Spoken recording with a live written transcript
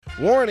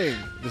Warning,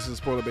 this is a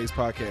spoiler-based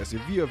podcast.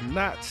 If you have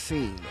not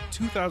seen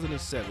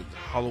 2007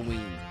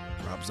 Halloween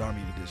Rob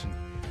Zombie edition,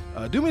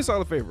 do me a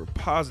solid favor,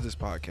 pause this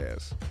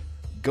podcast,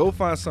 go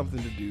find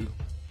something to do,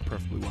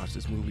 preferably watch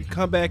this movie,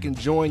 come back and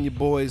join your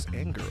boys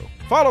and girl.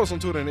 Follow us on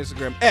Twitter and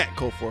Instagram at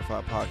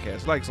Code45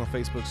 Podcast, like us on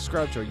Facebook,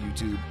 subscribe to our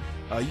YouTube.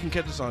 You can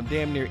catch us on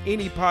damn near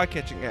any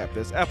podcatching app.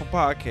 That's Apple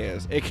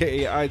Podcasts,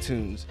 aka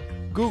iTunes,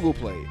 Google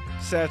Play,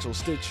 Satchel,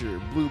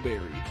 Stitcher,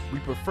 Blueberry. We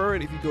prefer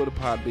it if you go to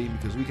Podbean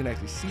because we can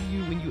actually see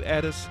you when you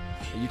add us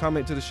and you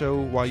comment to the show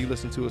while you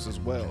listen to us as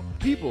well.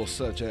 People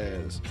such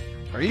as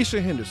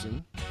Aisha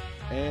Henderson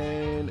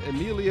and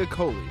Amelia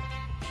Coley.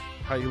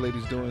 How you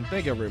ladies doing?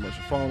 Thank you very much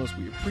for following us.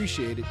 We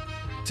appreciate it.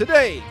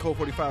 Today, Code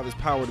 45 is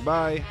powered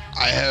by...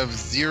 I have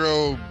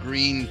zero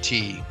green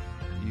tea.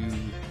 You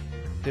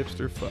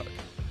hipster fuck.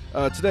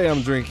 Today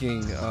I'm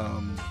drinking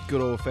good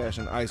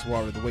old-fashioned ice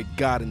water the way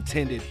God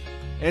intended.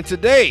 And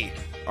today,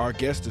 our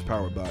guest is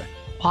powered by...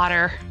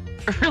 Water.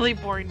 Really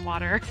boring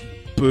water.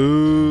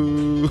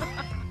 Boo.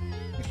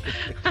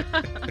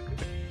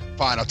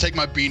 Fine, I'll take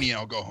my beanie and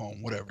I'll go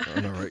home. Whatever.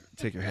 All right,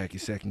 take your hacky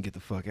sack and get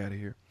the fuck out of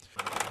here.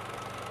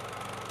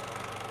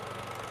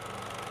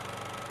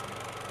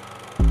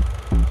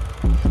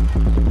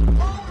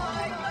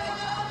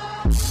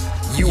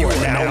 You are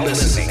now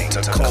listening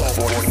to Cult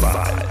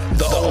 45,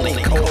 the only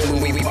cult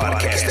movie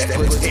podcast that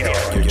puts air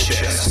on your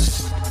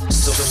chest.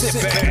 So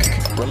sit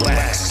back,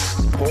 relax,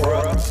 pour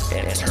up,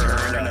 and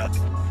turn up.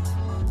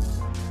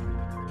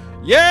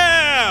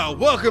 Yeah!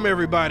 Welcome,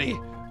 everybody,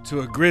 to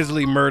a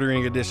grisly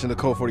murdering edition of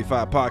Code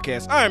 45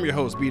 Podcast. I am your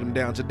host, Beat 'em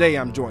Down. Today,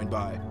 I'm joined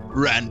by...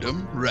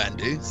 Random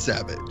Randy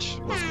Savage.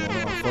 What's going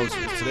on, folks?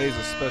 Today's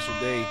a special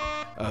day.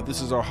 This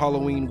is our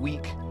Halloween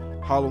week,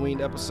 Halloween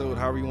episode,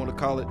 however you want to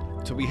call it.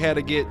 So we had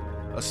to get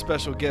a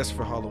special guest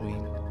for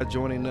Halloween.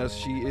 Joining us,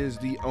 she is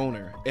the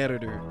owner,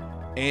 editor,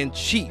 and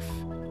chief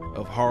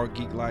of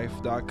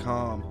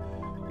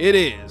HorrorGeekLife.com. It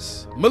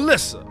is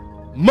Melissa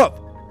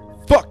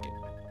motherfucking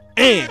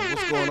Ann.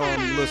 What's going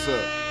on,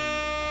 Melissa?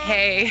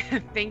 Hey,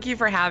 thank you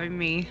for having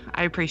me.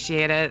 I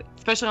appreciate it,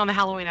 especially on the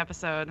Halloween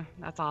episode.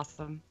 That's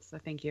awesome. So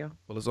thank you.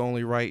 Well, it's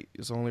only right.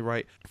 It's only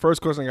right.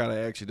 First question I gotta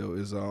ask you though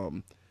is,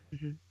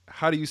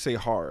 how do you say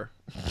horror?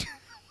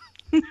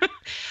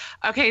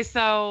 Okay,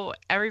 so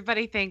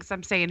everybody thinks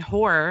I'm saying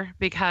horror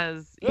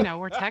because, you know,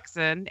 we're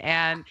Texan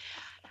and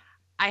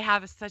I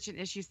have such an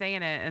issue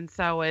saying it. And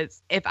so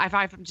it's, if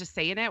I'm just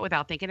saying it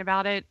without thinking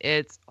about it,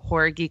 it's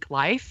Horror Geek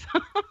Life.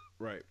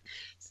 Right.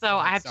 So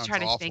I have to try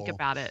to think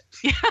about it.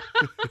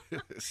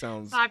 It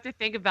sounds... So I have to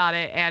think about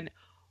it and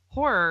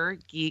Horror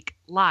Geek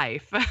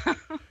Life.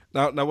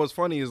 Now what's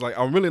funny is, like,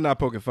 I'm really not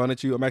poking fun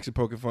at you. I'm actually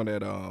poking fun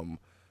at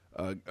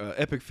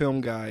epic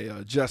film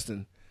guy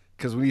Justin,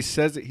 because when he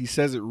says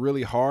it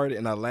really hard,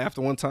 and I laughed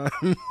one time.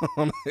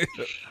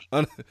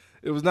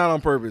 It was not on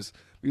purpose.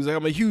 He was like,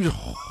 I'm a huge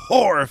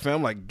horror fan.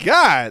 I'm like,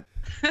 God,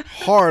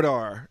 hard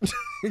R.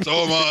 So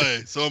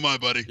am I,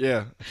 buddy.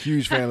 Yeah,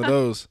 huge fan of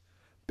those.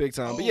 Big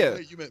time. But yeah.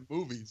 Wait, you meant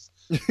movies.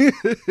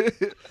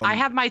 I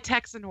have my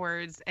Texan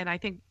words, and I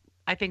think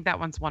that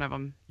one's one of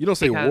them. You don't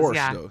say wash,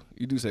 though.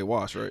 You do say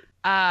wash, right?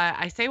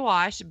 I say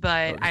wash,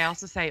 but I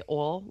also say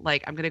oil.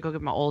 Like, I'm going to go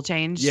get my oil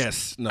changed.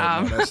 Yes. No,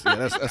 that's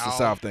the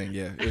South thing.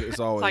 Yeah, it's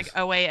always... It's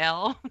like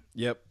OAL.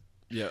 Yep.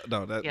 Yeah.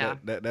 No,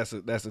 that's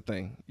a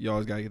thing. You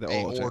always got to get the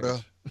oil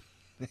changed.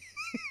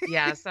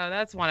 Yeah, so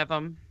that's one of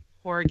them.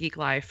 Horror Geek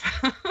Life.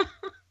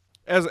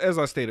 As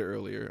I stated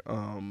earlier,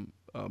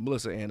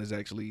 Melissa Ann is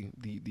actually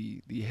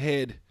the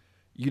head,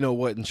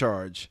 in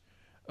charge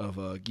of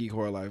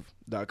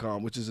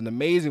GeekHorrorLife.com, which is an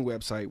amazing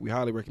website. We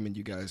highly recommend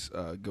you guys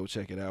go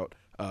check it out.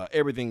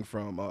 Everything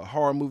from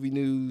horror movie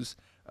news,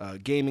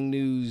 gaming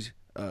news,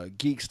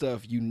 geek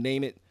stuff, you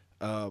name it.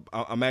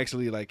 I'm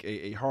actually like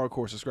a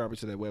hardcore subscriber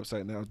to that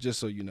website now, just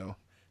so you know,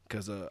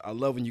 because I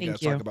love when you guys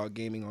talk about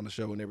gaming on the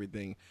show and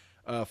everything.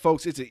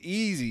 Folks, it's an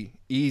easy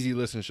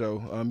listen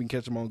show. You can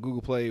catch them on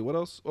Google Play. What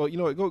else? Oh, you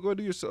know what? Go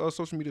do your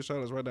social media shout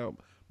outs right now,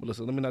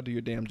 Melissa. Let me not do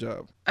your damn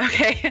job.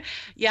 Okay.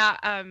 Yeah.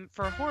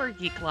 For Horror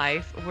Geek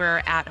Life,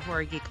 we're at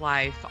Horror Geek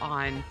Life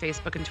on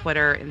Facebook and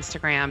Twitter,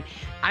 Instagram.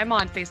 I'm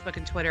on Facebook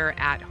and Twitter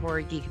at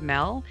Horror Geek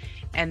Mel.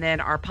 And then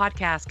our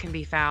podcast can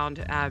be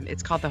found.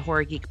 It's called the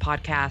Horror Geek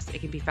Podcast.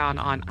 It can be found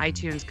on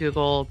iTunes,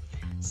 Google,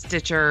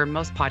 Stitcher,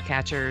 most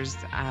podcatchers,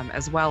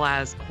 as well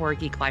as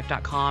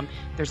horrorgeeklife.com.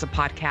 There's a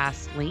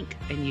podcast link,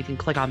 and you can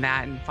click on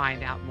that and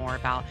find out more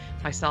about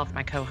myself,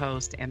 my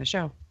co-host, and the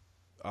show.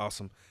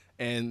 Awesome.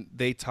 And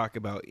they talk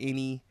about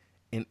any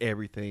and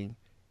everything.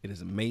 It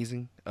is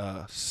amazing.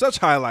 Such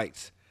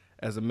highlights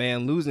as a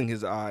man losing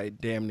his eye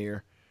damn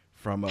near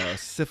from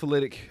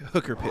syphilitic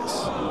hooker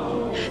piss.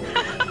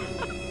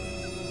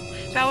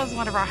 That was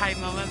one of our high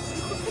moments.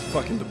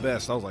 Fucking the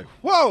best. I was like,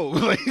 whoa,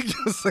 like,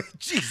 just like,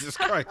 Jesus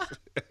Christ.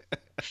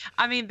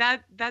 I mean,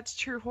 that's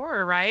true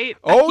horror, right?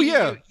 Oh, Like,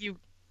 yeah. You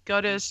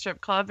go to a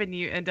strip club and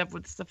you end up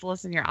with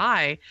syphilis in your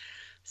eye.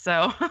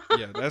 So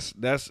yeah,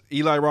 that's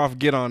Eli Roth.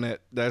 Get on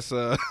that. That's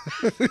It's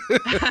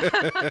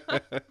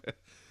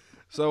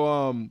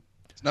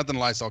nothing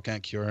Lysol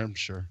can't cure, I'm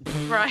sure.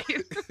 right.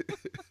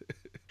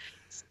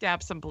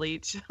 Dab some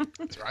bleach.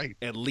 That's right.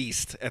 At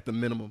least, at the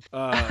minimum.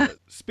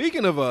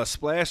 Speaking of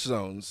splash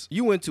zones,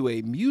 you went to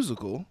a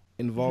musical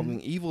involving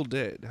Evil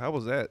Dead. How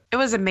was that? It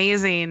was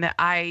amazing.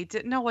 I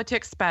didn't know what to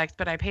expect,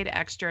 but I paid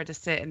extra to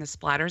sit in the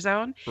splatter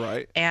zone.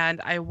 Right.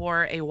 And I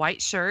wore a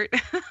white shirt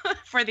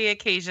for the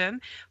occasion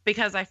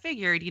because I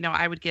figured,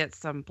 I would get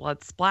some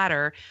blood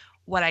splatter.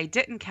 What I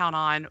didn't count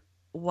on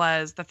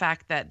was the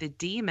fact that the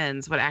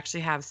demons would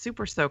actually have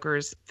super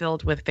soakers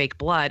filled with fake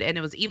blood. And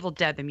it was Evil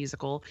Dead, the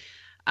musical.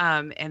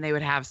 And they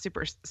would have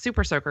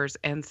super soakers.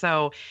 And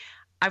so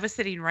I was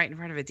sitting right in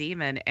front of a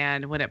demon.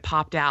 And when it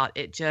popped out,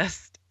 it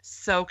just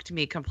soaked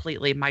me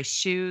completely. My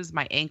shoes,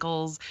 my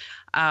ankles,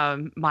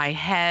 my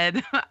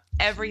head,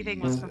 everything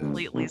was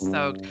completely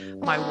soaked.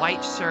 My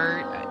white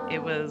shirt,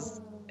 it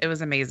was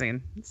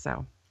amazing.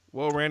 So.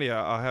 Well, Randy,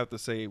 I'll have to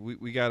say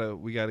we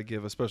gotta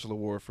give a special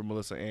award for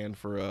Melissa Ann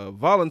for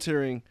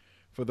volunteering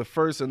for the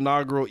first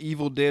inaugural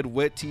Evil Dead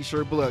wet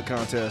T-shirt blood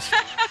contest.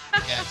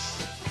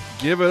 Yes.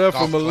 Give it up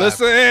for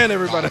Melissa Ann,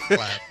 everybody.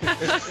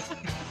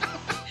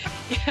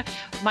 Yeah,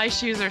 my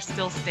shoes are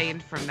still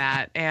stained from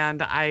that,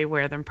 and I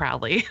wear them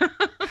proudly.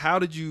 How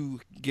did you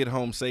get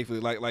home safely?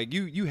 Like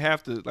you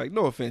have to, like,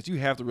 no offense, you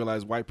have to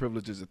realize white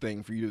privilege is a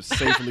thing for you to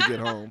safely get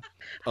home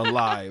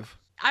alive.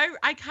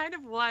 I kind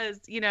of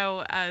was,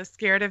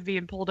 scared of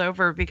being pulled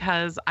over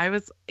because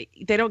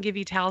they don't give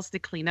you towels to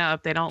clean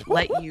up. They don't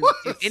let you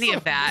do any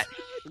of that.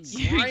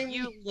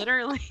 You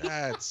literally.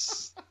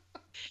 That's.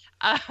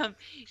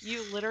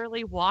 You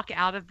literally walk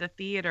out of the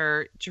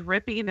theater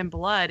dripping in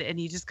blood, and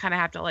you just kind of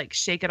have to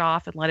shake it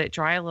off and let it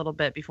dry a little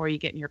bit before you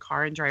get in your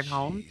car and drive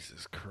home.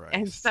 Jesus Christ.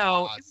 And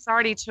so it's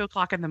already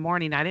 2:00 in the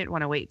morning. I didn't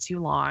want to wait too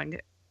long.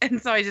 And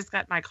so I just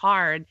got in my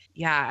car, and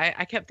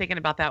I kept thinking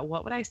about that.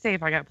 What would I say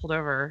if I got pulled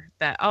over?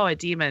 That, a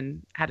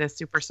demon had a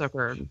super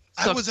soaker.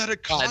 I was at a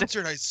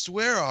concert, I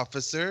swear,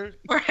 officer.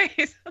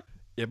 Right.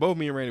 Yeah, both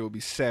me and Randy would be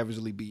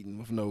savagely beaten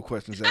with no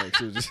questions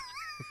asked.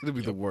 It'll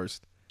be the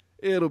worst.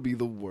 It'll be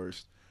the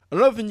worst.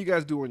 Another thing you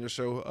guys do on your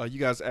show, you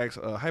guys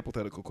ask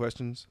hypothetical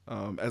questions.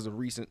 As of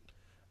recent,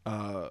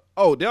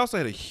 they also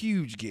had a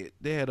huge get.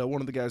 They had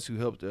one of the guys who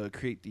helped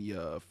create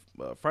the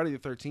Friday the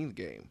 13th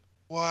game.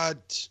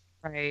 What?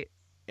 Right.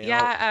 And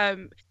yeah.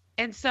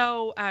 And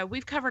so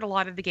we've covered a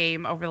lot of the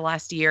game over the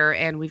last year,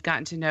 and we've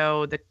gotten to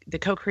know the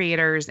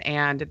co-creators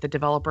and the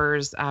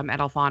developers at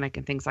Alphonic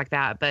and things like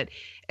that. But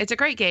it's a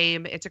great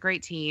game. It's a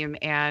great team.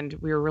 And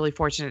we were really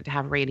fortunate to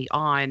have Randy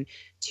on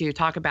to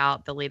talk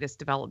about the latest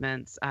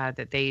developments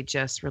that they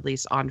just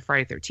released on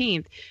Friday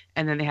 13th.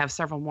 And then they have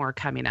several more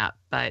coming up.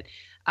 But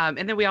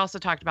and then we also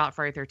talked about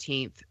Friday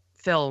 13th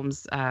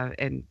films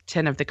and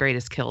 10 of the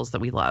greatest kills that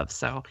we love.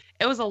 So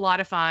it was a lot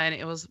of fun.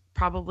 It was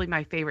probably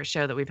my favorite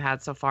show that we've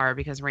had so far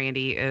because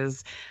Randy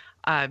is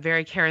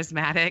very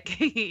charismatic.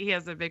 He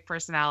has a big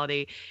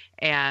personality,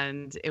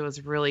 and it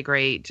was really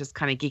great just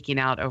kind of geeking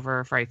out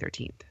over Friday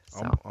 13th.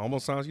 So.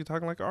 Almost sounds you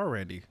talking like our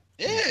Randy.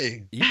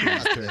 Hey.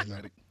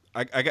 Charismatic.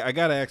 I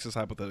got to ask this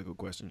hypothetical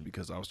question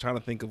because I was trying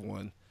to think of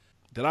one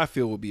that I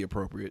feel would be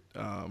appropriate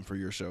for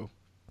your show.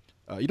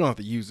 You don't have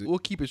to use it. We'll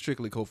keep it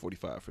strictly Code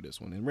 45 for this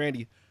one. And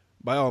Randy,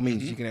 by all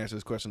means, you can answer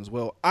this question as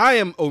well. I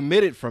am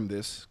omitted from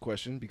this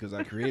question because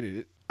I created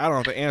it. I don't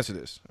have to answer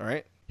this, all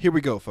right? Here we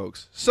go,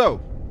 folks.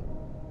 So,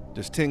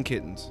 there's 10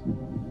 kittens.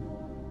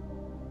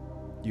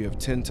 You have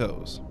 10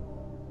 toes.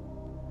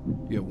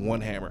 You have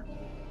 1 hammer.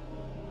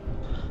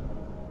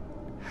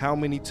 How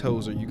many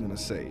toes are you going to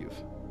save?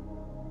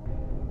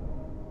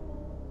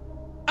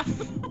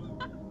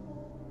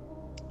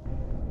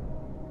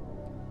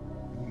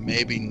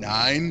 Maybe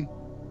 9.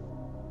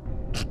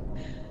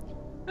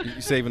 You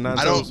saving 9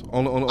 toes?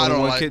 Only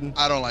one kitten?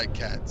 I don't like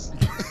cats.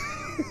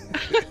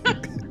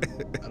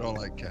 I don't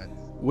like cats.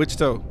 Which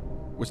toe?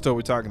 Which toe are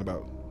we talking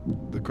about?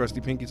 The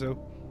crusty pinky toe?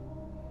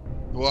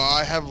 Well,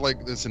 I have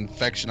this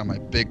infection on my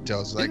big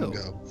toe, so I can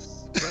go.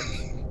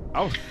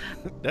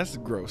 That's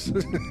gross.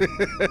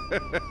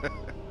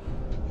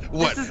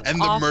 What?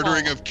 And awful. the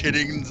murdering of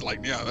kittens?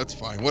 Yeah, that's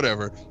fine.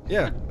 Whatever.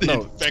 Yeah.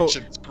 The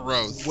infection's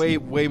gross.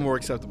 Way more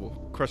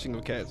acceptable. Crushing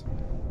of cats.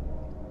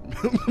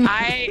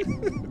 I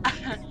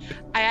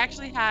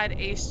actually had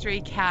a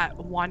stray cat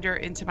wander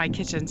into my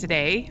kitchen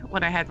today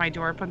when I had my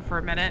door open for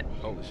a minute.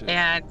 Holy shit.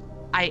 And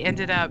I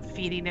ended up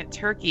feeding it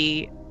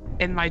turkey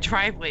in my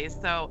driveway.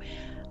 So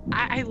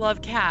I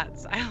love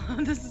cats.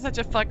 This is such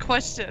a fun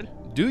question.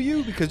 Do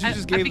you? Because you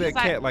just gave that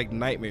cat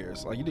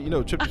nightmares.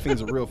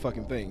 Tryptophan's a real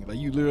fucking thing.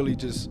 You literally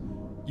just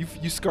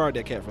you scarred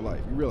that cat for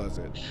life. You realize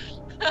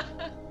that?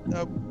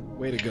 Nope.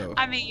 Way to go.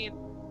 I mean,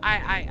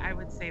 I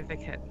would save the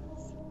kittens.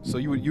 So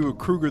you would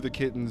Kruger the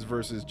kittens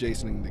versus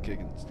Jasoning the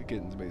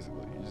kittens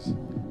basically. You just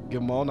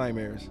give them all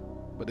nightmares,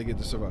 but they get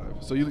to survive.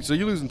 So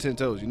you're losing 10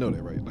 toes. You know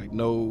that, right?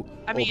 No.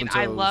 I mean, open toes.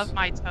 I love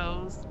my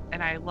toes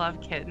and I love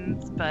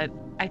kittens, but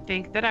I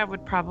think that I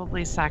would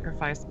probably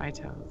sacrifice my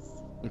toes.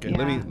 Okay,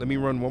 yeah. let me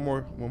run one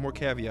more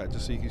caveat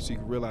just so you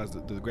can realize the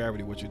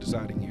gravity of what you're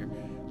deciding here.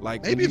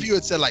 Maybe if you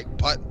had said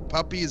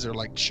puppies or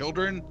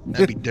children,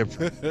 that'd be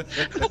different.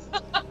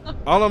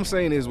 All I'm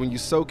saying is when you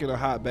soak in a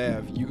hot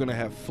bath, you're gonna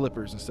have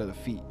flippers instead of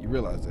feet. You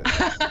realize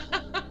that?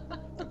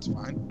 That's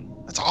fine.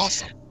 That's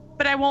awesome.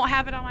 But I won't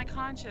have it on my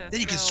conscience. Then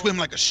you can so- swim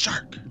like a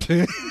shark.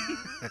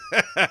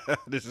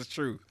 This is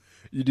true.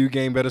 You do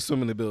gain better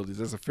swimming abilities.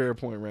 That's a fair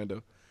point,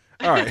 Rando.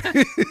 All right.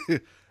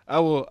 I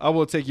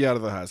will take you out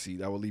of the hot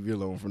seat. I will leave you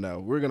alone for now.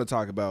 We're gonna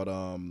talk about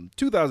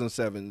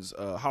 2007's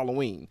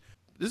Halloween.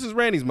 This is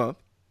Randy's month.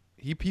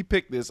 He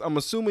picked this. I'm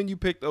assuming you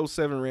picked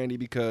 07, Randy,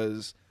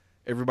 because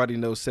everybody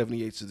knows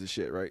 78's is the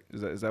shit, right?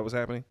 Is that what's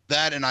happening?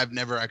 That, and I've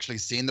never actually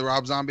seen the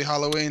Rob Zombie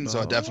Halloween, so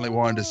I definitely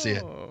wanted to see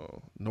it.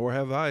 Nor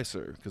have I,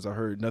 sir, because I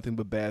heard nothing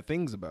but bad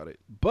things about it.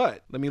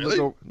 But let me Really?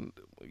 look over.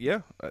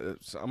 Yeah,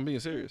 I'm being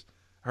serious.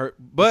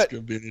 But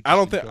I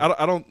don't think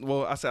I don't.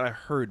 Well, I said I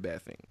heard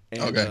bad thing.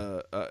 And,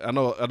 Okay. I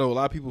know a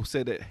lot of people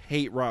said that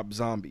hate Rob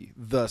Zombie.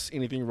 Thus,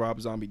 anything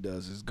Rob Zombie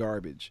does is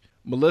garbage.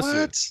 Melissa,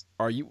 What?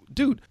 are you,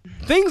 dude?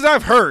 Things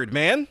I've heard,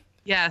 man.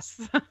 Yes.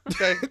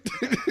 Okay.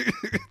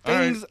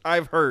 Things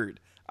I've heard.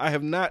 I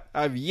have not.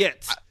 I've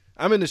yet.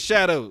 I'm in the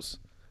shadows,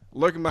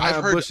 lurking I've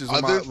behind heard bushes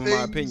other with my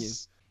opinion.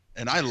 things,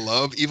 and I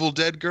love Evil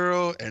Dead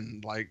Girl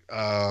and like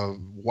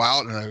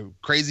Wild and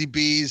Crazy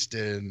Beast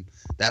and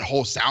that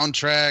whole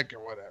soundtrack or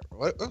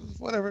whatever.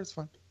 Whatever, it's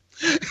fine.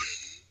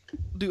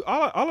 Dude,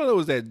 all I know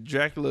is that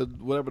Dracula,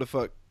 whatever the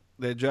fuck,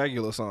 that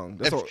Dracula song.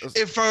 That's all.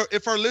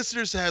 If our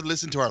listeners had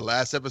listened to our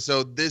last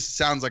episode, this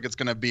sounds like it's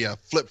gonna be a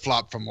flip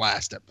flop from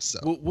last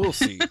episode. We'll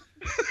see.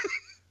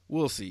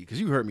 We'll see, because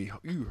you hurt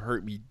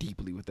me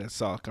deeply with that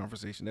Saw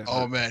conversation. That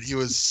Oh hurt. man, he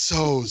was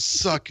so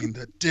sucking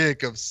the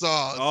dick of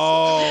Saw.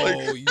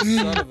 Oh, you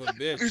son of a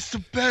bitch! It's the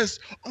best.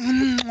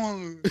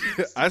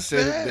 I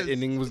said it, best. the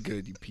ending was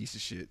good. You piece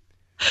of shit.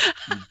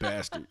 You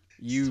bastard.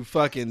 You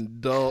fucking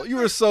dull. You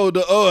were so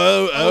dull.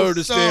 Oh, I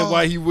understand Saw,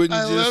 why he wouldn't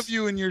I just love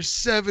you in your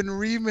 7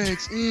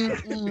 remakes.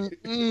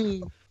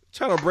 trying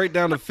to break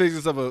down the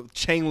physics of a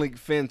chain link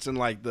fence and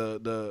like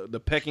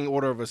the pecking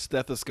order of a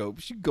stethoscope.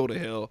 You go to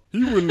hell.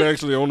 He wouldn't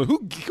actually own it.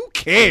 Who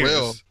cares?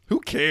 will. Who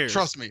cares?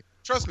 Trust me.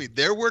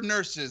 There were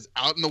nurses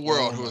out in the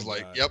world Oh who my was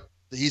like, God. "Yep,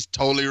 he's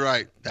totally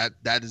right.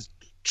 That is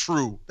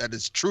true. That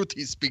is truth.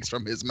 He speaks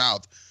from his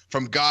mouth,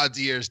 from God's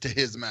ears to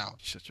his mouth."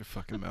 Shut your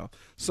fucking mouth.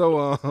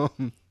 So,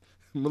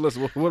 Melissa,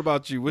 what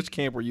about you? Which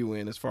camp were you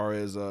in as far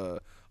as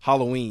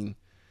Halloween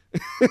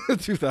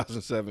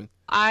 2007?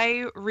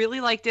 I really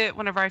liked it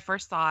whenever I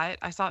first saw it.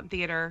 I saw it in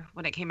theater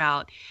when it came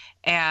out,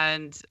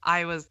 and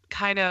I was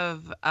kind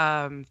of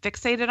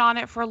fixated on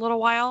it for a little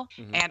while.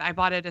 Mhm. And I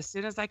bought it as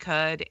soon as I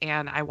could,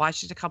 and I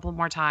watched it a couple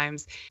more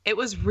times. It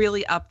was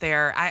really up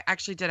there. I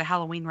actually did a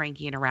Halloween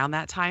ranking around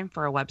that time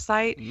for a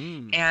website,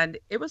 and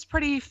it was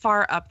pretty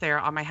far up there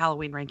on my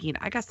Halloween ranking.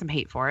 I got some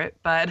hate for it,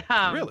 but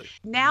Really?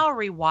 now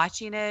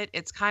rewatching it,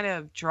 it's kind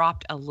of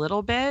dropped a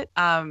little bit.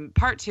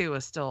 Part 2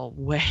 is still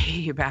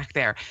way back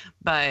there,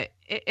 but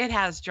it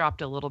has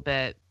dropped a little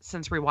bit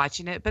since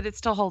rewatching it, but it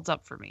still holds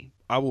up for me.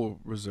 I will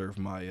reserve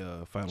my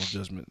final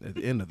judgment at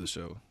the end of the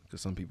show because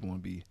some people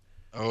want to be.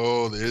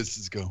 Oh, this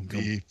is gonna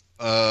be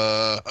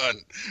fun.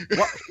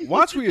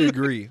 Watch we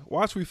agree.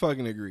 Watch we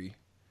fucking agree.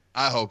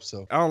 I hope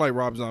so. I don't like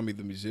Rob Zombie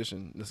the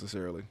musician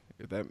necessarily.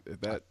 If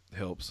that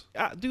helps,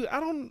 dude.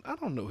 I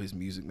don't know his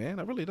music, man.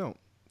 I really don't.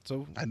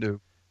 So I do.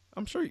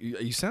 I'm sure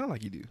you sound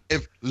like you do.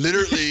 If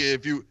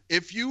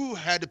you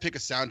had to pick a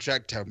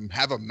soundtrack to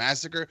have a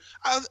massacre,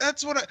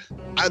 that's what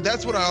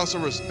I also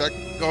respect.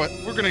 Go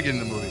ahead. We're gonna get in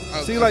the movie.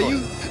 See, like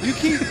you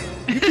keep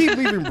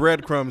leaving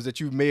breadcrumbs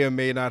that you may or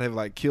may not have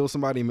like killed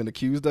somebody and been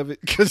accused of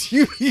it because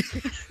your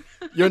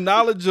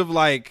knowledge of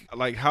like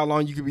how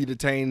long you could be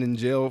detained in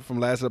jail from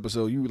last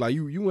episode.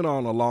 You went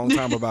on a long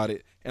time about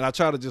it, and I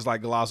try to just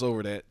like gloss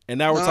over that. And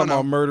now we're talking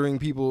about murdering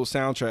people,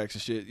 soundtracks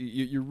and shit.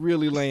 You're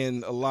really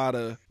laying a lot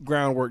of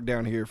groundwork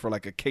down here for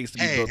like a case to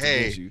be built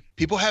against you.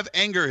 People have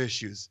anger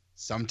issues.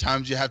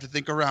 Sometimes you have to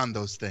think around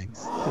those things.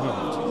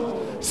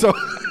 So,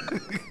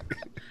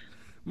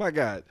 my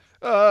God,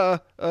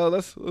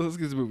 let's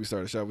get the movie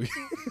started, shall we?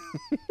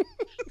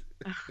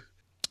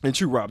 In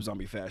true Rob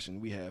Zombie fashion,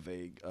 we have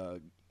a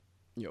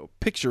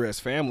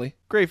picturesque family,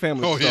 great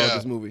family to start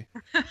this movie.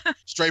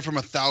 Straight from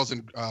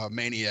 1,000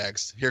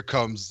 maniacs, here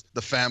comes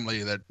the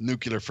family that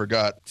Nuclear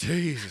forgot.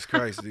 Jesus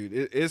Christ, dude,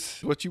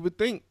 it's what you would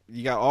think.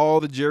 You got all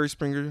the Jerry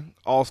Springer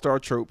all-star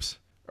tropes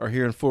are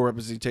here in full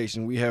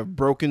representation. We have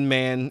broken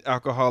man,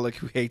 alcoholic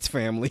who hates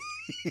family.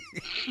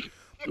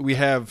 We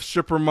have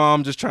stripper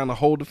mom just trying to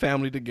hold the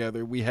family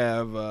together. We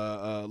have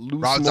loose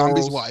Rob morals.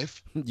 Zombie's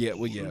wife. Yeah,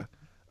 well, yeah.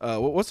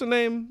 What's her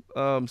name?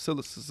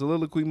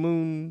 Soliloquy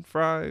Moon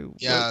Fry.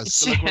 Yeah,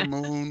 Silicon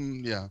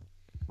Moon. Yeah,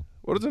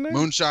 What is her name?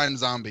 Moonshine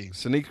Zombie.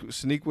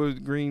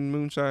 Sneakwood Green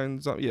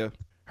Moonshine. Yeah,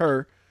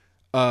 her.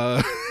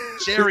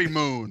 Cherry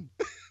Moon.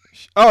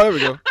 Oh, there we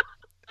go.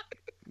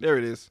 There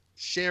it is.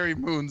 Sherry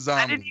Moon I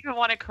Zombie. didn't even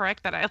want to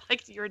correct that. I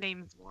liked your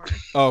names more.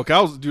 Oh, okay.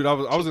 I was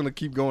gonna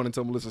keep going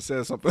until Melissa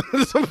says something.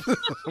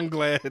 I'm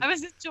glad. I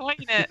was enjoying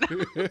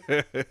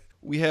it.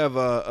 We have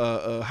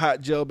a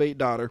hot jailbait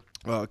daughter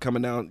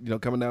coming down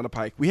the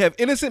pike. We have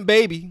innocent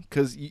baby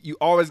because you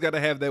always got to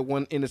have that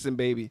one innocent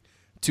baby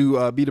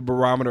to be the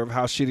barometer of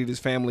how shitty this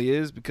family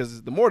is,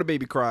 because the more the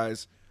baby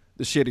cries,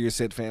 the shittier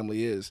said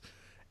family is.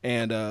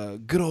 And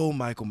good old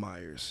Michael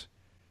Myers,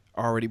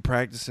 already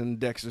practicing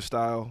Dexter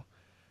style,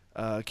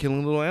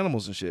 killing little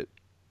animals and shit.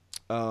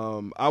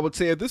 I would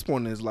say at this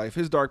point in his life,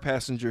 his dark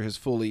passenger has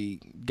fully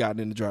gotten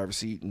in the driver's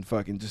seat and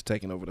fucking just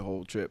taken over the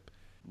whole trip.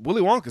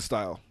 Willy Wonka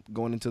style,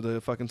 going into the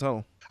fucking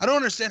tunnel. I don't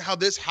understand how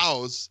this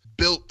house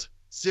built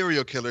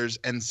serial killers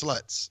and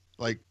sluts.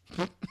 Like,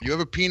 you have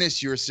a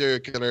penis, you're a serial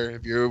killer.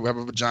 If you have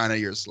a vagina,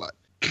 you're a slut.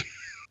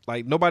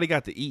 Like, nobody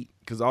got to eat,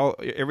 because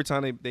every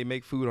time they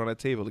make food on that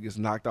table, it gets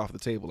knocked off the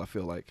table, I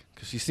feel like.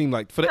 Because she seemed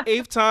like, for the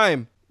 8th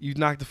time, you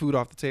knocked the food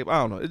off the table.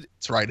 I don't know.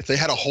 That's right. If they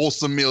had a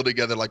wholesome meal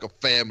together like a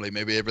family,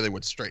 maybe everything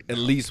would straighten At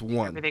out. least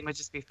one. Everything would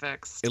just be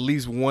fixed. At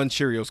least one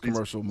Cheerios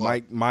commercial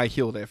might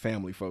heal that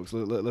family, folks.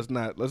 Let's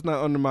not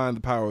undermine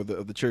the power of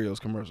the Cheerios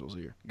commercials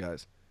here,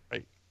 guys.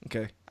 Right.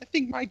 Okay. I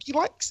think Mikey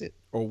likes it.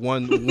 Or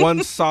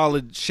one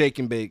solid shake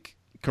and bake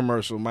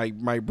commercial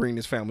might bring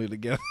this family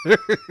together.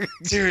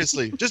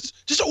 Seriously,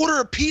 just order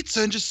a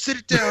pizza and just sit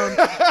it down.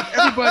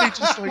 Everybody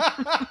just like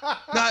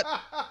not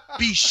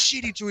be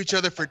shitty to each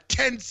other for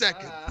 10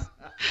 seconds.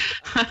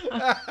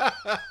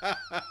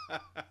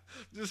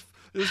 just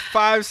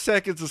 5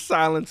 seconds of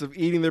silence of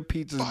eating their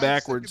pizzas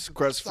backwards,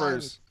 crust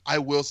first. I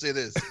will say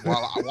this: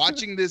 while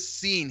watching this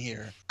scene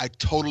here, I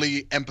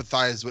totally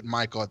empathize with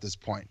Michael at this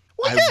point.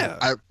 Well, yeah.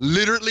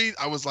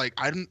 I was like,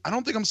 I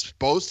don't think I'm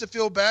supposed to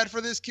feel bad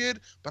for this kid,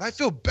 but I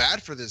feel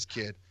bad for this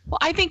kid. Well,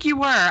 I think you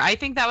were. I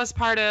think that was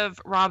part of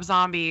Rob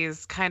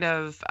Zombie's kind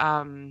of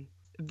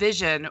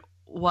vision,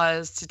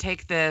 was to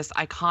take this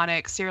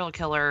iconic serial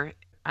killer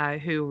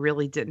who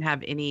really didn't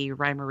have any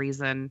rhyme or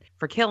reason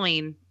for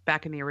killing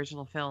back in the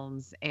original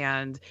films,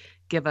 and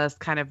give us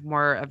kind of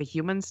more of a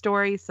human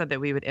story so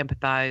that we would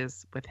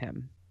empathize with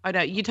him. Oh,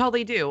 no, you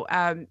totally do.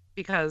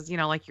 Because,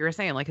 like you were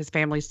saying, like his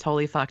family's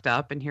totally fucked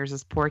up, and here's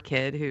this poor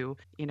kid who,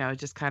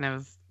 just kind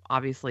of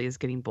obviously is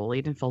getting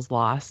bullied and feels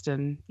lost,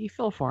 and you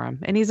feel for him.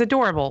 And he's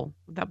adorable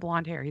with that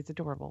blonde hair. He's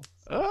adorable.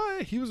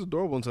 He was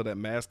adorable until that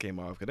mask came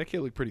off, because that kid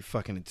looked pretty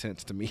fucking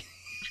intense to me.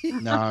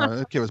 No,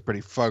 that kid was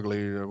pretty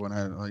fugly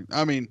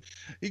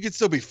he could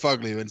still be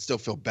fugly and still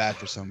feel bad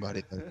for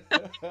somebody.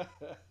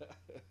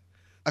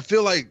 I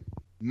feel like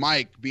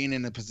Mike being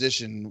in a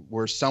position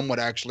where some would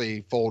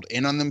actually fold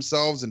in on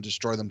themselves and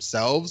destroy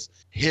themselves,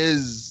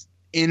 his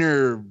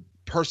inner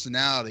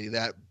personality,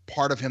 that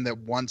part of him that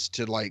wants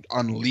to like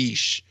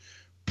unleash,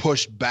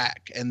 push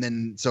back. And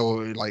then so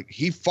like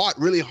he fought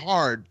really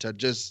hard to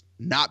just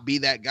not be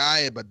that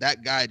guy, but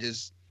that guy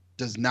just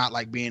does not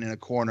like being in a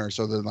corner.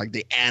 So then like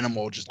the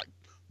animal just like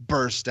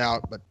burst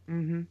out. But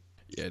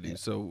yeah, dude.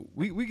 So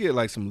we get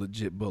like some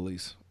legit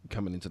bullies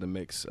coming into the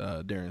mix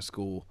during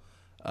school.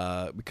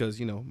 Because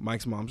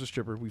Mike's mom's a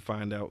stripper. We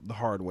find out the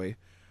hard way.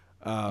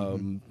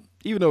 Even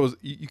though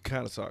you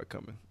kind of saw it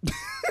coming.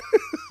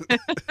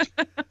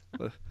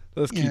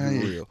 Let's keep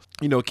it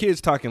real.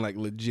 Kids talking like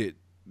legit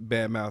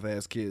bad mouth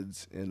ass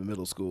kids in the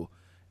middle school,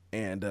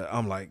 and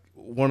I'm like,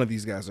 one of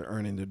these guys are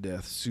earning their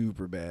death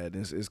super bad.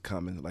 It's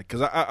coming, like,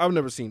 because I've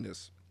never seen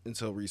this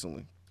until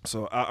recently.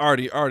 So I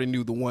already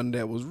knew the one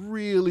that was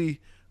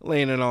really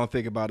laying it on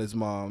thick about his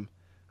mom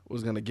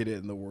was gonna get it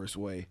in the worst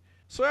way.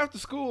 So after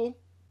school,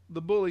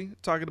 the bully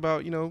talking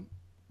about,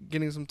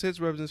 getting some tits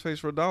rubbed in his face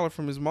for $1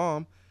 from his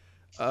mom,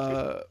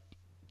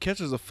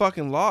 catches a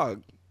fucking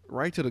log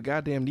right to the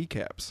goddamn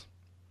kneecaps.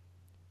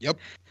 Yep.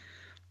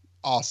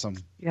 Awesome.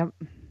 Yep.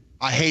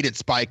 I hated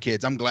Spy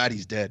Kids. I'm glad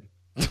he's dead.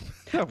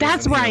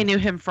 That's where I knew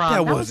him from.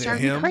 That was wasn't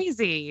driving me him.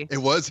 Crazy. It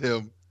was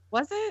him.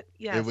 Was it?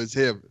 Yes. It was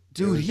him.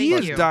 Dude, Thank he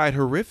has you. died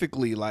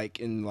horrifically, like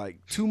in like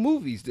 2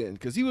 movies then,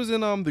 because he was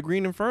in The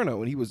Green Inferno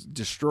and he was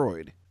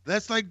destroyed.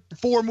 That's like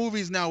 4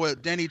 movies now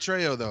with Danny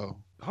Trejo, though.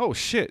 Oh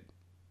shit.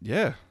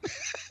 Yeah.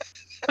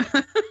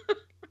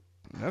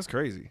 That's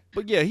crazy.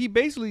 But yeah, he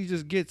basically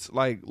just gets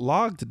like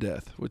logged to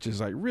death, which is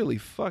like really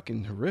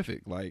fucking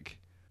horrific. Like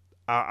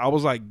I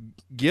was like,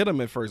 get him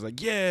at first,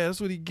 like, yeah,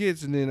 that's what he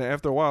gets, and then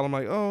after a while I'm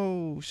like,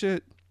 oh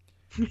shit.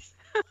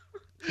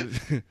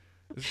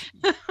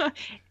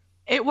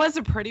 It was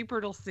a pretty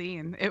brutal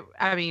scene.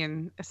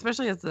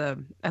 Especially as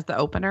the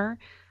opener.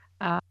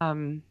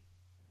 And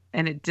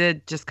it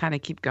did just kind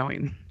of keep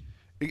going.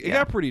 It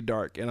got pretty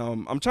dark, and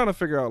I'm trying to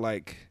figure out,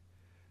 like,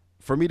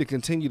 for me to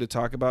continue to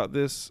talk about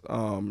this,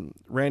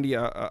 Randy,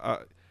 I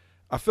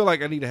feel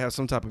like I need to have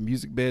some type of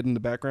music bed in the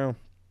background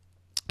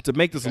to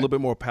make this a little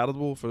bit more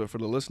palatable for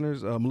the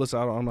listeners. Melissa,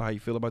 I don't know how you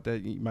feel about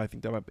that. You might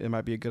think that it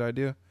might be a good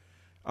idea.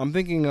 I'm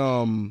thinking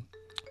the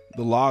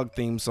log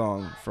theme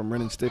song from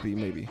Ren and Stimpy,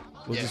 maybe.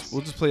 We'll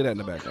just play that in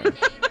the background.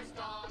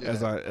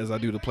 As I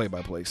do the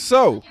play-by-play.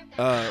 So,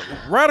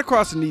 right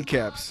across the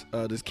kneecaps,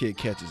 this kid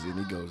catches it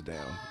and he goes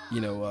down.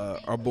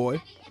 Our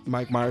boy,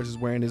 Mike Myers, is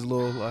wearing his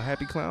little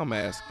happy clown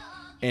mask.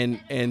 And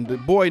the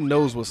boy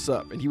knows what's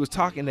up. And he was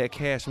talking that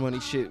Cash Money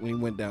shit when he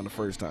went down the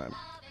first time.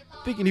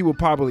 Thinking he would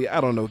probably,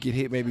 get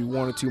hit maybe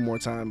 1 or 2 more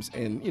times.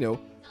 And,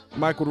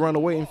 Mike would run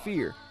away in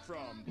fear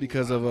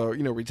because of,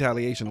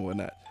 retaliation and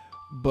whatnot.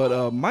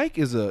 But Mike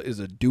is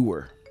a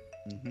doer.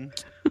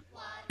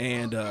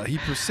 And he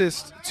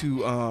persists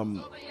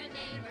to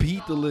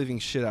beat the living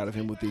shit out of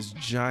him with this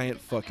giant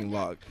fucking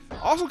log.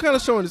 Also kind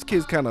of showing this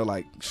kid's kind of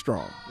like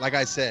strong. Like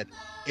I said,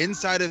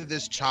 inside of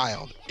this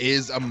child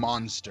is a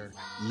monster.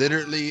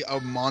 Literally a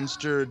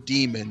monster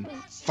demon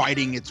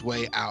fighting its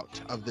way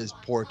out of this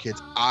poor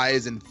kid's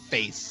eyes and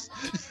face.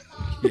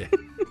 Yeah.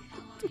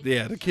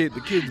 Yeah, the kid's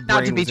brain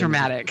Not to be was in-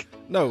 dramatic.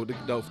 No,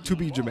 to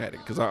be dramatic,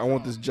 because I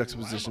want this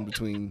juxtaposition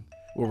between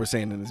what we're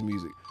saying in this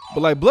music.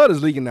 But like blood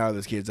is leaking out of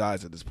this kid's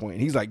eyes at this point.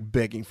 He's like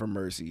begging for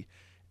mercy.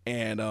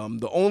 And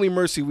the only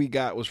mercy we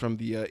got was from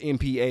the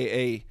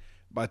MPAA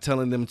by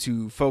telling them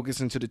to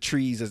focus into the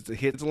trees as the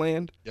hits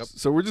land. Yep.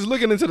 So we're just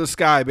looking into the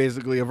sky,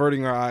 basically,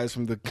 averting our eyes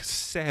from the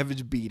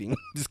savage beating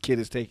this kid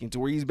is taking, to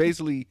where he's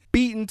basically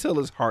beaten till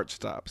his heart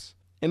stops.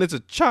 And it's a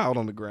child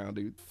on the ground,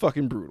 dude.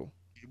 Fucking brutal.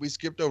 We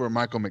skipped over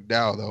Michael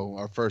McDowell, though,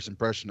 our first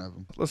impression of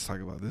him. Let's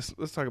talk about this.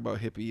 Let's talk about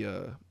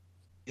hippie.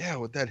 Yeah,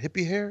 with that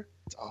hippie hair.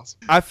 It's awesome.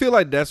 I feel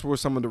like that's where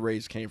some of the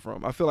rage came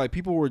from. I feel like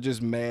people were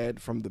just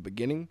mad from the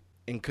beginning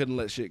and couldn't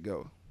let shit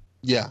go.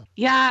 Yeah.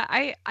 Yeah,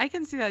 I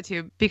can see that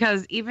too,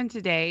 because even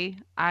today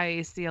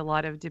I see a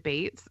lot of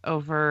debates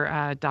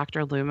over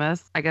Dr.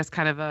 Loomis. I guess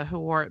kind of a who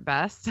wore it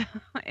best,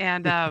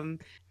 and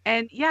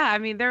yeah, I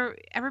mean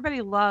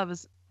everybody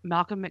loves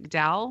Malcolm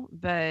McDowell,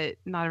 but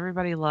not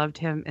everybody loved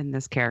him in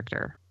this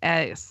character,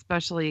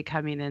 especially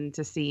coming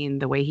into seeing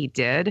the way he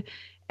did,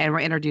 and we're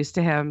introduced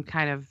to him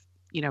kind of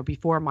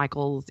before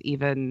Michael's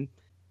even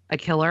a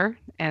killer,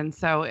 and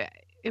so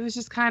it was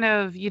just kind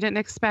of, you didn't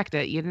expect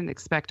it. You didn't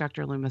expect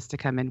Dr. Loomis to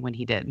come in when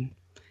he did,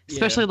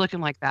 especially looking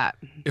like that.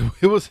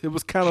 It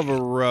was kind of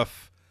a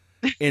rough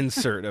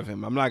insert of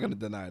him. I'm not going to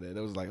deny that.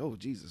 It was like, oh,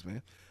 Jesus,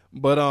 man.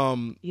 But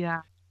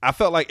yeah, I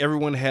felt like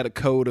everyone had a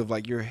code of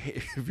like,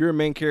 if you're a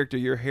main character,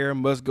 your hair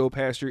must go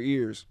past your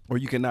ears or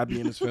you cannot be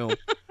in this film.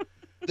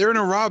 They're in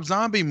a Rob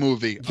Zombie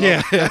movie.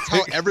 Yeah. That's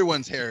how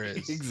everyone's hair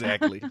is.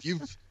 Exactly.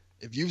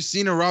 If you've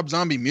seen a Rob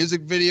Zombie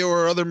music video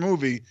or other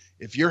movie,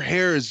 if your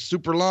hair is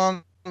super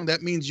long,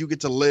 that means you get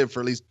to live for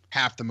at least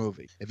half the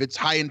movie. If it's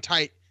high and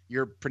tight,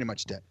 you're pretty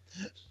much dead.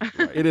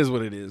 It is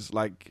what it is.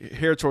 Like,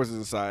 hair choices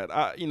aside,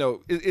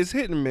 it's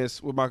hit and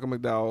miss with Michael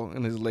McDowell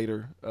and his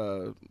later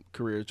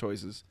career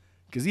choices.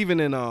 Because even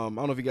in, I don't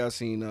know if you guys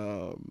seen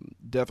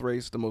Death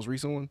Race, the most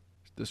recent one,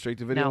 the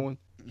straight-to-video one.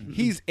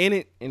 He's in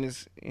it, and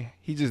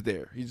he's just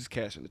there. He's just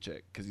cashing the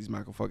check because he's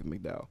Michael fucking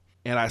McDowell.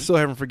 And I still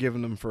haven't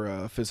forgiven him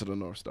for Fist of the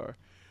North Star.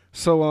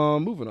 So,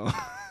 moving on.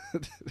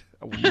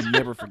 I will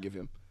never forgive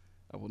him.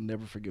 I will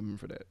never forgive him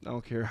for that. I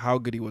don't care how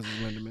good he was as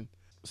Linderman.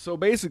 So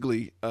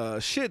basically,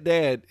 Shit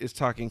Dad is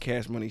talking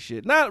Cash Money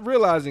shit, not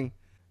realizing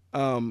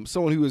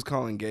someone who is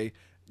calling gay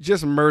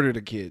just murdered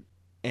a kid,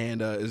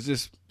 and is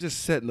just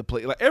setting the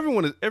plate. Like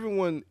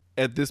everyone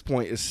at this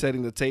point is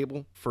setting the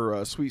table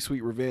for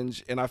sweet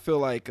revenge, and I feel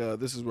like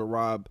this is where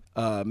Rob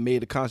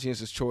made a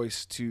conscientious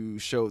choice to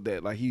show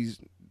that like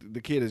the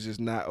kid is just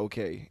not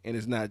okay, and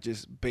it's not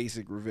just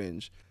basic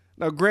revenge.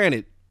 Now,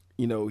 granted,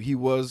 he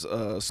was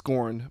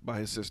scorned by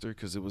his sister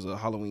because it was a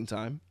Halloween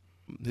time.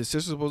 His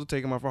sister was supposed to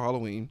take him out for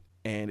Halloween,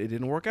 and it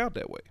didn't work out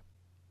that way.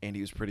 And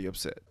he was pretty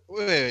upset.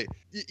 Wait.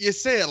 You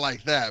say it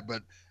like that,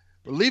 but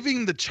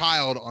leaving the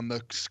child on the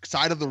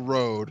side of the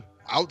road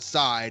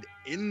outside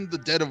in the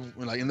dead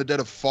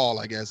of fall,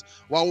 I guess,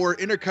 while we're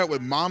intercut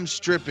with mom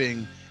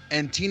stripping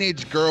and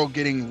teenage girl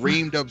getting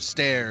reamed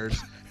upstairs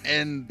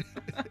and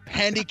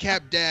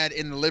handicapped dad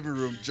in the living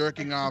room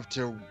jerking off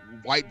to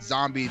White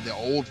Zombie, the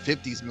old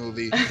 50s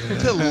movie.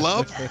 To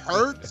love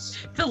hurts.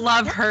 To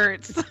love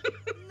hurts.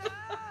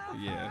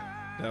 Yeah,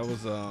 that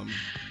was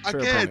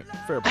again.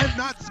 Fair point. I'm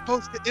not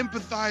supposed to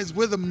empathize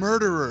with a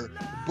murderer,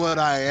 but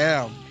I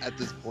am at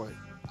this point.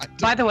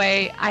 By the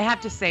way, I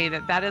have to say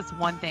that is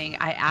one thing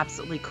I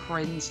absolutely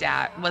cringed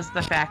at, was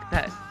the fact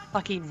that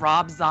fucking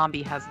Rob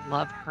Zombie has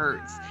Love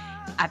Hurts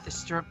at the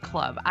strip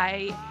club.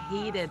 I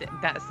hated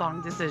that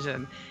song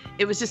decision.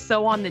 It was just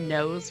so on the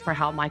nose for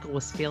how Michael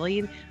was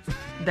feeling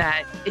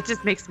that it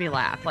just makes me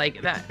laugh.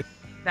 Like that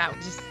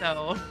was just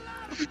so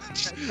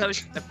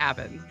shouldn't have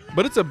happened.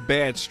 But it's a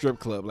bad strip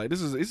club. Like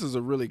this is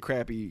a really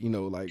crappy,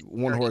 like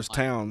one horse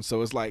town.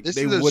 So it's like this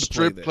they is a would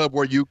strip play that. club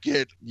where you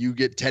get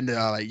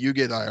tetanus,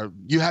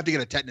 you have to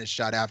get a tetanus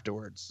shot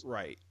afterwards.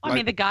 Right. I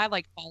mean, the guy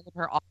followed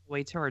her all the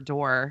way to her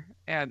door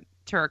and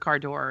to her car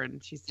door,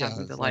 and she's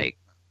having to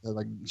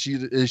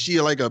is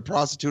she like a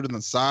prostitute on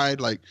the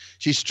side? Like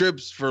she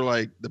strips for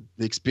like the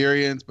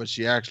experience, but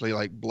she actually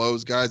like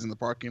blows guys in the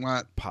parking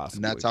lot. Possibly.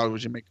 And that's how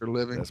she make her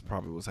living. That's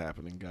probably what's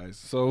happening, guys.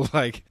 So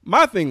like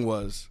my thing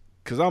was,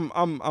 because I'm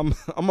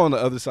on the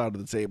other side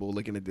of the table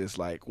looking at this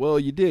like, well,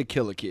 you did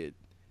kill a kid,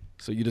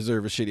 so you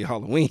deserve a shitty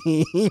Halloween.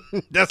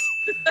 That's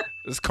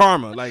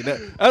karma. Like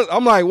that.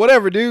 I'm like,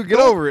 whatever, dude, get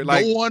over it.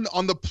 Like no one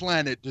on the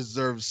planet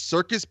deserves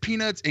circus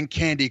peanuts and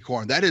candy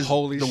corn. That is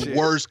holy the shit.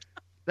 worst.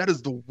 That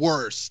is the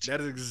worst. That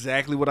is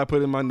exactly what I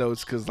put in my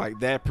notes, because like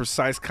that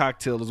precise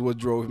cocktail is what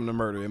drove him to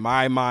murder. In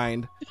my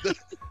mind,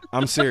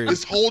 I'm serious.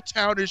 This whole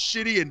town is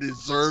shitty and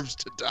deserves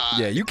to die.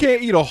 Yeah, you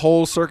can't eat a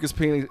whole circus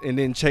peanut and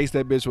then chase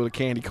that bitch with a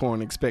candy corn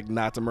and expect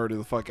not to murder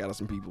the fuck out of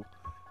some people.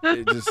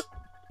 It just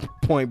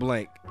point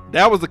blank.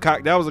 That was a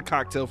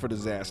cocktail for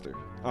disaster.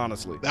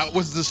 Honestly, That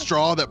was the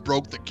straw that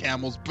broke the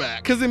camel's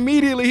back. because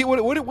immediately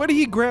what did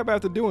he grab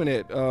after doing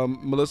it,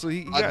 Melissa?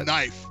 He A got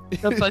knife.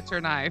 The butcher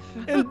knife.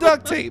 and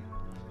duct tape.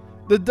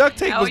 The duct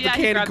tape Oh was yeah, the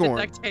he candy grabbed corn.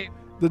 the duct tape.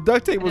 The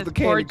duct tape And was his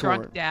the poor candy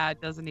drunk corn. dad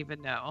doesn't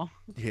even know.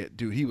 Yeah,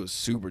 dude, he was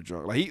super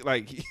drunk.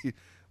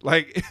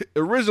 Like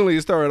originally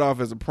it started off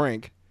as a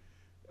prank,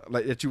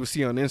 like that you would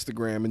see on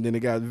Instagram, and then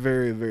it got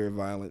very, very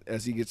violent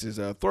as he gets his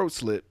throat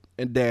slit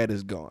and dad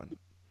is gone.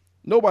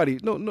 No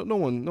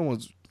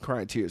one's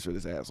crying tears for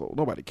this asshole.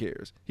 Nobody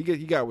cares. He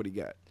got what he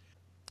got.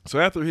 So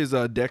after his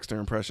Dexter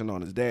impression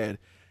on his dad,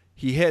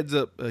 he heads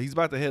up. He's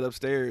about to head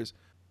upstairs.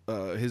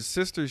 His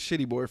sister's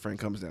shitty boyfriend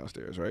comes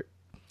downstairs, right?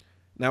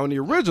 Now in the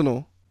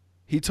original,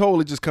 he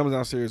totally just comes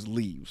downstairs,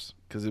 leaves,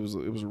 because it was a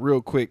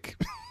real quick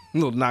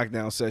little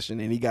knockdown session,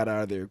 and he got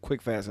out of there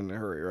quick, fast, and in a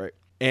hurry, right?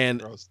 And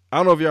Gross. I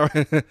don't know if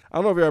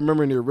y'all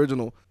remember in the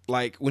original,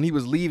 like when he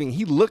was leaving,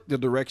 he looked the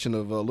direction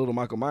of little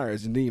Michael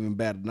Myers and didn't even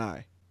bat an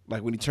eye.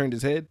 Like when he turned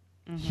his head,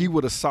 he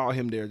would have saw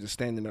him there just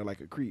standing there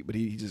like a creep, but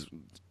he just,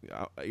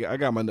 I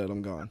got my nut,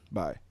 I'm gone.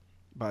 Bye,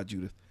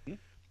 Judith.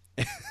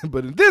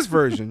 But in this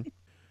version,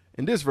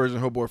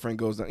 her boyfriend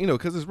goes down,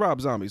 because it's Rob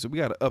Zombie, so we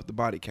got to up the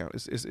body count.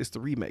 It's the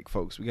remake,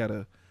 folks. We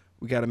gotta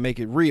make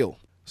it real.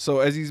 So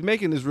as he's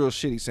making this real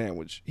shitty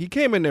sandwich, he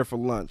came in there for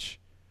lunch,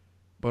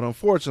 but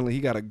unfortunately he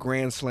got a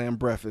grand slam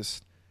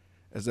breakfast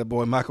as that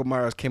boy Michael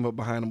Myers came up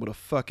behind him with a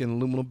fucking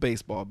aluminum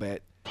baseball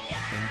bat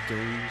and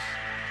goes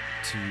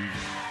to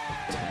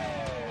town.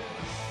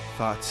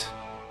 Thoughts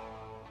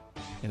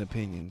and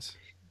opinions,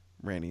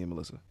 Randy and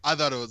Melissa. I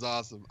thought it was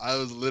awesome. I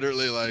was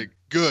literally like,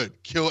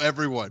 good, kill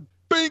everyone.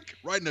 Bink,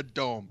 right in the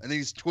dome. And then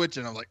he's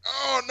twitching. I'm like,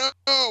 oh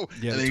no.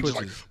 Yeah, and then he's just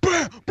like,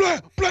 twitching. blah,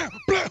 blah, blah,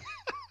 blah.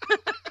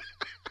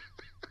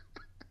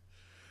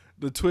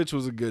 The twitch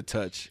was a good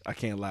touch. I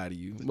can't lie to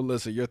you.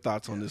 Melissa, your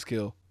thoughts on this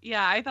kill?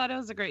 Yeah, I thought it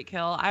was a great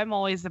kill. I'm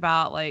always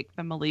about like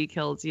the melee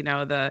kills,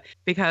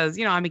 because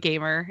I'm a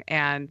gamer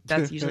and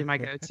that's usually my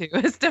go-to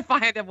is to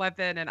find a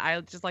weapon, and I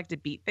just like to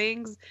beat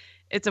things.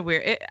 It's a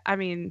weird,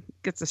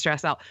 gets the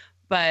stress out.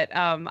 But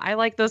I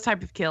like those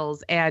type of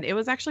kills, and it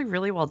was actually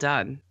really well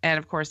done. And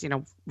of course,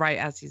 right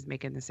as he's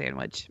making the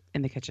sandwich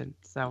in the kitchen.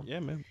 So Yeah,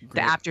 man. the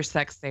Great. after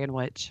sex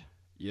sandwich.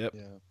 Yep.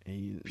 Yeah.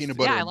 And Peanut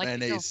butter I and like the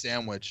mayonnaise kill.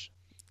 sandwich.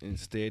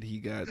 instead, he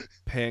got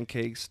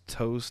pancakes,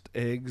 toast,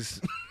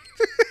 eggs,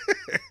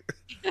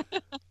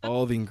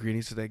 all the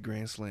ingredients of that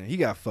grand slam. He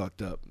got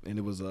fucked up, and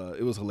it was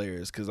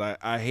hilarious because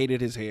I hated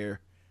his hair,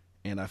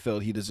 and I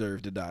felt he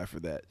deserved to die for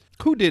that.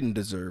 Who didn't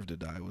deserve to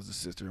die was the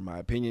sister, in my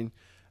opinion.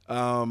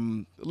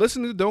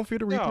 Listen to Don't Fear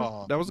the Reaper.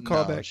 No, That was a no,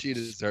 callback. she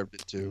deserved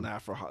it too.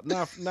 Not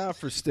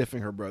for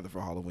stiffing her brother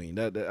for Halloween.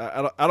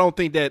 I don't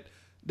think that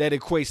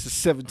equates to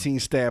 17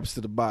 stabs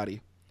to the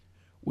body,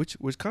 which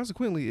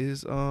consequently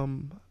is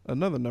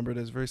another number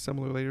that's very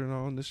similar later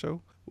on in the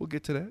show. We'll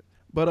get to that.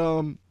 But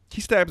he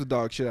stabs the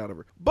dog shit out of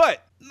her,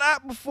 but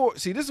not before.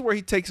 See, this is where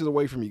he takes it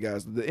away from you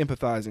guys, the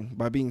empathizing,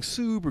 by being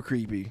super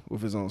creepy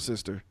with his own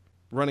sister,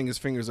 running his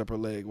fingers up her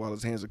leg while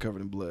his hands are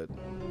covered in blood.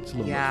 It's a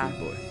little Yeah.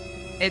 more creep boy.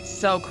 It's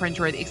so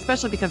cringeworthy,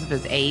 especially because of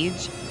his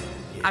age.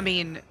 I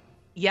mean,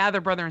 yeah,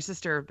 they're brother and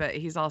sister, but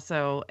he's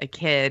also a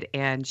kid,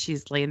 and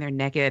she's laying there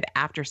naked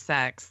after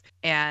sex,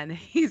 and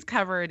he's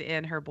covered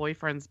in her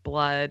boyfriend's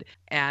blood,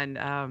 and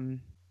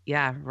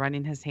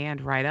running his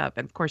hand right up.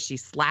 And of course, she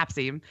slaps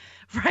him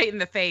right in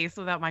the face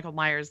without Michael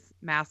Myers'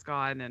 mask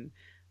on, and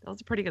that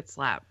was a pretty good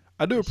slap.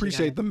 I do She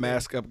appreciate got the it.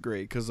 mask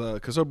upgrade because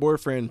her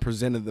boyfriend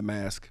presented the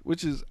mask,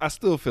 which is, I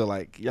still feel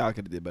like y'all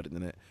could have did better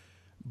than that.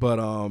 But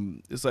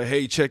it's like,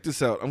 hey, check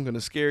this out. I'm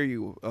gonna scare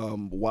you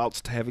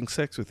whilst having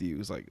sex with you.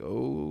 It's like,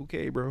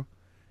 okay, bro,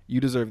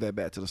 you deserve that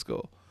bat to the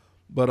skull.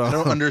 But I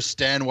don't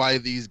understand why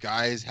these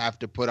guys have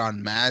to put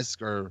on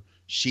masks or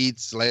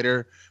sheets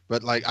later.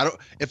 But like,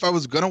 if I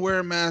was gonna wear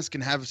a mask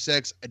and have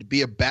sex, it'd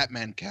be a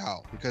Batman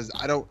cowl, because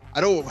I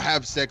don't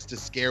have sex to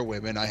scare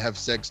women. I have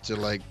sex to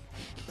like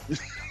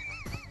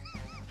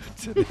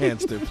to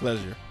enhance their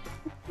pleasure.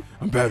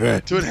 I'm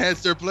Batman. to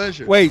enhance their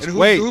pleasure. Wait, And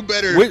wait. who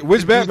better? Which to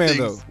do Batman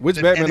though? things Which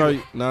than Batman are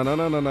anyone?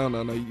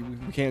 you?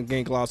 No. We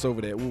can't gloss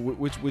over that.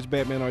 Which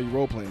Batman are you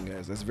role playing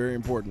as? That's very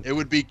important. It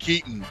would be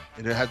Keaton.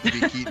 It'd have to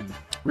be Keaton.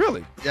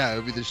 Really? Yeah, it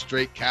would be the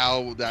straight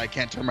cowl that I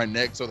can't turn my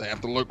neck, so they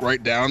have to look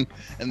right down.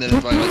 And then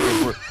if I like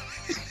go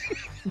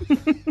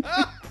for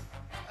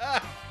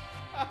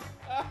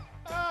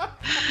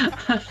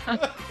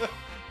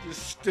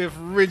Just stiff,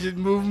 rigid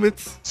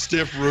movements.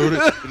 stiff rooted,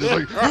 it's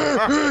like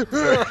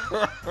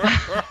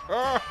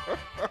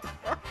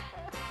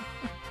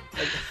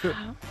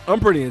I'm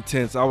pretty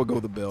intense. I would go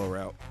the Bell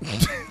route. yeah,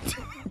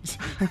 Is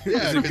it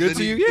 'cause good then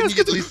to you? then Yes.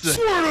 get at least the,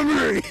 Swear to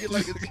me. get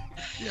like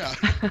yeah,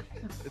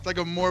 it's like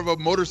more of a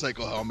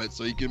motorcycle helmet,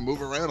 so you can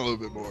move around a little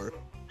bit more.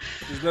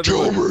 There's nothing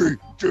Kill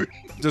but me.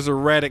 just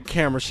erratic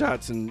camera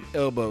shots and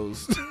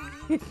elbows.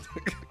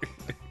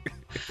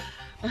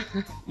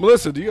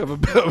 Melissa, do you have a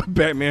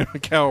Batman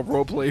cowl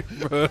roleplay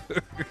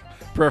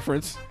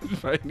preference?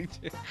 By any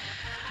chance?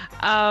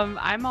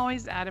 I'm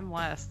always Adam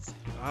West.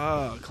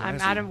 Ah, I'm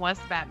classy. Adam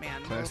West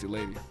Batman. Classy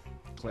lady.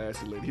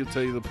 classy lady. He'll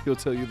tell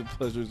you the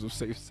pleasures of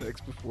safe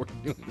sex before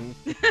you.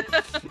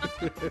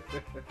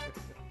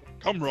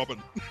 Come,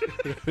 Robin.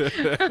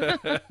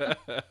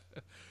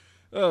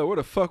 Where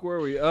the fuck were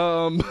we?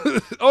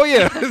 Oh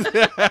yeah.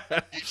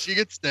 She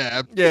gets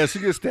stabbed. Yeah, she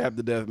gets stabbed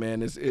to death,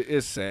 man.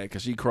 It's sad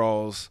because she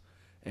crawls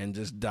and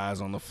just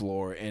dies on the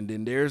floor, and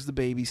then there's the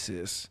baby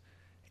sis,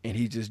 and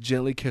he just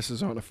gently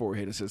kisses her on the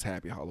forehead and says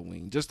 "Happy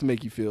Halloween," just to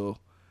make you feel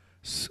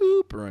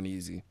super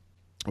uneasy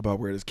about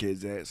where this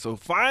kid's at. So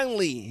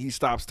finally, he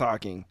stops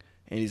talking,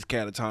 and he's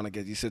catatonic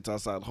as he sits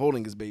outside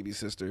holding his baby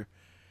sister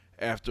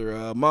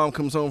after mom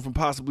comes home from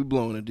possibly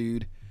blowing a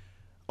dude,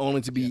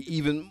 only to be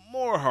even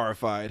more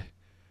horrified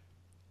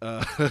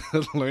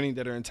learning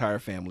that her entire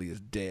family is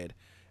dead.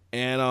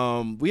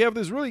 And we have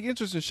this really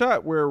interesting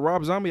shot where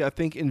Rob Zombie, I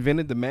think,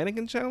 invented the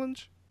mannequin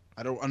challenge.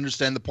 I don't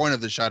understand the point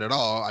of the shot at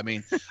all. I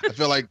mean, I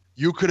feel like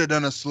you could have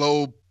done a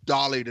slow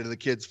dolly to the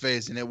kid's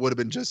face and it would have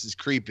been just as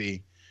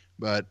creepy.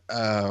 But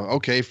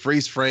okay,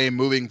 freeze frame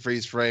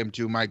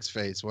to Mike's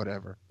face,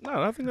 whatever.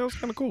 No, I think that was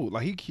kind of cool.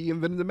 Like he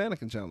invented the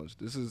mannequin challenge.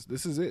 This is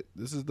it.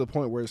 This is the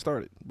point where it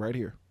started, right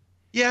here.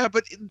 Yeah,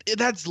 but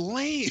that's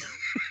lame.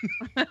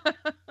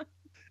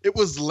 It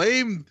was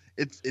lame.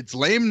 It's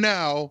lame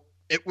now.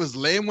 It was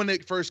lame when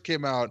it first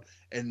came out,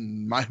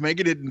 and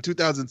making it in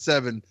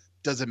 2007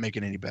 doesn't make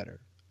it any better.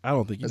 I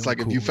don't think it's like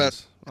if you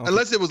felt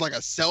unless it was like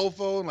a cell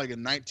phone, like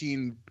in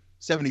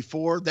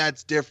 1974,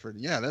 that's different.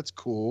 Yeah, that's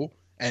cool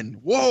and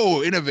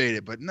whoa,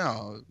 innovative. But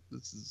no,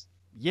 this is.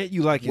 Yet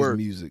you like his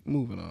music.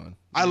 Moving on.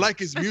 I like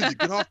his music.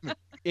 Get off me.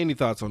 Any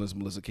thoughts on this,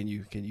 Melissa? Can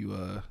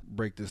you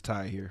break this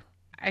tie here?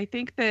 I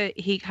think that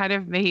he kind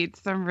of made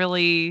some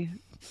really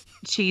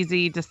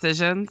cheesy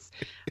decisions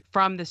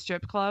from the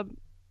strip club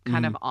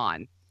kind of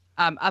on.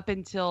 Up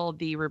until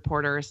the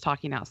reporter is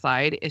talking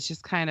outside, it's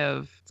just kind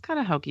of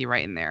hokey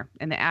right in there.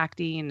 And the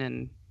acting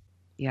and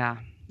yeah,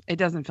 it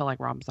doesn't feel like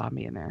Rob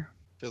Zombie in there.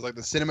 Feels like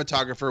the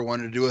cinematographer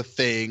wanted to do a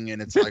thing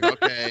and it's like,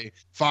 okay,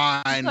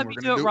 fine. Just let me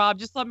do it, Rob.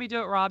 Just let me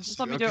do it, Rob. Just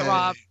let me do it,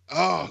 Rob.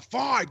 Oh,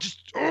 fine.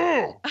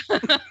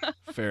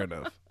 Fair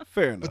enough.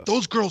 But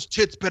those girls'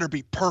 tits better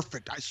be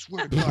perfect. I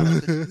swear to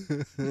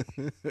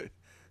God.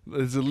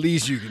 It's the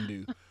least you can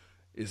do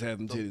is have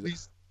them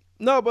titties.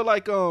 No, but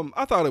like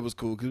I thought it was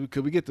cool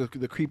because we get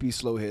the creepy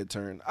slow head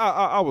turn.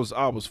 I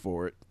was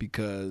for it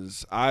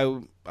because I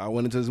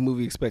went into this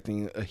movie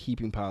expecting a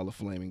heaping pile of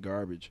flaming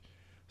garbage.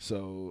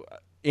 So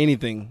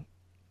anything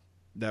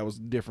that was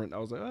different, I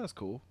was like, oh, that's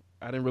cool.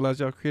 I didn't realize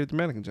y'all created the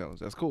mannequin challenge.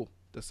 That's cool.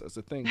 That's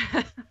a thing.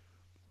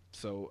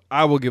 So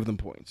I will give them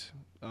points.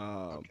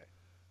 Okay.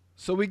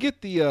 So we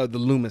get the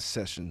Loomis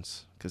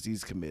sessions because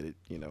he's committed,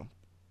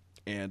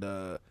 and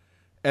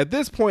at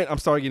this point,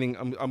 I'm getting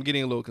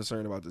a little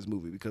concerned about this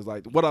movie because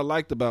like what I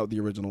liked about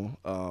the original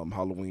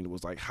Halloween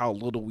was like how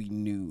little we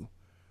knew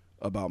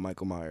about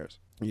Michael Myers.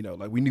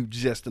 Like we knew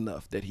just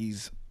enough that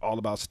he's all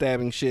about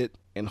stabbing shit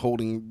and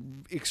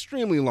holding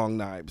extremely long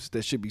knives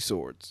that should be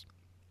swords.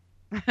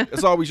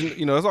 That's all we should,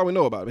 that's all we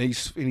know about him.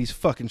 He's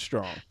fucking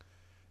strong,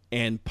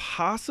 and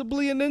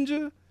possibly a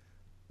ninja.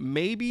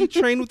 Maybe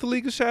trained with the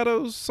League of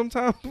Shadows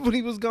sometime when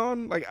he was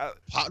gone. Like,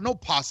 no,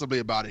 possibly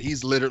about it.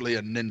 He's literally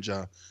a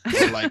ninja.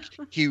 Like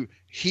he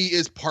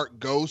is part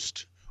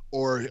ghost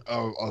or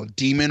a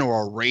demon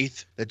or a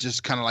wraith that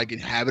just kind of like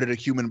inhabited a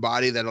human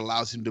body that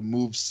allows him to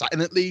move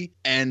silently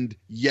and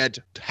yet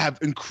have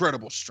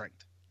incredible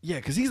strength. Yeah,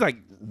 because he's like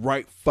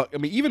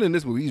even in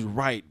this movie, he's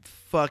right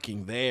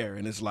fucking there,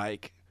 and it's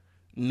like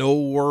no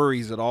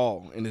worries at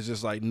all, and it's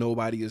just like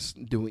nobody is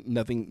doing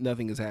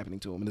nothing is happening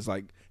to him, and it's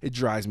like it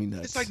drives me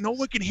nuts. It's like no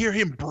one can hear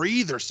him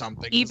breathe or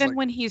something. Even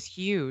when he's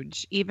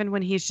huge, even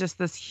when he's just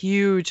this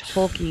huge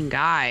hulking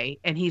guy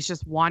and he's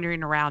just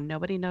wandering around,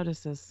 nobody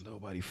notices.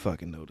 Nobody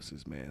fucking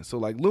notices, man. So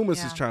like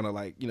Loomis is trying to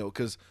like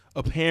because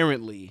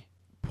apparently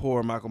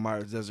poor Michael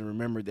Myers doesn't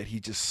remember that he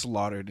just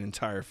slaughtered an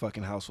entire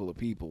fucking house full of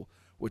people,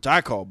 which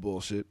I call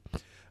bullshit.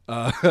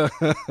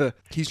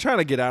 He's trying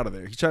to get out of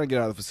there. He's trying to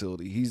get out of the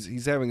facility.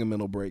 He's having a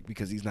mental break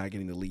because he's not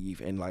getting to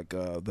leave, and like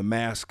the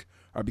mask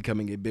are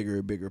becoming a bigger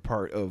and bigger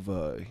part of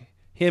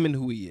him and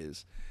who he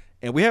is.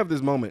 And we have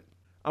this moment.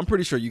 I'm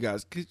pretty sure you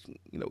guys,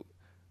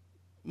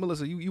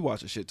 Melissa, you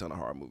watch a shit ton of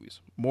horror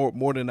movies,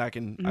 more than I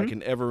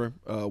can ever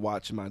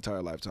watch in my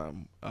entire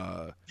lifetime.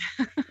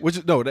 Which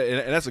and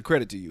that's a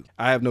credit to you.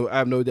 I have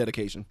no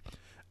dedication.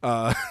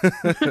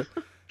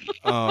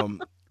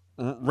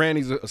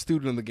 Randy's a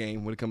student in the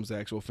game when it comes to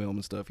actual film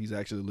and stuff. He's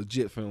actually a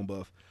legit film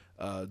buff.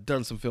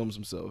 Done some films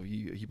himself.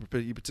 He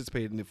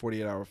participated in the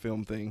 48-hour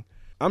film thing.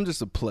 I'm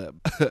just a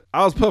pleb.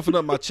 I was puffing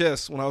up my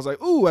chest when I was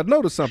like, ooh, I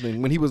noticed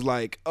something. When he was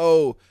like,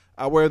 oh,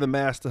 I wear the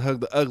mask to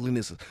hug the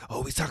ugliness.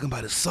 Oh, he's talking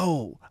about his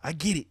soul. I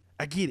get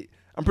it.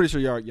 I'm pretty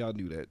sure y'all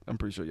knew that. I'm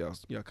pretty sure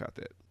y'all caught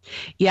that.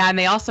 Yeah, and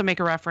they also make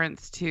a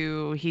reference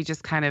to he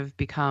just kind of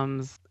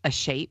becomes a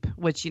shape,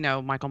 which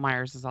Michael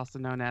Myers is also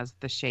known as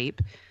the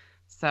Shape.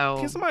 So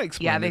can somebody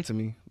explain that to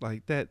me?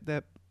 Like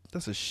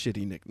that's a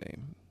shitty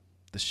nickname.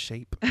 The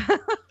Shape.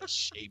 The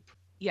Shape.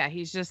 Yeah,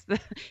 he's just the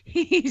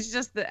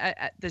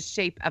the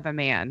shape of a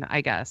man,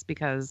 I guess,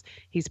 because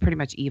he's pretty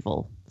much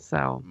evil.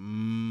 So,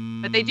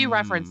 but they do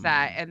reference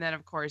that, and then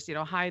of course,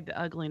 hide the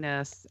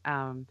ugliness,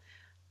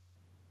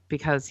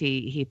 because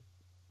he's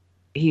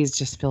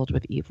just filled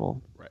with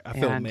evil. Right. I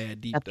felt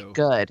mad deep that's though.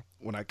 Good.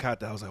 When I caught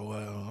that, I was like,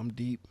 well, I'm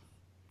deep.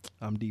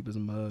 I'm deep as a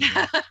mug.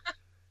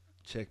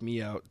 Check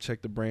me out.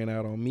 Check the brand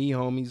out on me,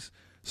 homies.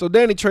 So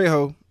Danny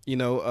Trejo,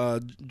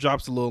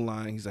 drops a little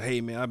line. He's like, hey,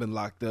 man, I've been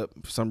locked up.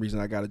 For some reason,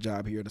 I got a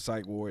job here at the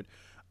psych ward.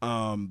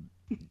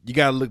 You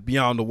got to look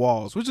beyond the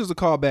walls, which is a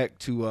callback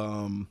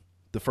to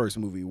the first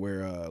movie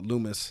where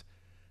Loomis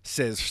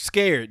says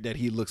scared that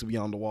he looks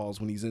beyond the walls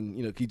when he's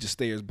in, he just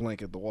stares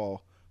blank at the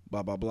wall,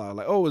 blah, blah, blah.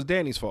 Like, oh, it's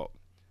Danny's fault.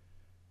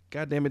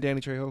 God damn it,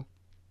 Danny Trejo.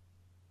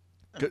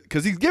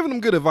 Because he's giving him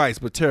good advice,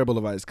 but terrible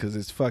advice because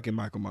it's fucking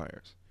Michael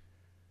Myers.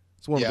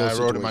 It's one of those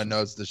I wrote in my situations.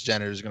 notes this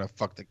janitor's going to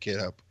fuck the kid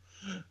up.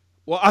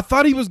 Well, I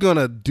thought he was going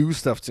to do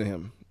stuff to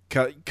him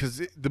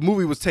because the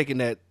movie was taking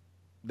that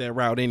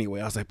route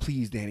anyway. I was like,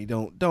 please, Danny,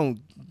 don't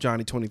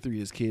Johnny 23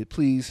 his kid.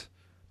 Please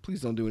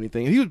don't do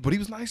anything. But he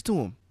was nice to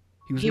him.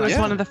 He was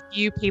one of the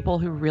few people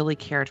who really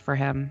cared for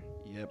him.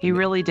 Yep. He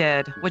really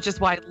did, which is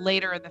why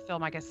later in the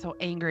film I get so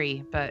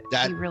angry. But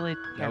he really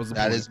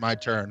that is my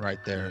turn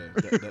right there.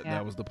 Yeah,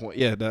 that was the point.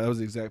 Yeah, that was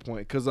the exact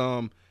point. Because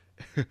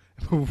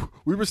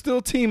we were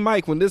still Team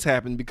Mike when this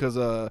happened because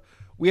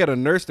we had a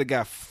nurse that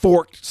got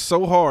forked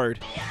so hard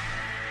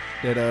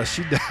that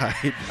she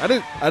died.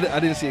 I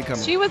didn't see it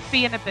coming. She was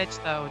being a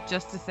bitch though,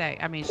 just to say.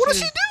 I mean, what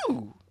did she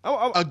do?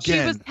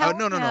 Again,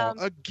 no.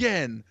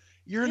 Again.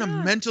 You're in a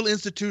mental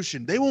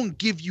institution. They won't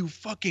give you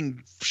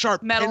fucking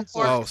sharp metal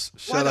pencils. forks. Oh,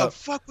 shut Why up. the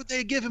fuck would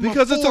they give him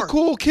Because a it's a fork?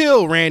 cool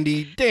kill,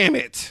 Randy. Damn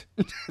it.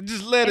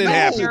 Just let it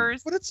happen.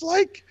 But it's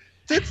like,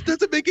 that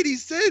doesn't make any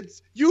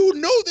sense. You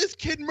know this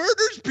kid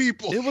murders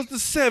people. It was the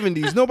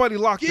 70s. Nobody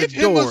locked Give the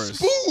him doors. a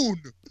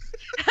spoon.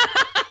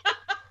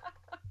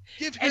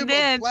 Give him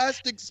a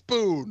plastic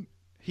spoon.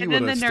 He and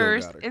then the would've still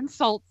nurse got her.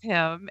 insults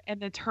him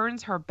and then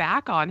turns her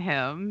back on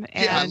him.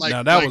 And Yeah,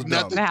 No, that was dumb.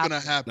 nothing's gonna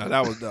happen. No,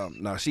 that was dumb.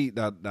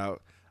 No,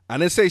 I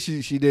didn't say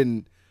she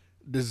didn't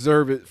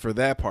deserve it for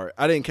that part.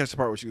 I didn't catch the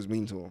part where she was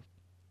mean to him.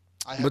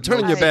 But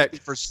turning your back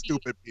for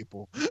stupid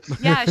people.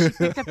 yeah, she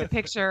picked up a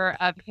picture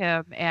of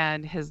him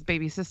and his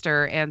baby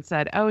sister and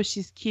said, "Oh,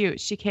 she's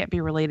cute. She can't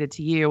be related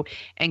to you,"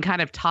 and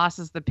kind of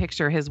tosses the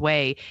picture his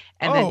way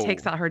and then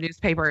takes out her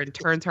newspaper and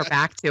turns her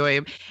back to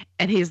him.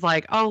 And he's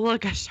like, "Oh,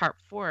 look, a sharp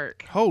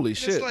fork." Holy It's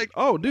shit. like,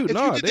 Oh, dude, If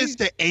no. you did this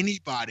to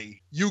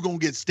anybody, you gonna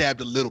get stabbed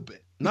a little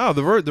bit. No,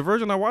 the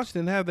version I watched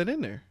didn't have that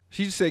in there.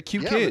 She just said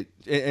cute kid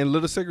and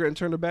lit a cigarette and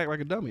turned her back like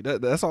a dummy.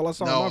 That's all I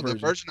saw in my No, version. the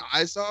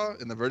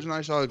version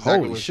I saw, exactly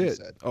Holy what shit. she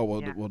said. Oh,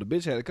 well, Yeah. the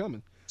bitch had it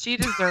coming. She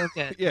deserved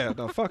it. Yeah,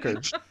 no, fuck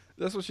her.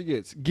 That's what she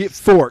gets. Get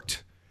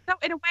forked. So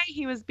in a way,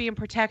 he was being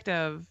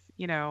protective,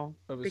 Of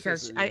his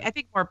because sister, yeah. I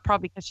think more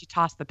probably because she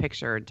tossed the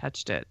picture and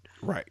touched it,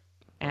 Right.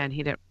 and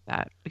he didn't want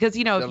that because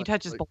if you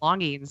touch his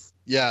belongings,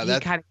 Yeah, he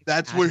kinda gets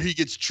that's mad. where he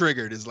gets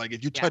triggered. Is like,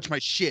 if you Yeah. touch my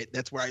shit,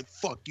 that's where I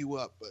fuck you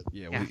up. But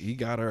Yeah, Yeah. he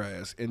got her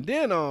ass. And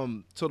then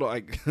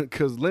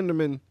because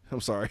Linderman,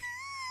 I'm sorry,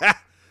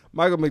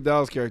 Michael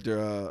McDowell's character,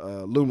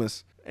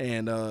 Loomis,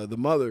 and the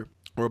mother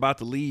were about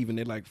to leave, and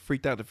they like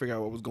freaked out to figure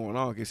out what was going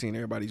on. Cause seeing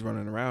everybody's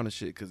running around and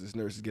shit, because this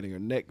nurse is getting her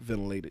neck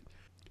ventilated.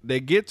 They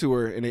get to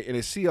her and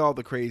they see all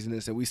the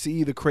craziness, and we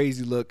see the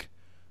crazy look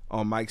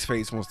on Mike's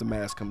face once the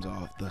mask comes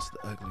off. Thus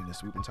the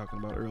ugliness we've been talking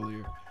about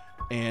earlier.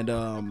 And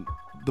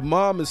the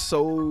mom is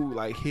so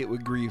like hit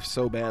with grief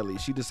so badly,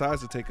 she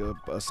decides to take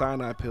a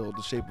cyanide pill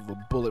the shape of a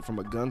bullet from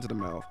a gun to the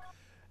mouth,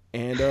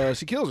 and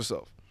she kills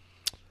herself.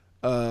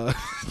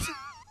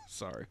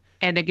 Sorry.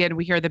 And again,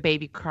 we hear the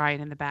baby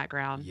crying in the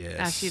background. Yes.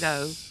 As she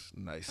does.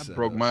 Nice. that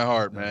broke my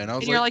heart, man. I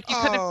was And you're like, you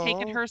could have "Oh."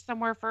 taken her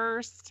somewhere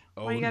first.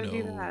 Why you got to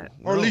do that?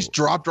 or at least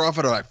dropped her off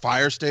at a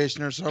fire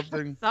station or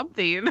something.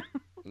 Something.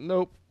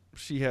 Nope.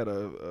 She had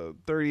a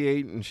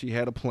 38 and she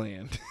had a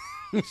plan.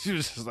 She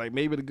was just like,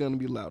 maybe the gun will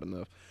be loud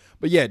enough.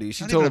 But yeah, dude,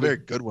 she Not told even a me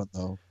very good one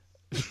though.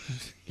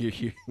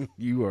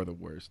 you are the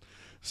worst.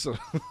 So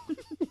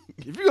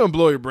if you're gonna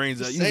blow your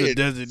brains out, Just use say a it.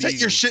 Desert Set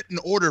Eagle. your shit in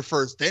order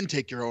first, then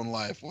take your own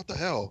life. What the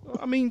hell?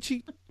 I mean,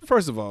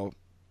 first of all,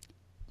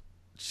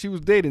 she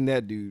was dating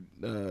that dude,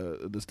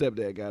 the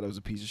stepdad guy that was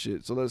a piece of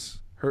shit. So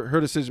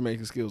her decision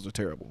making skills are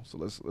terrible. So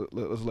let's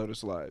let her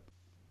slide.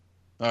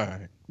 All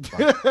right.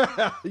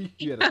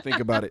 You had to think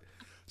about it.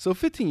 So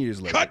 15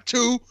 years later. Cut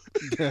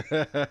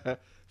to.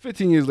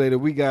 15 years later,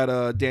 we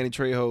got Danny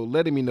Trejo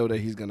letting me know that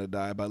he's gonna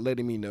die by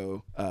letting me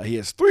know he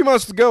has 3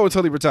 months to go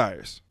until he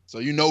retires. So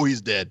you know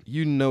he's dead.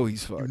 You know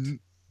he's fucked.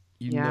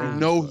 You Yeah. know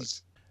No, he's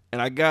fucked.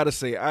 And I gotta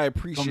say, I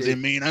appreciate. comes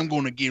in, man. I'm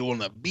gonna get on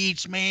the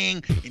beach,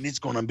 man, and it's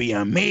gonna be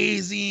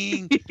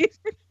amazing.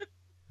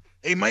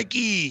 Hey,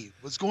 Mikey,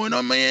 what's going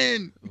on,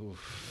 man?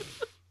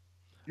 Oof.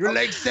 You're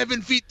like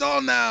 7 feet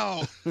tall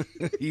now.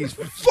 He's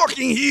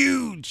fucking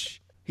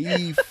huge.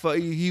 He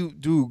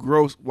dude,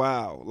 gross.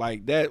 Wow,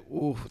 like that.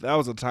 Ooh, that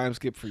was a time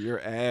skip for your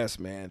ass,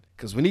 man.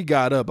 Because when he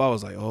got up, I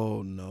was like,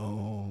 oh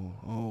no,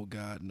 oh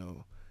god,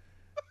 no.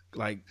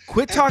 Like,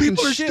 quit And talking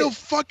people are shit. still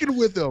fucking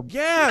with him.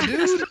 Yeah,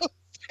 dude.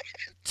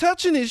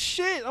 Touching his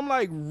shit. I'm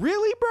like,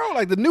 really, bro?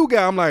 Like the new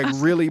guy, I'm like,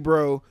 really,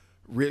 bro?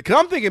 Because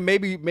I'm thinking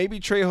maybe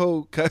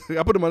Trejo.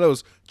 I put in my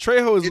notes.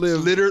 Trejo has It's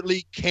lived.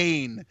 literally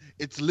Kane.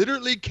 It's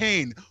literally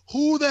Kane.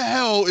 Who the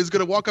hell is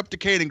gonna walk up to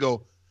Kane and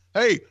go,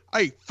 "Hey,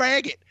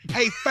 faggot!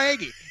 Hey,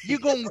 faggot! You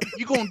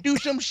gonna do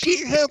some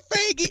shit, huh,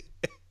 faggot?"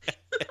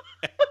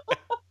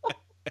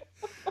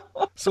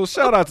 So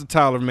shout out to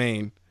Tyler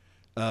Mane,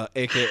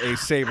 aka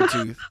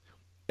Sabretooth,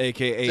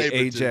 aka Sabretooth.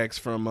 Ajax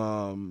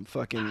from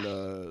fucking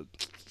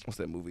what's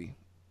that movie?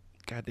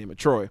 God damn it,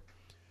 Troy.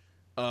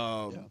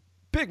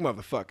 Big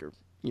motherfucker.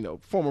 You know,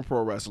 former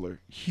pro wrestler,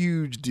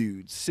 huge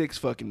dude,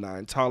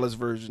 6'9", tallest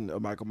version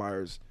of Michael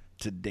Myers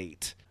to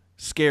date.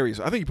 Scary.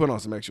 So I think he put on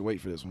some extra weight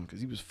for this one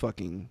because he was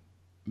fucking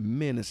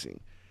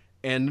menacing.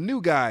 And the new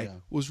guy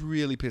was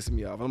really pissing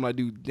me off. I'm like,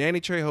 dude, Danny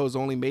Trejo's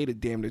only made it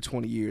damn near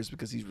 20 years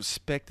because he's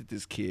respected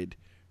this kid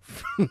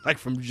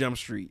from Jump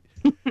Street.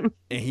 And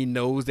he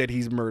knows that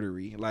he's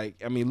murdery. Like,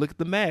 I mean, look at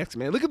the mask,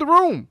 man. Look at the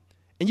room.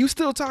 And you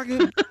still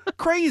talking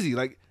crazy.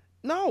 Like,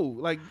 no.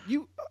 Like,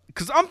 you...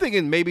 Because I'm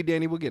thinking maybe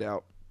Danny will get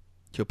out.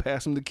 He'll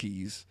pass him the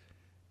keys.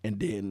 And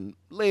then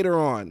later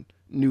on,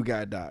 new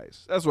guy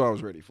dies. That's what I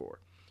was ready for.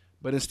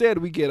 But instead,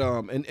 we get...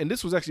 And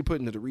this was actually put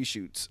into the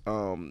reshoots.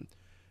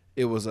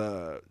 It was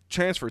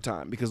transfer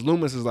time because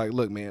Loomis is like,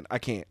 look, man, I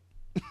can't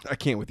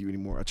with you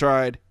anymore. I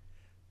tried.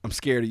 I'm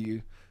scared of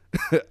you.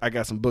 I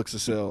got some books to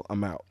sell.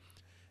 I'm out.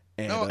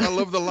 And, No, I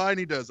love the line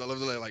he does. I love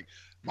the line like,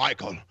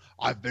 "Michael,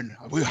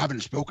 we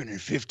haven't spoken in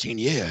 15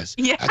 years.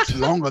 Yeah. That's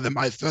longer than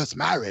my first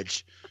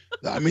marriage.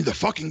 I mean, the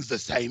fucking's the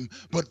same,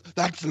 but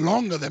that's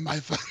longer than my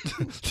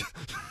first."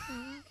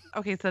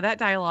 Okay, so that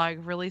dialogue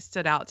really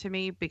stood out to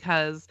me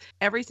because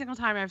every single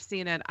time I've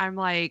seen it, I'm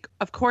like,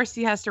 of course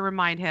he has to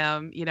remind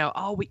him, you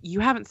know, you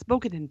haven't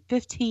spoken in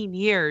 15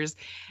 years.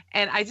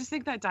 And I just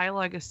think that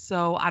dialogue is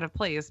so out of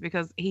place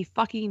because he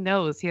fucking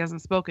knows he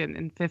hasn't spoken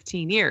in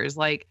 15 years.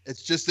 Like,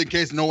 It's just in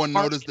case no one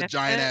noticed the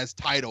giant ass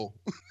title.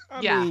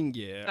 I Yeah, mean,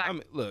 yeah. I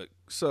mean, look,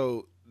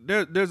 so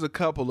there's a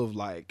couple of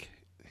like,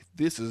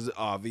 this is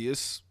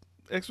obvious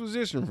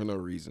exposition for no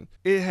reason.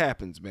 It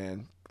happens,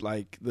 man.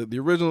 Like the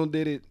original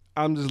did it.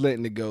 I'm just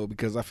letting it go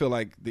because I feel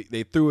like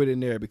they threw it in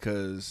there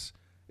because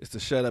it's to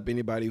shut up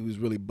anybody who's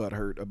really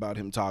butthurt about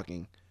him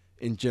talking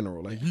in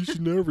general. Like, you should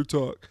never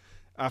talk.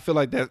 I feel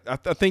like that.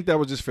 I think that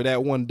was just for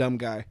that one dumb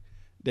guy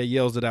that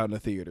yells it out in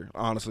the theater,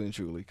 honestly and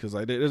truly. Because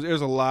like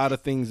there's a lot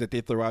of things that they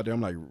throw out there.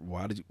 I'm like,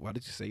 why did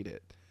you say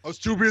that? I was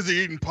too busy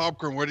eating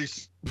popcorn. What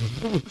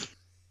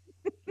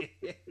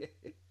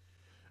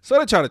So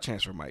they try to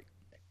transfer Mike,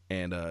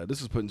 and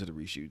this was put into the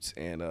reshoots,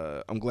 and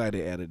I'm glad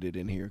they added it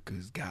in here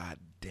because god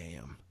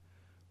damn,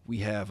 we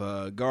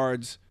have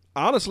guards.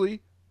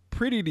 Honestly,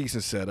 pretty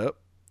decent setup.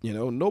 You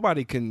know,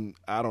 nobody can,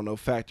 I don't know,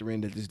 factor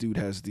in that this dude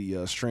has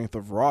the strength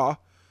of Raw,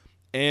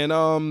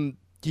 and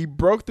he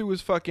broke through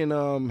his fucking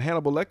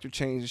Hannibal Lecter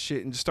chains and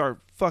shit and just started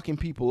fucking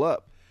people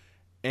up.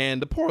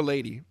 And the poor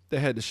lady that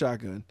had the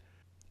shotgun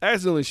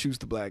accidentally shoots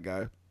the black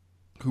guy,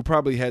 who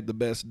probably had the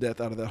best death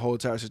out of that whole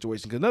entire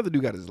situation. Because another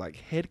dude got his like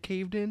head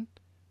caved in,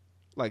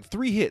 like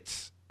 3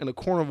 hits in a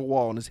corner of a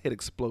wall, and his head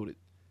exploded.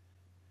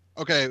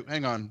 Okay,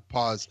 hang on.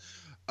 Pause.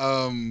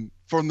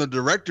 From the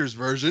director's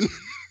version.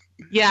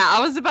 yeah, I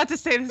was about to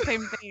say the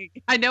same thing.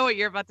 I know what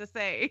you're about to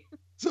say.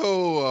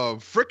 So,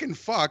 frickin'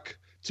 fuck,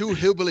 2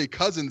 hillbilly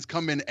cousins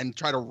come in and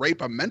try to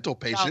rape a mental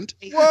patient.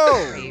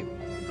 Whoa! They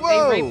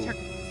raped her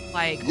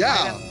like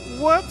Yeah.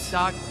 What?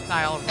 dog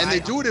style. And they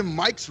do it in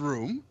Mike's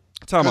room.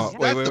 Time Because out.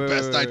 that's the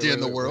best idea in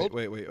the world.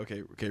 Wait.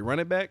 Okay. Run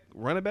it back.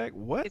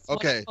 What?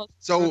 Okay,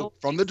 so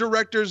from the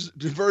director's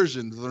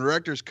version, the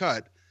director's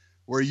cut,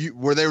 where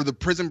they were the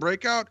prison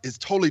breakout is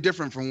totally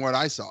different from what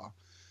I saw,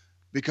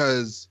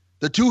 because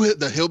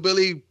the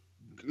hillbilly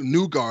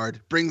new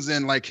guard brings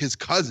in like his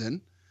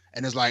cousin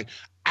and is like,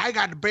 "I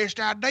got the best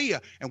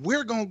idea, and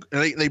we're gonna."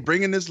 They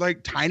bring in this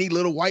like tiny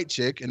little white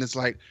chick, and it's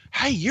like,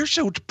 "Hey, you're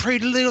so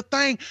pretty little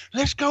thing.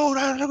 Let's go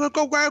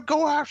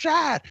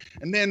outside."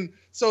 And then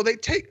so they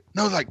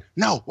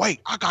no,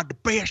 wait, I got the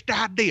best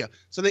idea.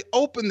 So they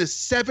open the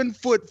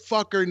 7-foot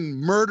fucking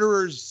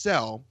murderer's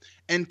cell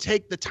and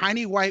take the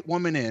tiny white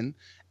woman in,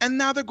 and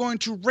now they're going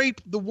to rape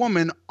the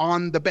woman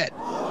on the bed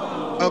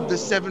of the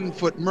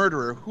 7-foot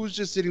murderer who's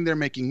just sitting there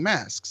making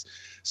masks.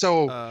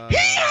 So,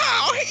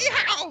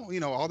 you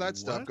know, all that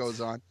stuff What?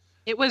 goes on.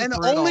 It was And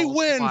brutal only to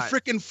when watch.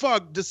 frickin'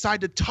 fuck decide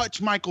to touch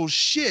Michael's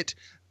shit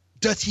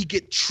does he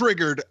get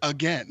triggered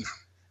again.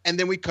 And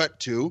then we cut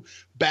to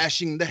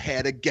bashing the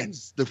head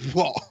against the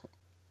wall.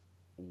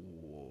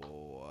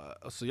 Whoa.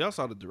 So y'all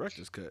saw the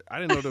director's cut. I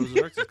didn't know there was a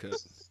director's cut.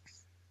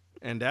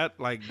 And that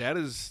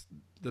is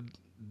the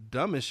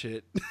dumbest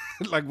shit.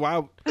 Like,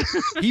 why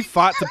he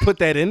fought to put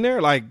that in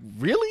there? Like,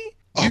 really?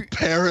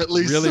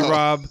 Apparently Really, so.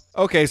 Rob?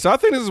 Okay, so I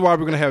think this is why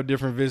we're gonna have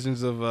different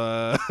visions of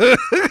of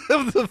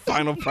the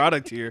final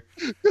product here.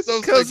 Because I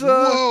was 'Cause, like,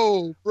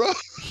 whoa, bro.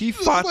 He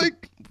fought.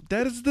 like-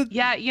 That is the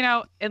Yeah, you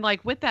know, and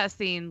like with that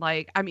scene,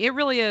 like, I mean, it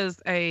really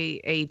is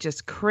a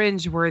just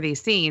cringe-worthy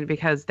scene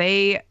because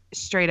they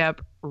straight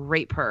up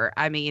rape her.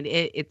 I mean,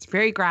 it's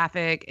very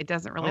graphic. It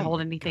doesn't really Oh hold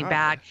my anything God.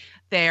 back.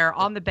 They're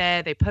on the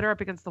bed. They put her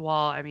up against the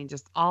wall. I mean,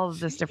 just all of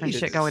this different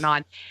shit Jesus. going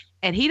on.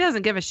 And he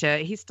doesn't give a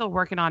shit. He's still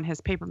working on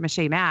his paper mache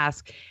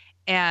mask.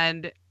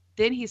 And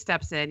then he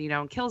steps in,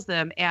 and kills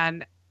them.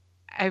 And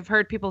I've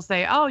heard people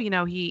say, oh,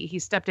 he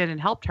stepped in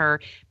and helped her.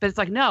 But it's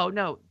like,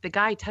 no, the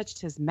guy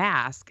touched his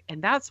mask.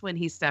 And that's when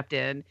he stepped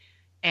in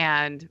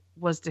and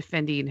was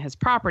defending his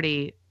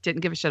property,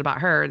 didn't give a shit about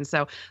her. And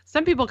so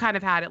some people kind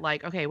of had it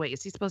like, okay, wait,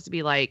 is he supposed to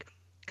be like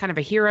kind of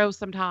a hero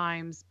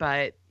sometimes,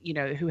 but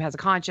who has a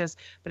conscience?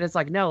 But it's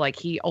like, no, like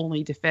he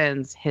only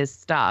defends his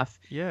stuff.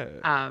 Yeah.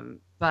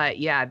 But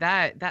yeah,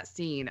 that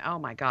scene, oh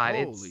my God.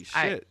 Holy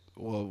shit.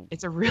 Well,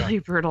 it's a really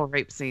brutal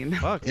rape scene.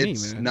 fuck me,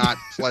 It's man. not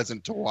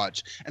pleasant to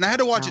watch, and I had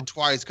to watch No. it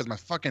twice because my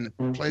fucking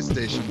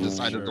PlayStation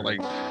decided to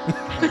Sure.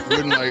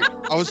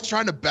 I was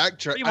trying to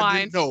backtrack. I Rewind.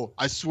 didn't know.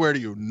 I swear to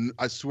you,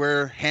 I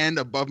swear, hand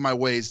above my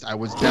waist, I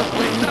was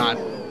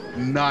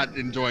definitely not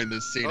enjoying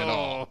this scene at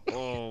all.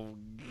 Oh,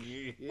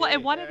 Well,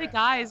 and one of the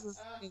guys is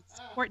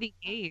Courtney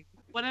Gaines.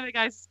 One of the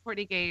guys is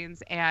Courtney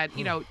Gaines, and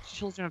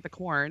Children of the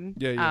Corn.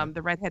 Yeah.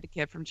 The redheaded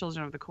kid from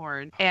Children of the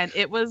Corn, and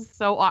it was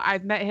so.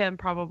 I've met him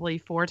probably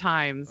 4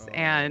 times,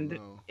 and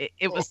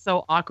it was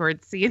so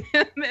awkward seeing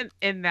him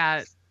in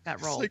that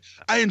It's role. like,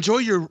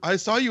 I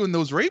saw you in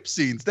those rape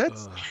scenes.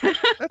 That's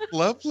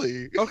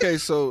lovely. Okay,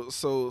 so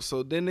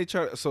then they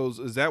try. So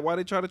is that why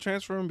they try to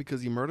transfer him,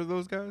 because he murdered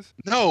those guys?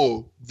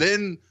 No,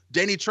 then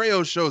Danny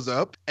Trejo shows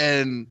up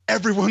and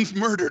everyone's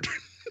murdered.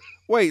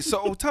 Wait,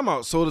 so time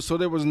out. So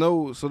there was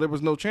no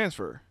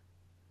transfer.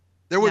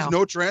 There was No.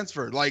 no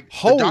transfer. Like the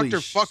Holy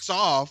doctor sh- fucks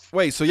off.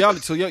 Wait, so y'all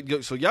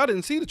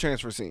didn't see the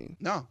transfer scene?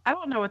 No. I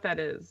don't know what that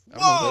is. I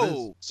don't know what that is.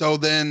 Whoa! So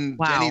then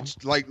Wow. Danny,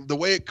 like the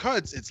way it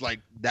cuts, it's like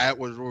that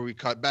was where we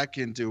cut back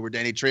into where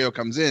Danny Trejo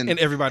comes in And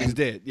everybody's And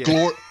dead.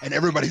 Yeah. and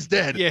everybody's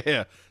dead.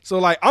 Yeah. So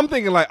like I'm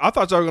thinking like I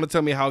thought y'all were gonna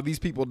tell me how these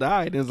people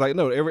died, and it's like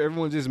no,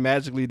 everyone's just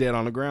magically dead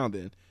on the ground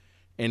then.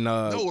 And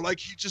No, like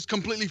he just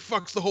completely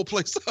fucks the whole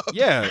place up.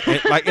 yeah, and,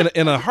 like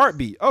in a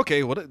heartbeat.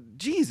 Okay, well,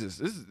 Jesus,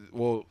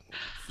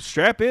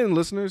 strap in,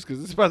 listeners,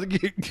 because it's about to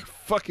get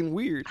fucking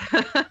weird.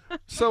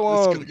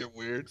 So It's gonna get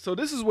weird. so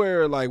this is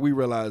where like we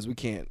realize we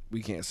can't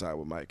side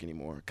with Mike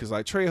anymore, because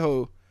like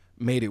Trejo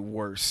made it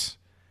worse.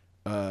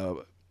 I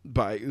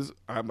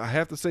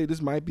have to say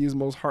this might be his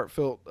most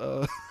heartfelt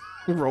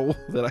role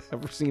that I've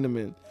ever seen him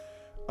in.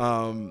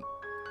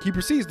 He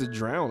proceeds to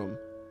drown him,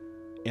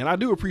 and I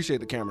do appreciate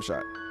the camera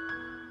shot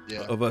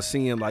Yeah. of us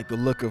seeing like the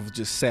look of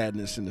just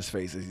sadness in his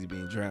face as he's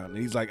being drowned. And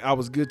he's like, I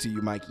was good to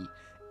you, Mikey.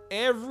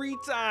 Every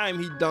time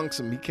he dunks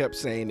him, he kept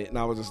saying it, and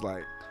I was just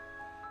like,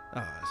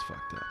 oh, it's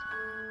fucked up.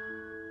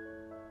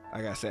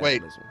 I got sad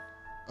Wait. on this one.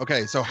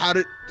 Okay, so how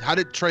did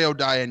Trejo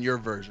die in your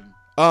version?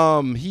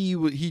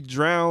 He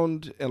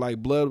drowned, and like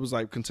blood was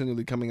like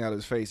continually coming out of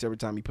his face every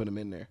time he put him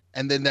in there.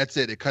 And then that's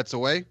it. It cuts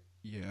away.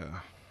 Yeah.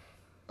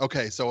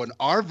 Okay, so in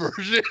our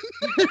version,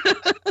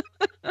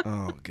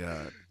 Oh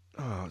God.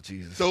 Oh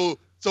Jesus.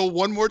 so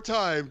one more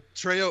time,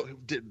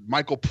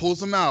 Michael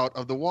pulls him out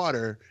of the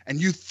water,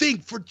 and you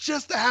think for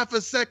just a half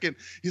a second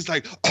he's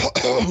like,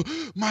 "Oh,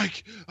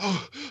 Mike,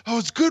 oh, I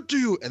was good to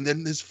you," and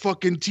then this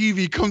fucking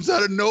TV comes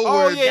out of nowhere.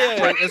 Oh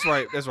yeah.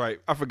 That's right.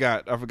 I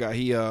forgot.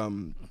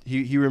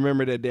 He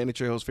remembered that Danny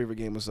Trejo's favorite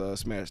game was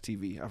Smash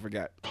TV. I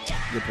forgot.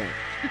 Good point.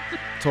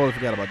 Totally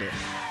forgot about that.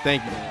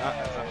 Thank you.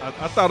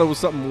 I thought it was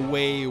something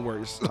way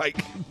worse.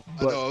 Like, I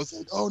know. but I was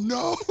like, "Oh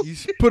no!" he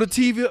put a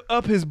TV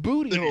up his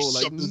booty Then he hole.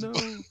 Like, shoved his no.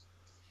 butt.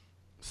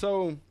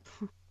 So,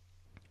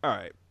 all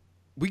right,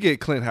 we get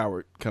Clint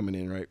Howard coming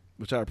in, right?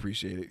 Which I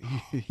appreciate it.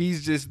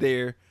 He's just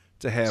there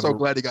to have So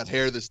glad he got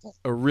hair this time.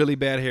 a really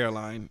bad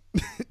hairline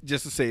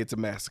just to say it's a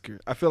massacre.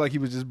 I feel like he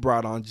was just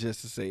brought on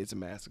just to say it's a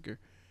massacre,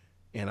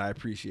 and I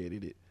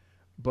appreciated it.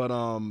 But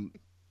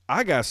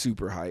I got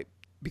super hyped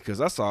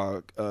because I saw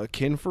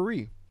Ken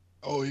Faree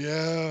Oh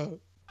yeah.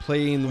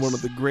 playing one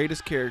of the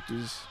greatest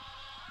characters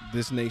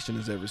this nation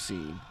has ever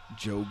seen,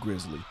 Joe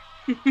Grizzly.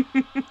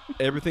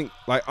 Everything,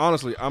 like,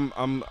 honestly, I'm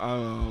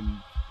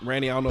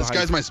Randy, I don't know This how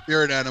guy's you, my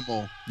spirit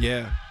animal.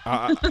 yeah,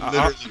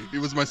 Literally, he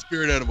was my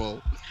spirit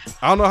animal.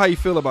 I don't know how you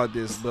feel about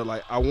this, but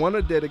like I want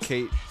to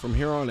dedicate from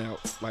here on out,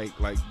 like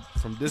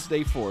from this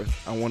day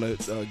forth, I want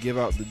to give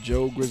out the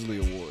Joe Grizzly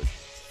Award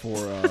for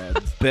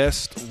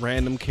best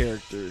random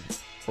character,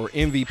 or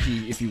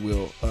MVP, if you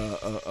will,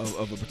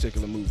 of a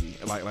particular movie.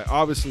 Like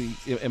obviously,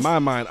 in my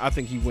mind, I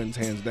think he wins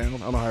hands down. I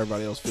don't know how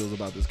everybody else feels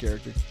about this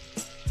character,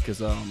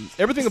 because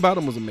everything about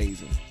him was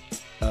amazing.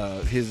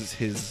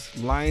 His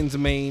lion's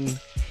mane,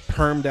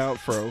 permed out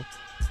fro,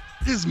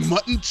 His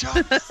mutton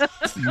chops.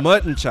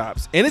 mutton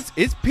chops, and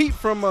it's Pete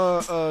from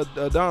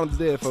Dawn of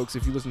the Dead, folks.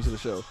 If you listen to the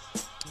show,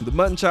 the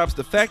mutton chops,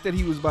 the fact that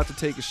he was about to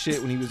take a shit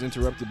when he was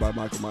interrupted by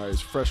Michael Myers,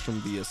 fresh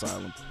from the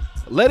asylum,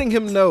 letting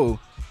him know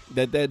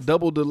that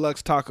double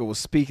deluxe taco was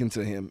speaking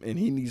to him, and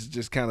he needs to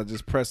just kind of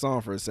just press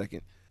on for a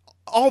second.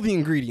 All the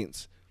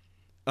ingredients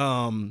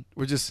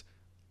were just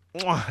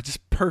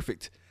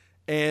perfect,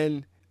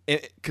 and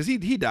because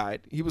he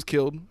died. He was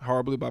killed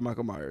horribly by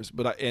Michael Myers.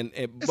 But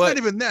It's not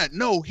even that.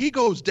 No, he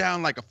goes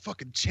down like a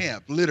fucking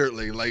champ,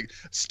 literally. Like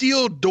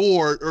steel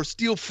door or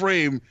steel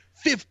frame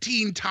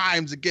 15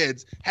 times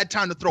against, had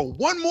time to throw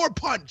one more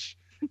punch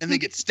and then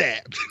get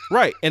stabbed.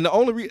 Right. And the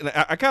only reason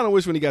I kind of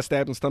wish when he got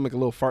stabbed in the stomach, a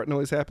little fart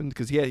noise happened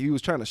because he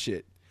was trying to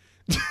shit.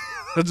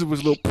 It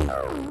was a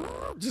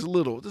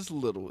little, just a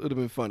little. It would have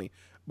been funny.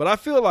 But I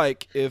feel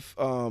like if,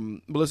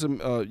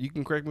 Melissa, you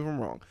can correct me if I'm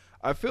wrong.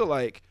 I feel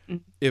like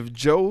if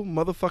Joe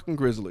motherfucking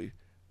Grizzly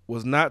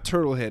was not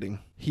turtle heading,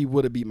 he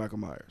would have beat Michael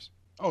Myers.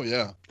 Oh,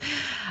 yeah.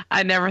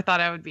 I never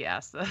thought I would be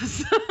asked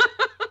this.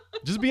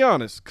 Just be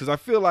honest, because I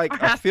feel like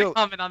to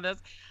comment on this.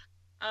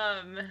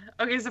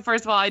 Okay, so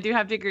first of all, I do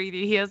have to agree with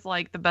you. He has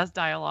like the best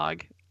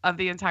dialogue of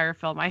the entire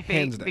film, I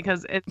think,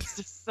 because it's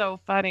just so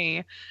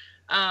funny.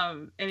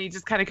 And he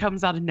just kind of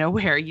comes out of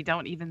nowhere. You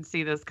don't even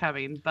see this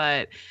coming,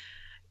 but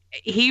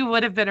he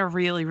would have been a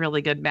really,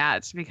 really good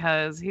match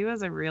because he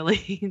was a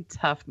really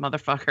tough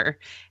motherfucker.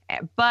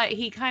 But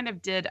he kind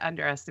of did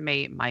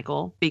underestimate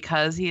Michael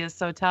because he is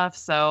so tough.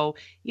 So,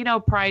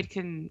 pride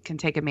can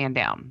take a man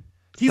down.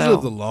 He's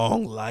lived a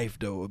long life,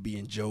 though, of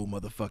being Joe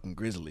motherfucking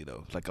Grizzly,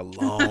 though. Like a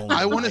long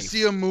I want to life.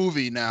 see a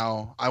movie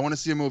now. I want to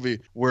see a movie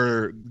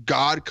where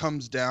God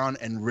comes down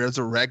and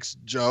resurrects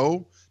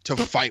Joe to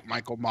fight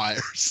Michael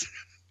Myers.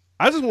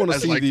 I just want to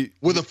see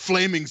with a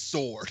flaming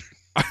sword.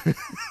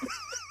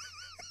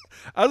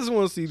 I just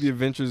want to see the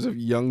adventures of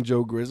young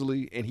Joe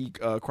Grizzly, and he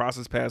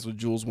crosses paths with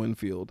Jules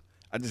Winfield.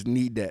 I just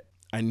need that.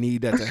 I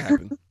need that to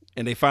happen.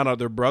 And they find out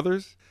they're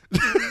brothers.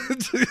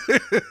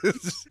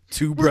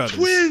 Two brothers.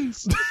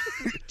 Twins.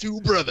 Two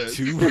brothers.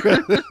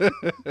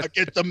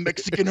 Against the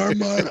Mexican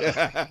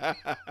Armada.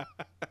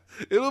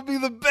 It'll be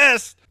the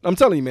best. I'm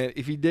telling you, man,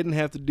 if he didn't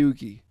have the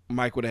dookie,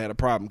 Mike would have had a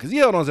problem. Because he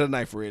held on to that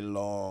knife for a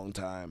long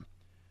time.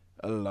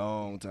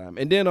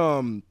 And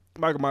then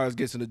Michael Myers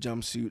gets in a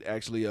jumpsuit,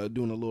 actually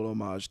doing a little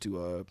homage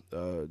to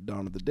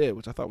Dawn of the Dead,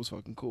 which I thought was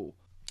fucking cool.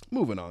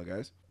 Moving on,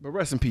 guys. But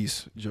rest in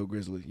peace, Joe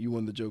Grizzly. You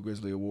won the Joe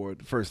Grizzly Award,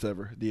 the first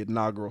ever, the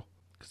inaugural,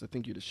 because I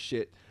think you're the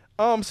shit.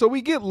 So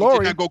we get Laurie. He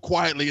did not go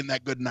quietly in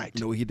that good night.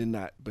 No, he did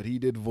not. But he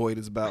did void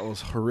his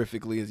battles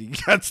horrifically as he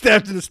got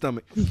stabbed in the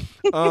stomach.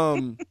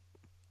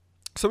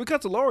 So we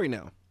cut to Laurie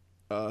now.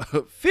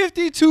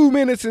 52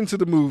 minutes into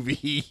the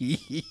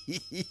movie,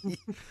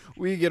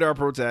 we get our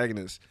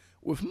protagonist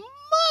with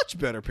much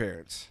better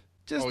parents.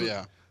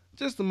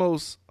 Just the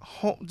most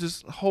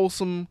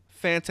wholesome,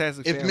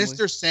 fantastic If family.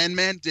 Mr.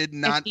 Sandman did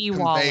not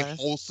convey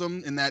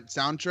wholesome in that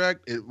soundtrack,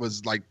 it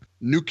was like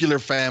nuclear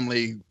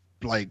family,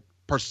 like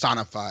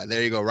personified.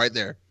 There you go, right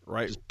there.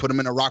 Right. Just put him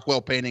in a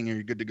Rockwell painting and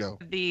you're good to go.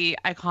 The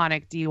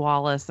iconic Dee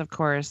Wallace, of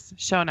course,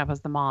 showing up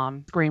as the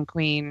mom, scream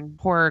queen,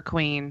 horror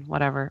queen,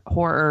 whatever.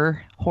 Horror.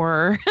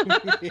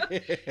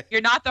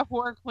 You're not the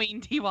horror queen,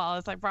 Dee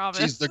Wallace, I promise.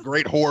 She's the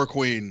great horror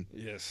queen.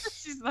 Yes.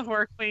 She's the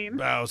horror queen.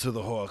 Bow to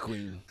the horror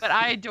queen. But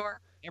I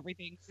adore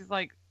everything. She's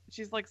like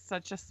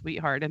such a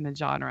sweetheart in the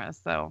genre.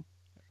 So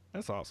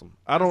that's awesome.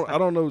 I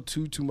don't know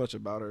too much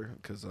about her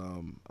because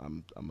I'm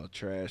a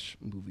trash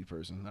movie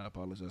person. I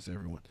apologize to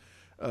everyone.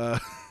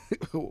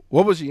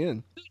 What was she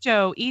in?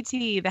 Cujo,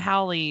 E.T., The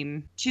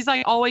Howling. She's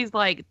like always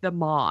like the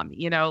mom,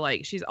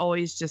 like she's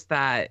always just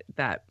that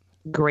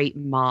great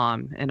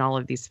mom in all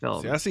of these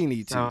films. See, I seen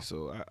E.T.,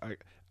 so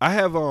I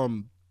have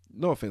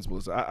no offense,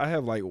 Melissa. I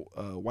have like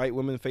white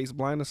women face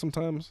blindness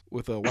sometimes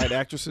with white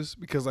actresses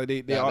because like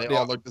they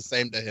all look the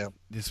same to him.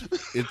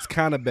 It's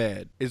kind of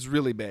bad. It's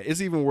really bad.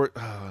 It's even worse.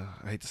 I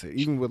hate to say it.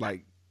 Even with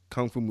like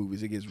kung fu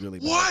movies, it gets really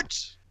bad.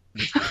 What?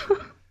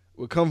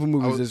 With kung fu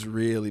movies, it's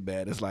really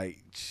bad. It's like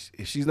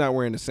if she's not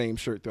wearing the same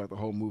shirt throughout the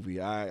whole movie,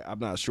 I'm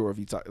not sure if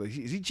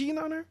is he cheating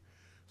on her?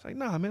 It's like,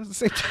 nah, man, it's the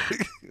same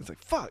chick. It's like,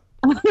 fuck.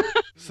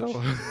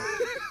 So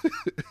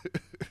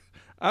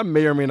I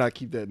may or may not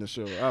keep that in the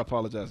show. I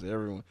apologize to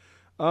everyone.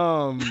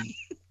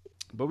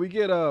 But we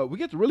get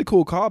the really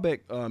cool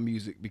callback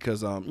music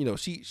because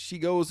she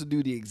goes to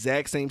do the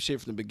exact same shit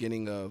from the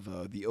beginning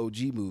of the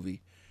OG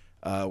movie,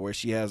 where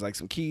she has like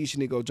some keys she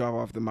need to go drop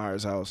off at the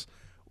Myers house.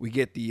 We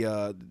get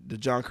the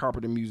John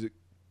Carpenter music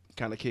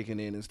kind of kicking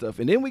in and stuff.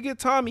 And then we get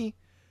Tommy.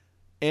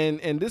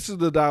 And this is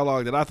the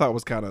dialogue that I thought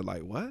was kind of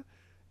like, what?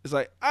 It's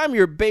like, I'm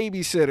your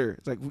babysitter.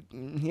 It's like,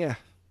 yeah,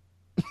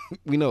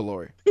 we know,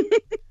 Laurie.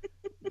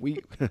 we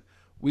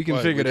can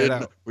figure that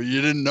out. Well, you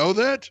didn't know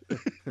that?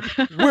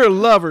 We're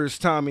lovers,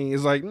 Tommy.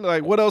 It's like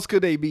what else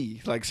could they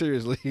be? Like,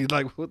 seriously,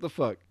 like, what the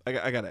fuck? I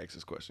got to ask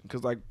this question.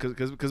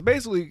 Because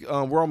basically,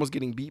 we're almost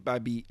getting beat by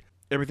beat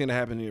everything that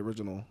happened in the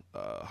original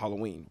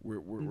Halloween.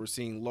 We're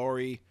seeing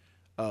Laurie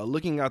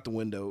looking out the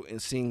window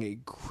and seeing a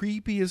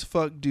creepy as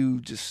fuck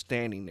dude just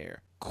standing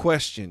there.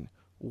 Question,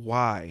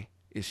 why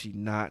is she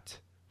not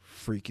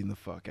freaking the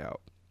fuck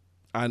out?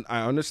 I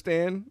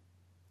understand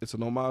it's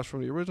an homage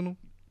from the original,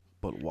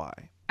 but why?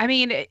 I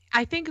mean,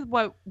 I think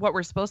what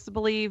we're supposed to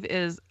believe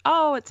is,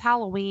 oh, it's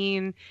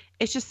Halloween.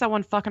 It's just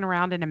someone fucking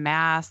around in a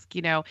mask.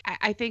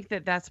 I think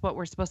that's what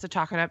we're supposed to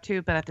chalk it up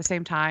to. But at the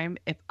same time,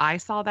 if I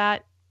saw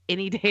that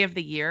any day of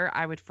the year,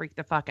 I would freak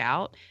the fuck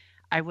out.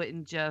 I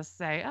wouldn't just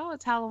say, "Oh,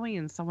 it's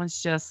Halloween."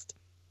 Someone's just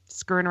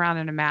screwing around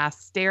in a mask,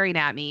 staring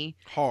at me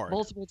Hard.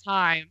 multiple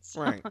times.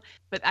 Right.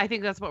 But I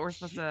think that's what we're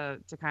supposed to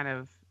kind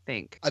of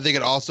think. I think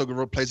it also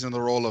plays into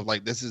the role of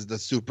like, this is the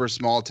super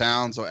small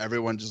town, so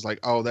everyone just like,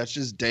 oh, that's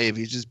just Dave.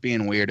 He's just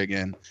being weird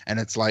again. And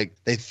it's like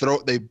they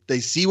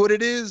see what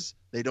it is.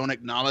 They don't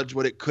acknowledge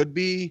what it could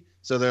be.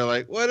 So they're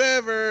like,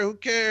 whatever, who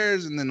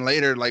cares? And then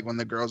later, like when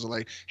the girls are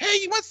like, hey,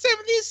 you want some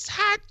of this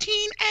hot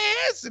teen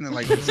ass? And then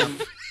like,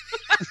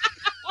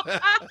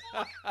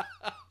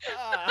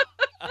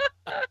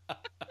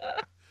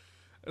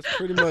 That's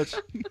pretty much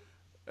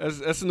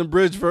that's an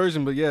abridged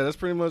version, but yeah, that's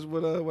pretty much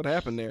what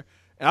happened there.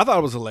 And I thought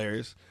it was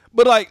hilarious,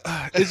 but like,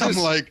 it's I'm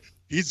just, like,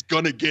 he's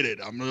gonna get it.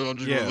 I'm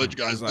just gonna let you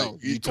guys it's know.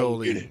 like, He's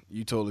gonna get it.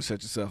 you totally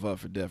set yourself up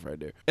for death right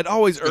there. It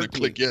always Gonna irked me.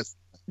 click yes.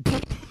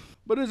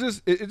 But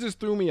it just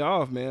threw me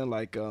off, man.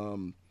 Like,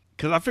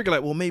 because I figured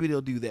like, well, maybe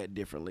they'll do that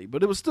differently.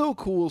 But it was still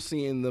cool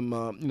seeing them,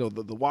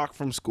 the walk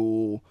from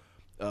school,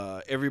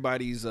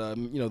 everybody's,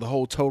 the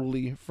whole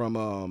Totally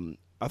from,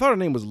 I thought her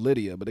name was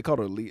Lydia, but they called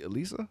her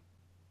Elisa.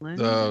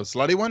 The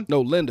slutty one?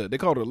 No, Linda. They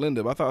called her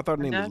Linda, but I thought her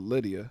name Linda? was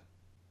Lydia.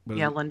 But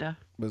Yeah, Linda.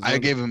 I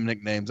gave them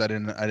nicknames. I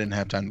didn't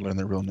have time to learn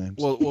their real names.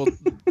 Well,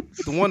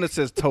 the one that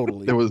says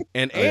Totally. There was,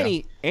 And oh,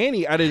 yeah.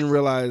 Annie, I didn't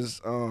realize.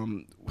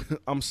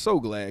 I'm so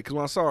glad because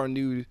when I saw her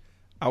nude,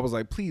 I was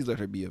like, please let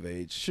her be of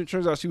age.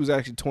 Turns out she was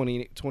actually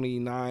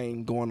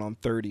 29, going on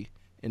 30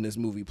 in this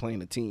movie,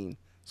 playing a teen.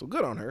 So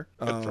good on her.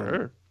 Good for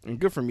her. And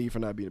good for me for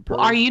not being a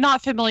pervert. Are you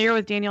not familiar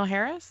with Danielle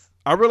Harris?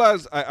 I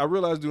realized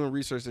doing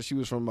research that she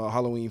was from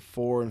Halloween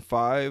 4 and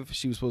 5.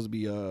 She was supposed to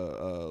be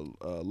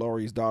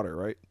Laurie's daughter,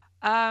 right?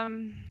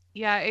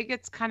 Yeah, it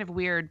gets kind of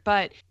weird,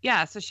 but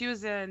yeah, so she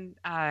was in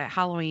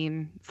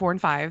Halloween 4 and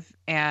 5,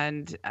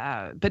 and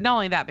but not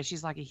only that, but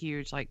she's like a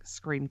huge like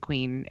scream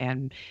queen,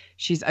 and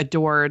she's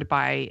adored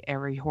by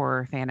every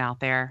horror fan out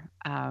there.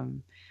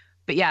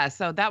 But yeah,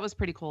 so that was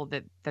pretty cool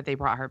that they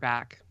brought her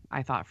back,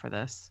 I thought, for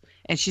this,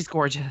 and she's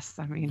gorgeous.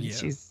 I mean, Yeah.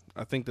 she's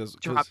I think that's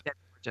drop dead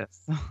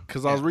gorgeous.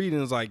 because I was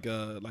reading it's like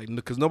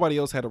because nobody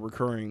else had a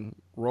recurring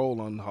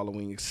role on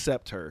Halloween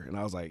except her, and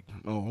I was like,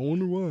 oh, I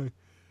wonder why.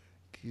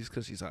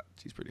 Because she's hot.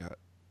 She's pretty hot.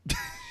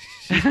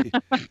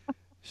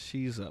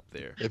 She's up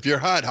there. If you're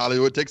hot,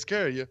 Hollywood takes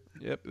care of you.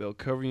 Yep, they'll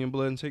cover you in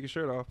blood and take your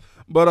shirt off.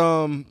 But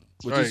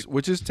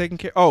which is taken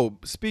care. Oh,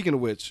 speaking of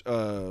which,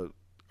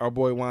 our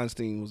boy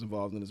Weinstein was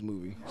involved in this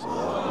movie. So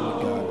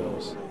only God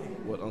knows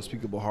what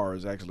unspeakable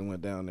horrors actually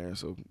went down there.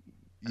 So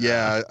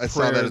Yeah, I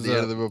saw that at the end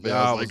of the movie.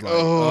 I was like,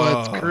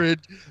 oh. that's cringe.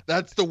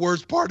 That's the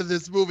worst part of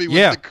this movie was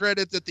Yeah. the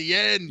credits at the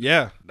end.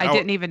 yeah, I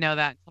didn't even know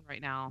that until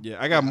right now. Yeah,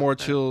 I got more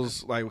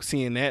chills like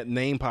seeing that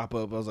name pop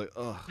up. I was like,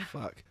 oh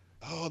fuck.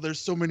 Oh, there's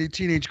so many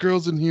teenage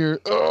girls in here.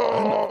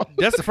 Oh,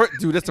 That's the first,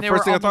 dude. That's the They first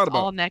were thing I thought almost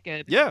all about.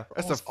 naked. Yeah,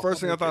 that's the Almost all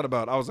first thing I thought naked.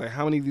 about. I was like,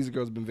 how many of these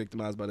girls have been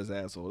victimized by this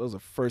asshole? That was the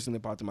first thing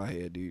that popped in my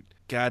head, dude.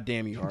 God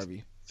damn you,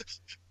 Harvey.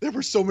 there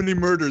were so many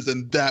murders,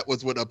 and that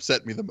was what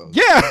upset me the most.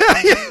 Yeah.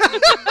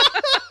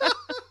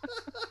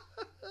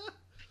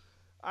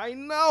 I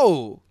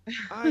know.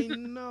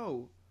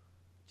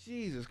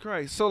 Jesus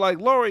Christ. So like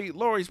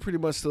Lori's pretty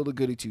much still the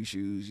goody two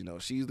shoes. You know,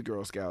 she's the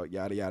Girl Scout.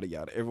 Yada yada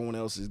yada. Everyone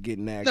else is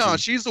getting action. No,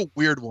 she's a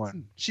weird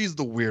one. She's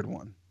the weird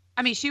one.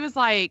 I mean, she was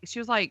like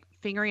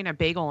fingering a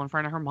bagel in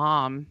front of her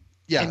mom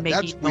Yeah, and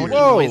that's making weird. moaning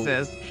Whoa.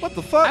 noises. What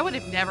the fuck? I would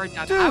have never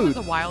done that. I was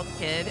Dude. a wild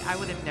kid. I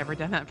would have never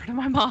done that in front of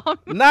my mom.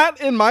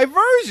 Not in my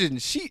version.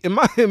 She in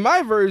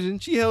my version,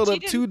 she held She up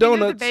didn't two finger the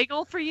donuts.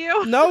 bagel for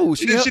you. No,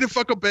 She held- didn't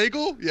fuck a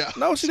bagel? Yeah.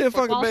 no, she didn't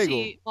fuck a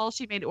bagel. While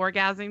she made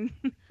orgasm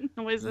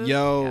noises.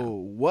 Yo,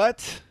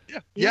 what? Yeah.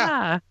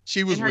 Yeah.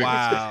 She was And her- weird.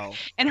 Wow.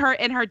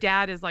 And her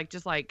dad is like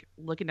just like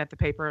looking at the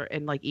paper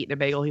and like eating a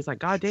bagel. He's like,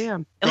 God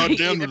damn. God Like,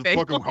 damn, eating a the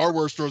bagel. fucking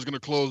hardware store is going to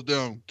close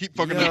down. Keep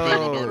fucking that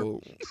bagel, daughter.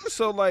 Yo.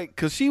 So like,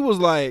 cause she was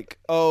like,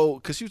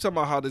 oh, cause she was talking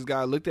about how this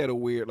guy looked at her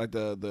weird, like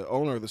the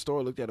owner of the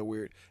store looked at her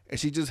weird, and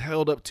she just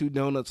held up two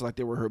donuts like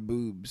they were her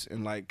boobs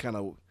and like kind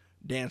of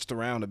danced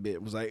around a bit.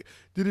 It was like,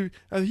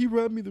 he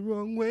rubbed me the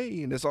wrong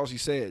way, and that's all she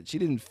said. She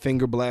didn't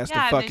finger blast Yeah,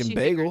 the and then fucking she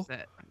bagel.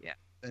 fingers it. Yeah.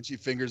 And she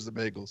fingers the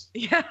bagels.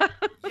 Yeah.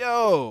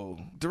 Yo,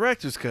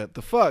 director's cut.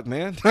 The fuck,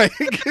 man. Like,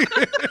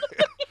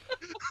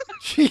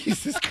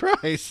 Jesus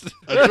Christ.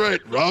 That's right.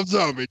 Rob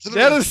Zombie. To the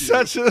That is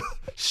rescue. such a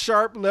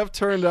sharp left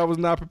turn that I was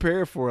not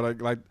prepared for.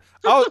 Like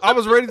I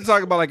was ready to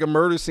talk about like a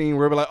murder scene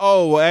where we're like,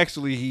 oh, well,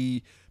 actually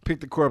he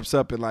picked the corpse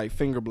up and like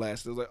finger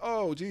blasted. I was like,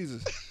 oh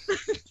Jesus.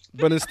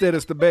 But instead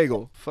it's the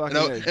bagel. Fucking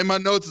And A. in my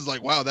notes is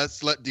like, wow, that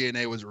slut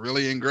DNA was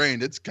really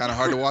ingrained. It's kind of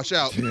hard to wash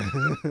out.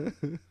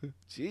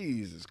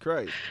 Jesus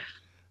Christ.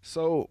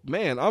 So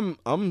man,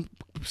 I'm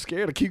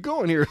scared to keep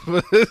going here.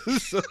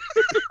 So-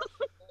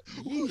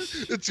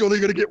 It's only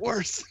going to get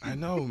worse. I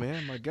know,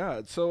 man. My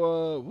God.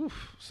 So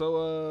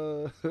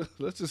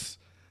let's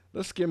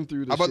skim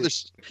through this. How about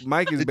shit. this?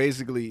 Mike is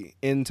basically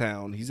in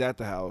town. He's at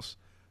the house.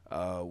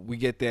 We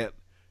get that,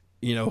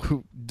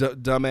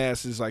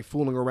 dumbass is like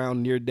fooling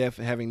around near death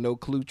and having no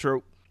clue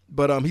trope.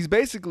 But he's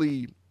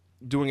basically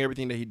doing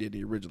everything that he did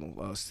the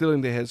original,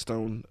 stealing the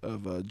headstone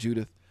of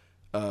Judith.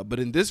 But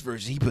in this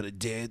version, he put a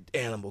dead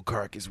animal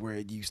carcass where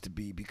it used to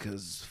be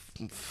because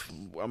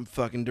I'm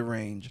fucking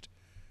deranged.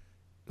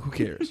 Who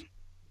cares?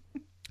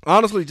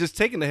 Honestly, just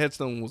taking the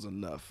headstone was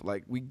enough.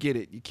 Like, we get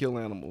it. You kill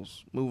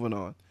animals. Moving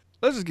on.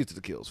 Let's just get to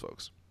the kills,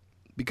 folks.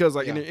 Because,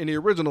 like, in the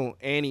original,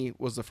 Annie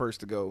was the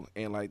first to go.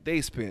 And, like, they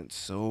spent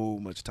so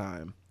much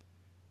time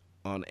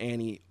on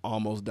Annie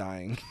almost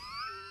dying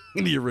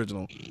in the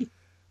original.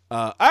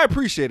 I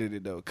appreciated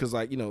it, though, because,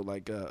 like,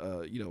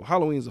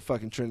 Halloween's a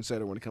fucking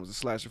trendsetter when it comes to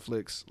slasher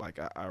flicks. Like,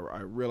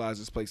 I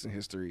realize its place in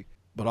history.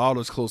 But all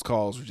those close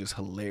calls were just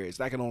hilarious.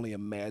 I can only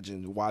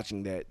imagine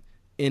watching that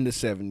in the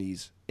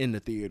 70s in the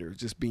theater,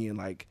 just being,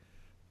 like,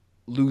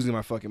 losing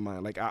my fucking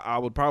mind. Like, I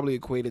would probably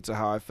equate it to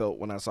how I felt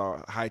when I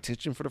saw High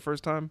Tension for the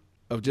first time,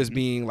 of just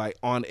being, like,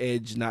 on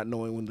edge, not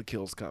knowing when the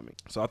kill's coming.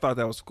 So I thought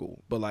that was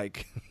cool. But,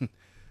 like,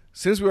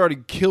 since we already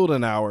killed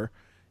an hour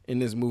in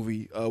this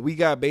movie, we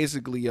got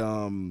basically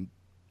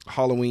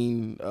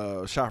Halloween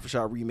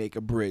shot-for-shot remake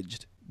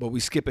abridged. But we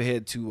skip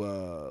ahead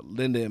to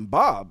Linda and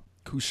Bob,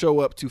 who show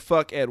up to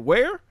fuck at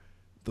where?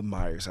 The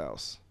Myers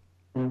house.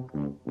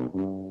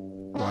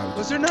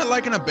 Was there not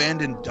like an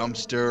abandoned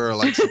dumpster or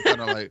like some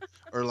kind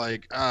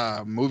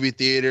of movie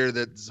theater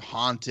that's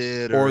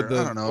haunted or I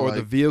don't know, or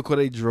the vehicle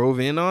they drove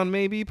in on,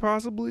 maybe,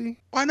 possibly?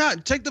 Why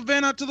not take the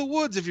van out to the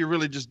woods if you're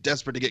really just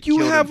desperate to get you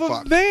killed? You have and a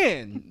fucked?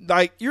 van.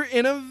 Like, you're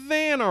in a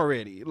van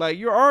already. Like,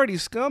 you're already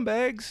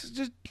scumbags.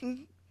 Just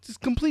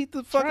complete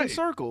the fucking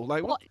circle.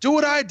 Like, do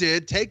what I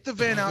did. Take the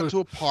van out to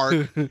a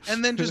park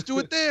and then just do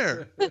it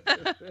there.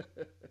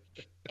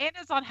 And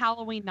it's on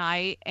Halloween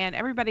night, and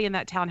everybody in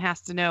that town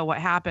has to know what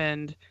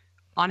happened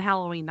on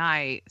Halloween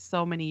night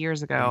so many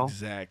years ago.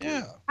 Exactly.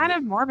 Yeah. Kind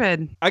of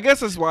morbid. I guess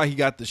that's why he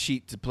got the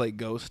sheet to play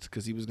Ghost,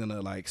 because he was going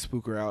to, like,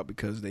 spook her out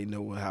because they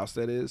know what house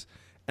that is.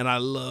 And I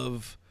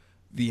love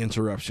the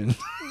interruption.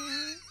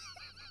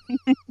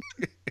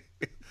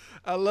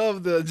 I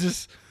love the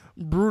just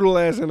brutal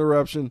ass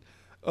interruption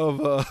of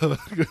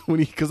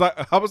because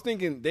I was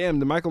thinking, damn,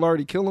 did Michael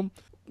already kill him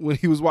when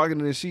he was walking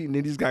in the sheet, and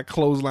then he's got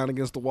clothesline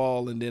against the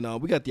wall, and then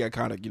we got the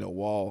iconic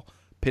wall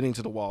pinning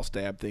to the wall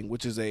stab thing,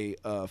 which is a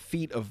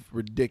feat of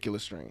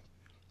ridiculous strength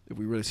if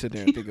we really sit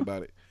there and think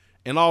about it.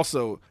 And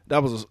also,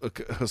 that was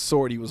a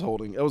sword he was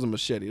holding. It was a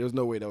machete. There was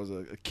no way that was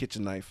a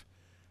kitchen knife.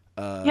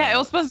 Yeah, it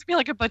was supposed to be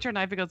like a butcher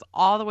knife. It goes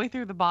all the way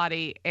through the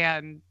body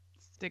and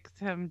sticks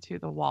him to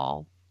the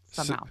wall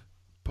somehow.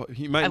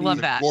 I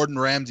love that. Gordon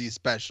Ramsay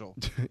special.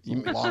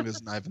 The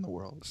longest knife in the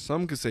world.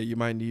 Some could say you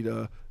might need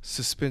a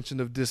suspension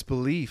of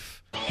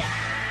disbelief.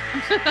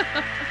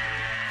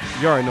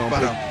 You already know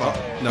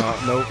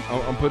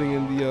I'm putting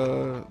in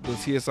the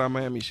CSI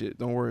Miami shit.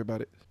 Don't worry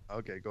about it.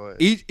 Okay, go ahead.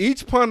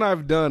 Each pun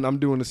I've done, I'm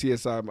doing the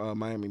CSI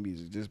Miami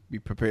music. Just be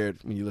prepared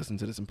when you listen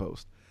to this in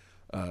post.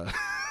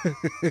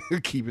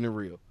 Keeping it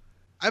real.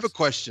 I have a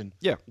question.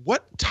 Yeah.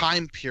 What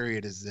time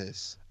period is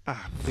this?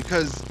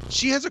 Because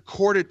she has a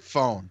corded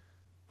phone.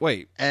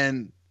 Wait.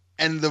 And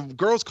the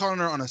girl's calling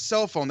her on a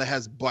cell phone that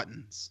has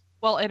buttons.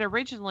 Well,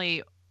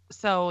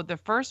 so the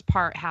first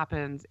part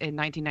happens in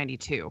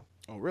 1992.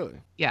 Oh,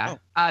 really? Yeah.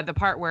 The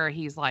part where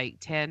he's like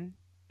 10,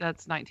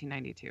 that's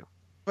 1992.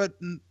 But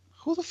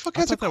who the fuck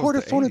has a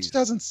corded phone in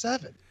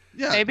 2007?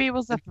 Yeah. Maybe it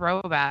was a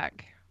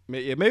throwback.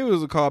 Maybe it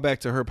was a callback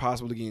to her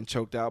possibly getting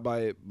choked out by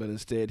it, but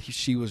instead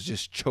she was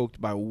just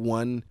choked by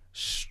one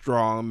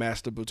strong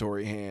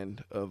masturbatory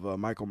hand of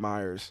Michael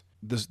Myers.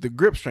 The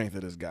grip strength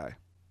of this guy.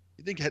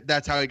 You think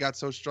that's how he got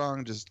so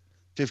strong? Just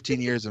 15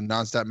 years of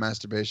nonstop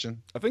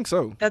masturbation? I think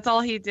so. That's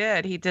all he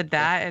did. He did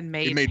that and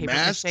made paper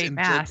masks mache and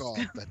masks. jerk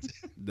off.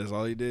 That's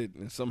all he did.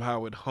 And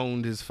somehow it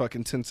honed his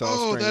fucking tensile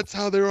strength. strength. That's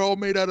how they're all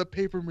made out of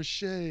paper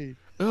mache.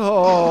 Oh,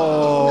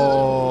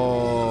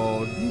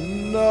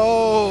 no.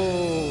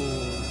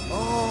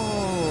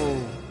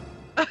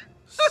 Oh.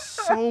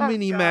 So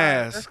many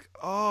masks.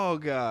 Oh,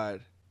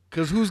 God.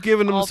 Because who's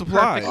giving them the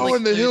supplies? Oh,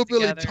 and the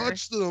hillbilly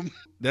touched them.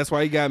 That's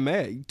why he got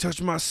mad. You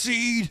touched my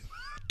seed.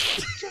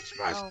 Touch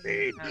my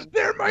seed.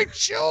 They're my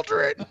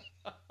children.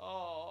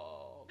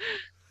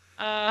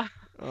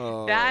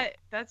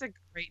 That's a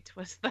great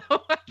twist, though.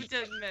 I have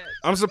to admit.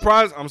 I'm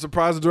surprised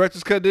the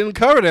director's cut didn't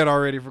cover that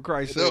already. For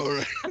Christ's sake.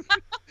 Right?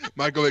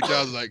 Michael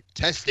McDowell's like,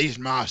 test these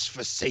masks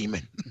for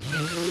semen.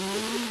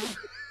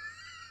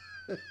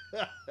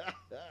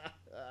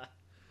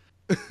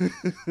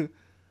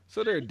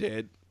 So they're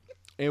dead.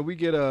 And we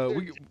get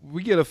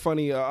a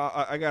funny.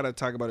 I gotta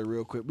talk about it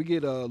real quick. We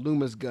get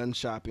Loomis gun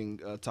shopping,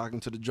 talking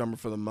to the drummer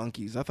for the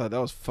Monkees. I thought that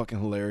was fucking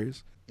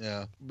hilarious.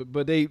 Yeah,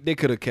 but they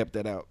could have kept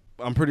that out.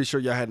 I'm pretty sure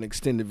y'all had an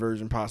extended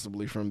version,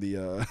 possibly from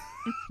the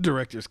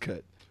director's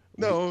cut.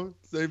 No,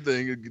 same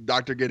thing.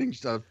 Doctor getting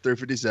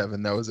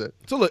 357. That was it.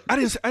 So look, I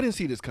didn't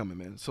see this coming,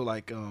 man. So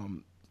like,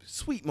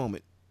 sweet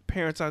moment.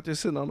 Parents out there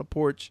sitting on the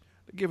porch,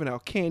 giving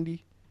out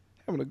candy,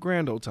 having a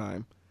grand old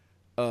time.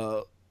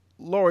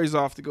 Lori's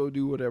off to go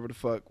do whatever the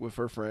fuck with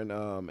her friend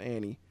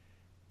Annie,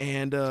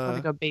 and to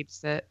go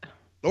babysit.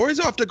 Lori's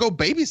off to go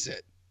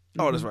babysit.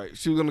 Oh, that's right.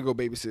 She was gonna go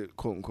babysit,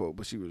 quote unquote,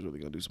 but she was really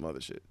gonna do some other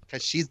shit.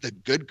 Cause she's the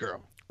good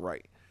girl.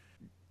 Right.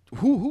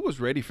 Who was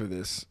ready for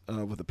this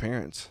with the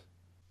parents?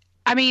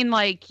 I mean,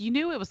 like, you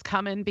knew it was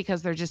coming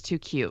because they're just too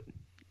cute.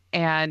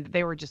 And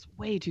they were just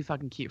way too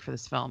fucking cute for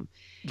this film.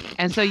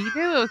 And so you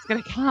knew it was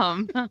going to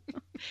come.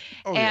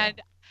 Oh,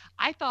 And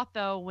I thought,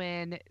 though,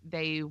 when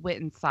they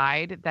went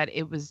inside, that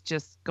it was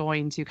just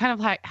going to kind of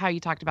like how you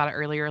talked about it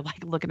earlier,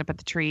 like looking up at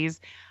the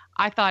trees.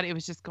 I thought it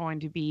was just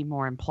going to be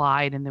more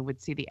implied and then would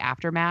see the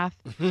aftermath.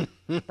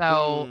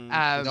 So,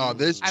 No,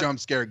 this jump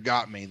scare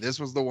got me. This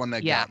was the one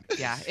that yeah, got me.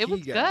 yeah, it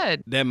was He got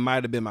good. That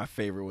might have been my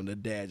favorite when the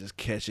dad just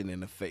catching in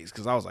the face.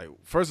 Because I was like,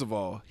 first of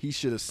all, he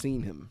should have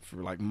seen him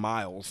for like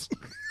miles.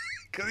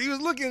 Because he was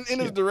looking in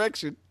his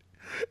direction.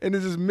 And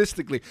it's just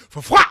mystically,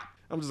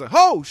 I'm just like,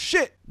 oh,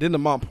 shit. Then the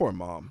mom, poor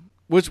mom.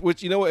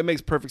 Which you know what? It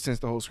makes perfect sense,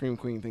 the whole Scream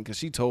Queen thing. Because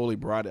she totally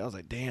brought it. I was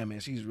like, damn, man,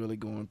 she's really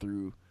going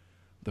through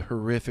the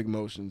horrific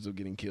motions of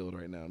getting killed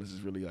right now. This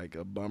is really like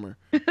a bummer.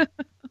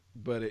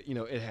 But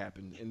it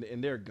happened,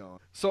 and they're gone.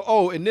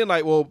 So, and then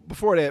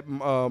before that,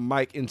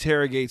 Mike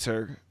interrogates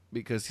her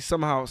because he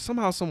somehow,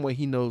 some way,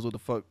 he knows what the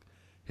fuck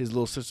his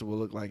little sister will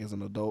look like as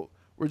an adult.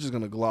 We're just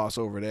gonna gloss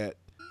over that.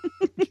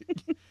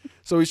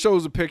 So he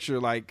shows a picture,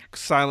 like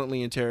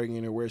silently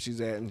interrogating her where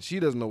she's at, and she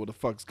doesn't know what the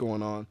fuck's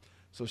going on.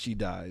 So she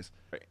dies.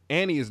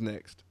 Annie is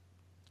next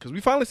because we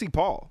finally see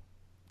Paul,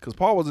 because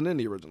Paul wasn't in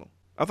the original.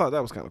 I thought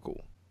that was kind of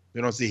cool.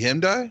 You don't see him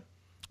die?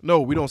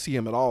 No, we don't see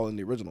him at all in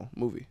the original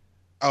movie.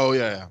 Oh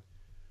yeah.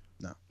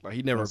 No, like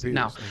he never appears.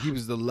 No. He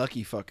was the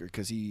lucky fucker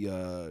because he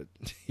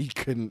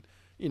couldn't,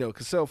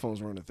 because cell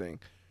phones weren't a thing,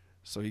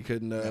 so he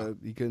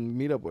couldn't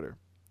meet up with her,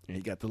 and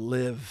he got to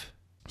live.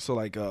 So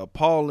like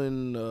Paul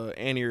and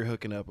Annie are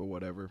hooking up or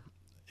whatever,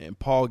 and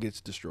Paul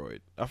gets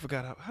destroyed. I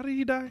forgot how did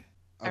he die?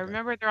 I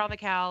remember they're on the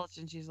couch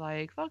and she's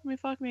like, fuck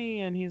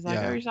me. And he's like,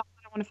 Yeah. oh, you're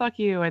I want to fuck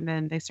you. And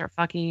then they start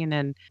fucking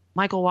and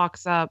Michael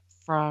walks up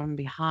from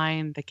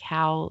behind the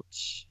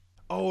couch.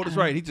 Oh, that's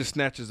right. He just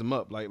snatches him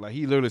up. Like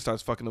he literally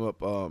starts fucking him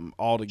up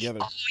all together.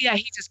 Oh, yeah.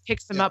 He just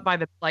picks him up by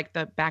the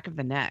back of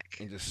the neck.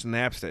 And just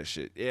snaps that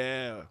shit.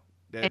 Yeah.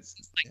 It's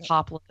just like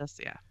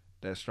topless. Yeah.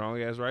 That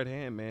strong ass right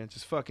hand, man,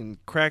 just fucking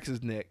cracks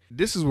his neck.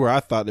 This is where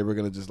I thought they were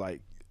gonna just like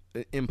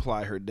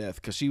imply her death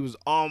because she was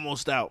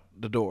almost out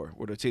the door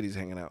with her titties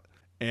hanging out,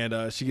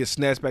 and she gets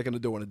snatched back in the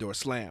door and the door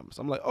slams.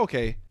 I'm like,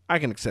 okay, I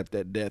can accept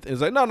that death. And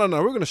it's like, no,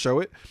 we're gonna show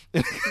it.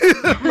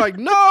 I'm like,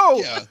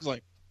 no. Yeah, it's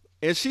like,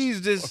 and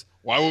she's just,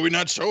 why would we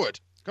not show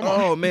it? Come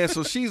on. oh man,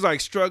 so she's like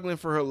struggling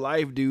for her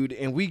life, dude,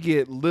 and we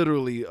get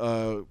literally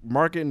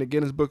marked in the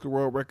Guinness Book of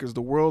World Records,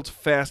 the world's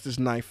fastest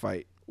knife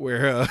fight.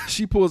 Where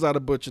she pulls out a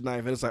butcher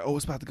knife and it's like, oh,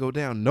 it's about to go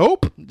down.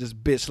 Nope.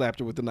 Just bitch slapped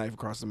her with the knife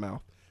across the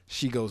mouth.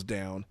 She goes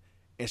down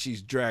and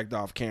she's dragged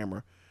off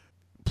camera.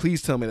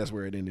 Please tell me that's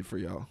where it ended for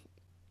y'all.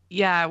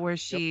 Yeah, where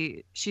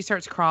she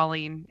starts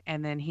crawling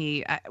and then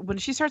when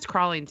she starts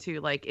crawling too,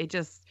 like it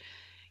just,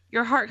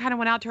 your heart kind of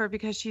went out to her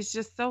because she's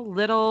just so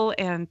little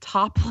and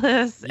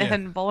topless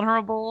and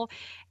vulnerable.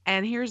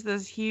 And here's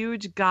this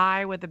huge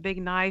guy with a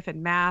big knife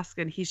and mask,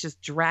 and he's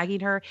just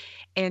dragging her.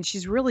 And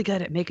she's really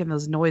good at making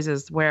those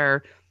noises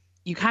where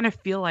you kind of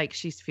feel like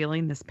she's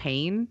feeling this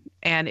pain.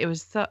 And it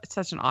was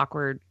such an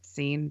awkward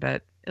scene,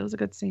 but it was a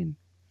good scene.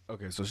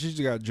 Okay, so she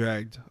just got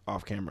dragged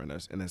off camera,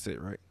 and that's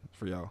it, right?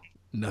 For y'all.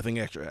 Nothing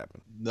extra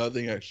happened.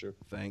 Nothing extra.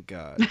 Thank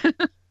God.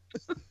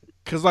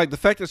 Because, like, the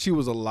fact that she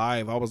was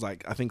alive, I was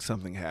like, I think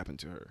something happened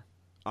to her.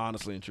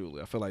 Honestly and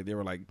truly. I feel like they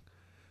were, like,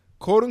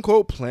 quote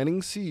unquote,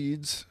 planting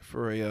seeds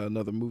for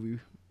another movie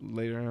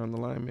later on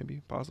the line,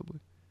 maybe, possibly,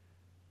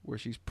 where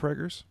she's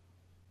preggers.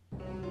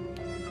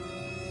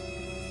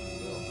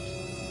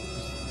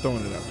 Just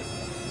throwing it out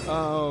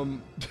there.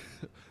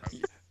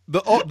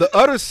 The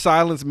utter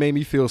silence made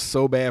me feel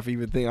so bad for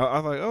even thinking. I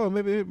was like, oh,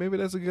 maybe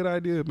that's a good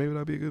idea. Maybe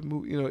that'll be a good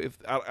movie. If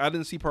I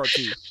didn't see part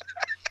 2,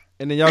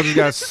 and then y'all just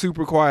got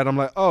super quiet. I'm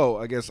like, oh,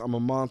 I guess I'm a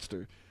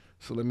monster.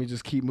 So let me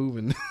just keep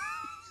moving.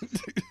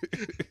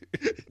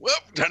 Well,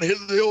 time to hit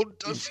the old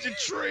dusty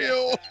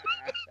trail.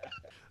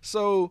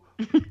 So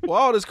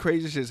while all this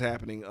crazy shit's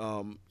happening,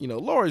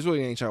 Laurie's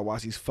really ain't trying to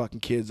watch these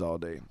fucking kids all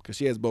day because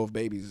she has both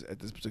babies at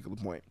this particular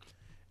point.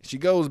 She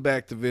goes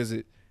back to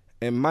visit,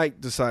 and Mike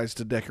decides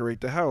to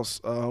decorate the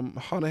house,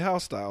 haunted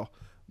house style,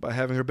 by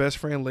having her best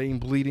friend laying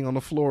bleeding on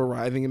the floor,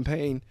 writhing in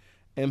pain,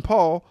 and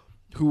Paul,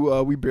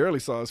 who we barely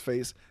saw his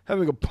face,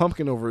 having a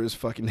pumpkin over his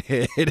fucking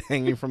head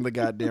hanging from the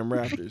goddamn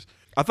rafters.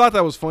 I thought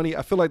that was funny.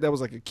 I feel like that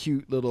was like a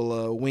cute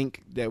little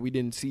wink that we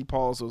didn't see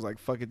Paul, so it was like,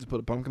 fuck it, just put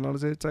a pumpkin on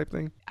his head type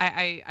thing.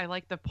 I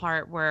like the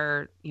part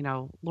where,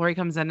 Lori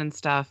comes in and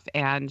stuff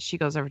and she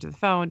goes over to the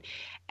phone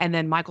and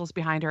then Michael's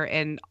behind her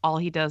and all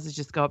he does is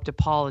just go up to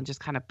Paul and just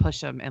kind of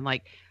push him and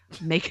like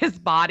make his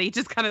body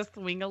just kind of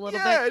swing a little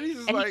bit.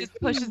 And He just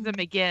pushes him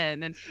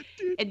again.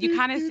 And you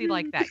kind of see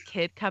like that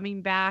kid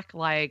coming back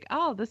like,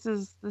 oh, this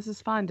is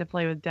fun to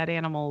play with dead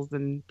animals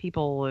and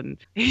people. And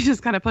he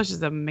just kind of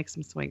pushes him and makes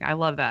him swing. I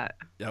love that.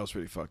 That was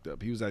pretty fucked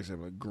up. He was actually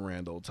having a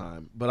grand old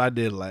time, but I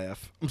did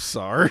laugh. I'm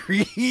sorry.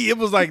 It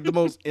was like the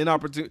most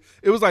inopportune.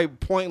 It was like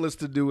pointless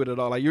to do it at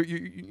all. Like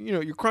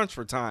you're crunched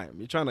for time.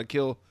 You're trying to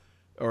kill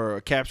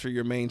or capture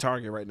your main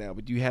target right now,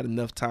 but you had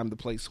enough time to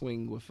play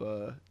swing with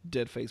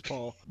Deadface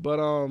Paul. But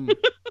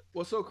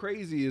what's so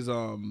crazy is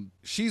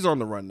she's on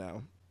the run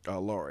now.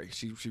 Laurie,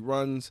 she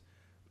runs.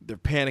 They're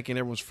panicking.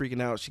 Everyone's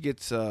freaking out. She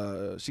gets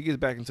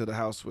back into the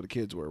house where the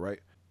kids were, right?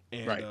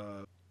 And Right.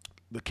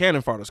 The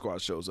cannon fodder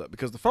squad shows up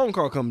because the phone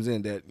call comes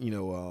in that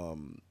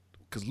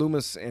because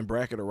Loomis and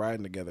Brackett are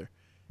riding together,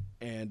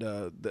 and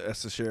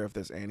that's the sheriff.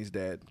 That's Annie's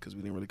dad, because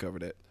we didn't really cover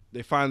that.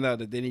 They find out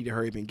that they need to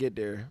hurry up and get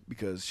there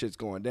because shit's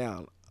going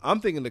down.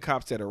 I'm thinking the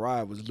cops that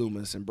arrived was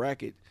Loomis and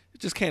Brackett.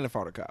 It's just cannon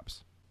fodder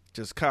cops.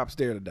 Just cops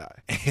there to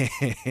die.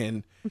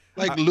 And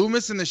Like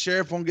Loomis and the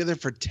sheriff won't get there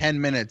for 10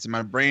 minutes, and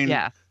my brain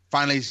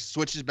finally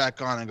switches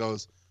back on and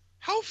goes,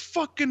 how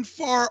fucking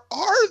far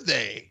are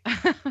they?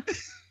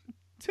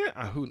 10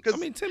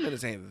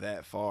 minutes ain't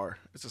that far.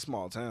 It's a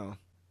small town.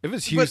 If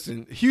it's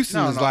Houston,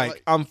 Houston No, is no,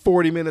 like, I'm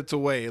 40 minutes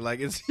away. Like,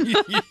 it's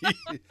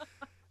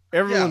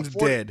everyone's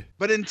 40 dead.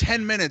 But in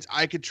 10 minutes,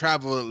 I could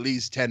travel at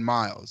least 10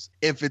 miles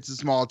if it's a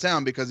small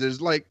town, because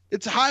there's like,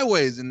 it's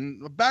highways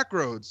and back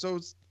roads. So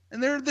it's,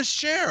 and they're the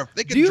sheriff.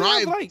 They Do can you drive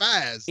have, like,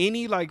 fast.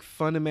 Any like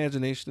fun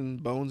imagination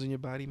bones in your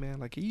body,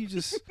 man? Like,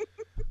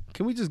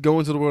 can we just go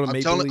into the world of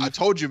make believe? I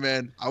told you,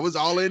 man. I was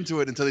all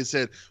into it until they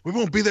said, we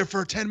won't be there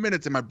for 10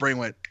 minutes. And my brain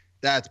went,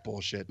 that's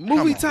bullshit.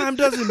 Movie time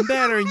doesn't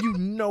matter, and you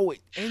know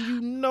it. And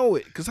you know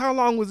it. Because how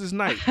long was this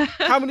night?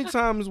 How many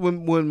times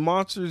when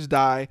monsters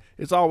die,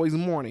 it's always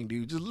morning,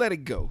 dude? Just let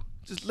it go.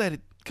 Just let it.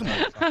 Come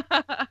on.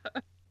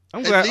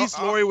 I'm glad. At least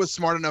Lori was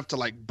smart enough to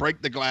like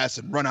break the glass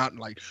and run out,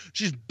 and like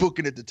she's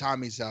booking it to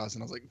Tommy's house.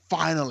 And I was like,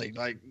 finally,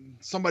 like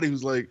somebody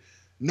who's like,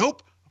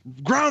 nope,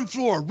 ground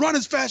floor, run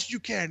as fast as you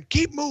can,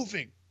 keep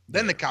moving.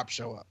 Then the cops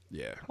show up.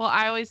 Yeah. Well,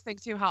 I always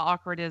think too, how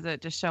awkward is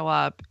it to show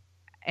up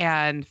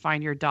and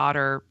find your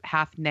daughter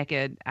half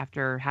naked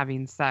after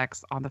having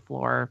sex on the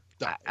floor?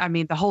 I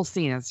mean, the whole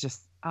scene is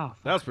just, oh.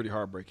 That was pretty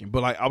heartbreaking.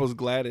 But like, I was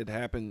glad it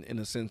happened in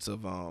the sense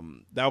of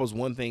that was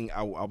one thing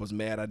I was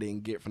mad I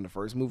didn't get from the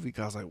first movie,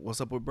 because I was like, what's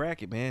up with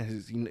Brackett, man?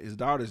 His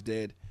daughter's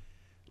dead.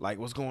 Like,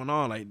 what's going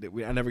on? Like,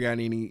 I never got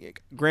any.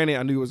 Granted,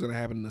 I knew it was gonna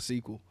happen in the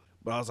sequel,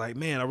 but I was like,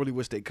 man, I really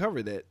wish they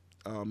covered that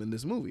in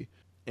this movie.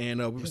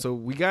 And so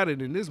we got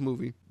it in this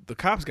movie. The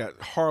cops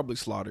got horribly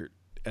slaughtered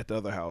at the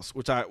other house,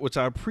 which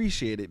I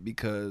appreciated,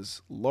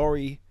 because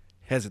Laurie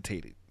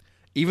hesitated,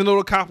 even though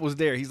the cop was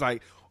there. He's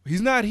like,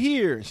 he's not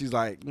here. And she's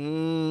like,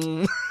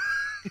 I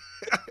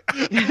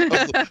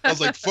was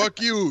like, fuck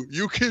you.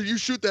 You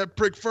shoot that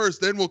prick first,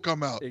 then we'll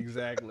come out.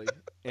 Exactly.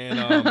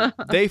 And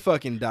they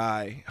fucking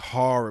die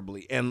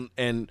horribly. And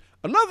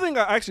another thing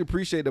I actually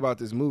appreciate about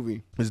this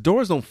movie is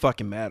doors don't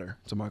fucking matter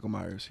to Michael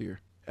Myers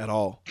here at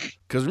all.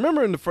 Because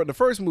remember in the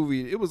first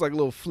movie, it was like a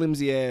little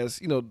flimsy ass,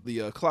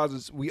 the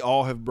closets we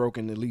all have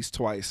broken at least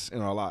twice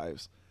in our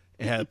lives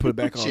and had to put it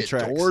back on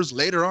track. Doors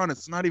later on,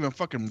 it's not even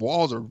fucking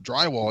walls or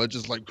drywall. It's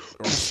just like,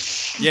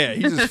 yeah,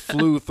 he just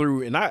flew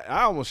through, and I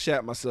almost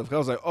shat myself, because I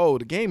was like, oh,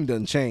 the game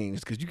done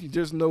changed, because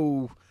there's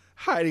no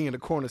hiding in the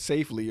corner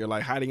safely, or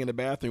like hiding in the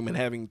bathroom and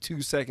having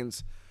 2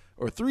 seconds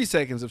or 3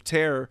 seconds of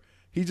terror.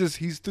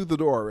 He's through the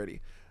door already.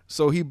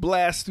 So he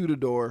blasts through the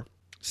door,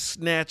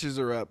 snatches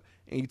her up,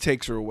 and he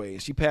takes her away.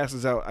 And she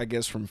passes out, I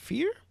guess, from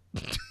fear.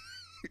 I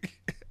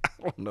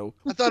don't know.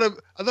 I thought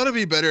it'd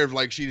be better if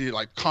like she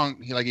like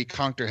he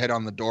conked her head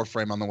on the door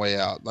frame on the way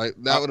out. Like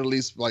that would at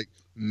least like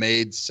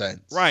made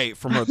sense. Right,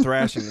 from her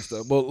thrashing and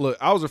stuff. Well, look,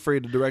 I was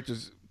afraid the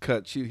director's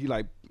cut. He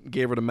like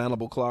gave her the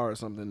mandible claw or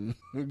something,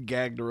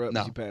 gagged her up,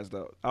 and she passed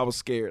out. I was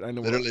scared. I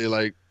know. Literally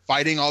like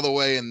fighting all the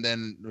way, and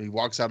then he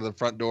walks out of the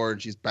front door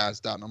and she's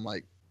passed out, and I'm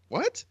like,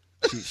 what?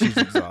 She's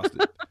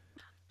exhausted.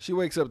 She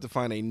wakes up to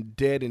find a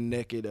dead and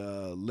naked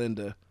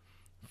Linda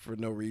for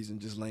no reason,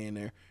 just laying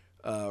there,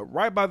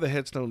 right by the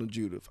headstone of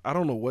Judith. I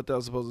don't know what that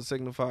was supposed to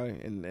signify,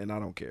 and I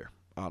don't care,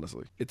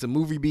 honestly. It's a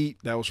movie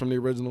beat that was from the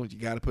original. You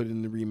got to put it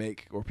in the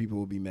remake or people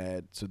will be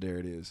mad, so there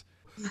it is.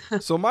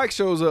 So Mike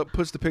shows up,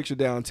 puts the picture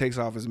down, takes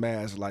off his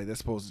mask, like that's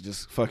supposed to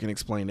just fucking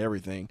explain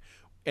everything.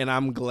 And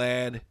I'm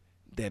glad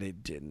that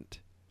it didn't,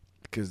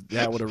 because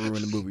that would have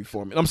ruined the movie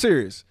for me. And I'm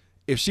serious.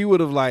 If she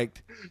would have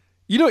liked...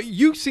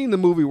 you've seen the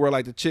movie where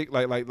like the chick,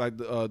 like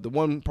the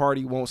one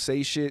party won't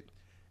say shit,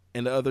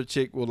 and the other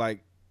chick will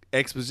like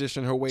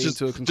exposition her way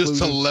into a conclusion.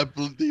 Just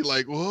telepathy,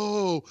 like,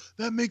 whoa,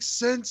 that makes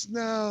sense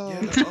now.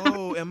 Yeah,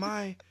 oh, am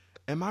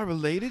I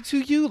related to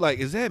you? Like,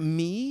 is that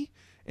me?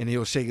 And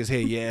he'll shake his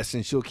head yes,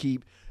 and she'll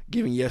keep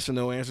giving yes or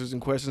no answers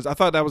and questions. I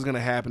thought that was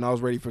gonna happen. I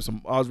was ready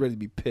to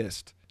be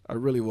pissed. I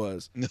really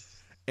was.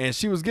 And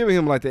she was giving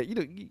him like that.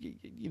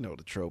 You know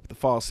the trope, the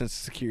false sense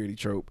of security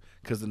trope,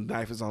 because the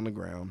knife is on the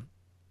ground.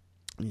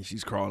 And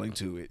she's crawling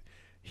to it.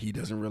 He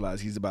doesn't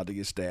realize he's about to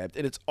get stabbed.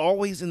 And it's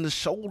always in the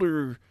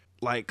shoulder,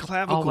 like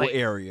clavicle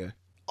area.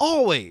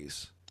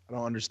 Always. I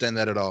don't understand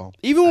that at all.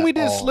 Even when we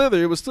did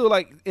Slither, it was still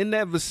like in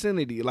that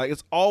vicinity. Like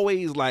it's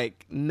always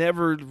like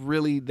never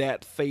really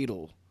that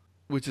fatal,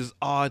 which is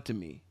odd to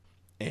me.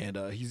 And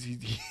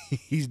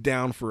he's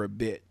down for a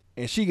bit.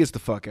 And she gets the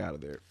fuck out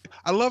of there.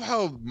 I love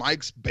how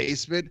Mike's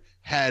basement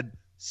had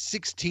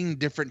 16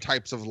 different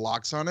types of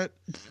locks on it.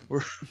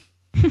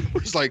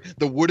 It's like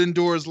the wooden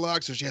door is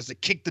locked, so she has to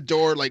kick the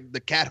door, like the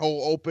cat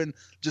hole open,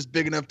 just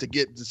big enough to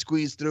get to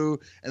squeeze through.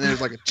 And there's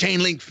like a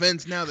chain link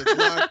fence now that's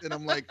locked. And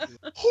I'm like,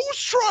 who's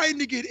trying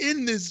to get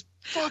in this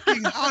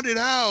fucking haunted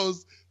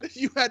house that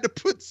you had to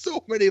put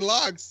so many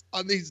locks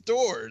on these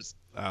doors?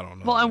 I don't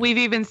know. Well, and we've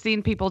even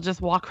seen people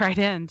just walk right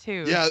in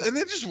too. Yeah, and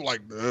they're just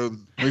like,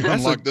 we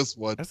unlocked this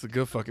one. That's a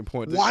good fucking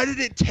point. Why did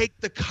it take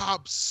the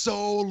cops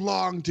so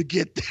long to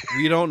get there?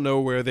 We don't know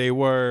where they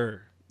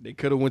were. They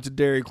could have went to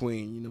Dairy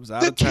Queen. It was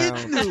out of town.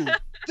 Kids knew.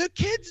 The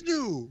kids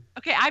knew.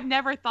 Okay, I've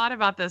never thought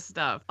about this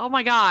stuff. Oh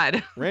my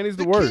God. Randy's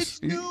the The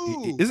worst. kids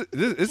knew.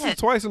 This is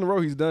twice in a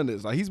row he's done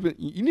this. Like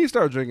you need to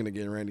start drinking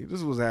again, Randy. This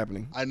is what's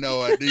happening. I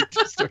know. I need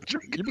to start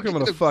drinking. You're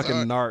becoming a I'm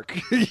fucking sorry.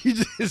 narc. You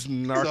just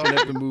narking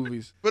at the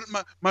movies. But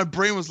my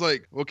brain was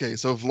like, okay,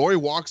 so if Lori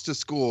walks to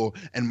school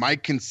and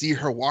Mike can see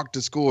her walk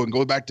to school and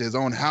go back to his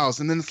own house,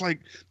 and then it's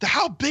like,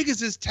 how big is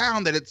this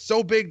town that it's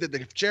so big that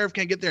the sheriff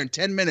can't get there in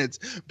 10 minutes,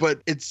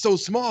 but it's so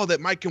small that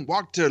Mike can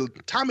walk to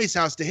Tommy's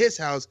house to his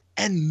house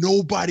and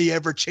nobody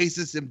ever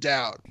chases him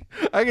down.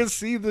 I can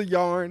see the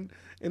yarn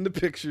in the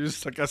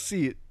pictures. Like I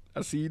see it.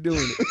 I see you doing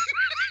it.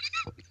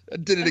 I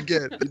did it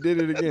again. You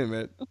did it again,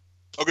 man.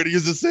 I'm gonna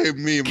use the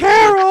same meme.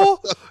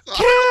 Carol!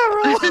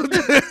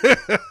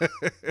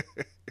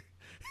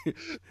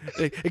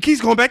 It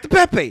keeps going back to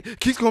Pepe.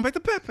 Keeps going back to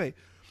Pepe.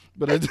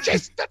 But I It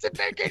just doesn't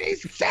make any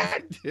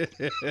sense.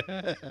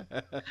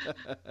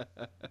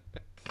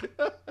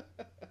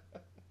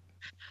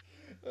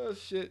 Oh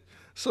shit.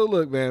 So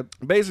look, man.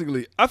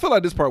 Basically, I feel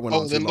like this part went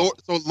on too long.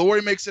 So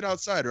Lori makes it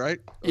outside, right?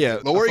 Yeah,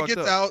 I Lori fucked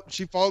gets up. out.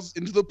 She falls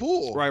into the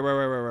pool. Right.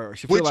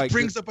 She feel Which like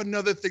brings up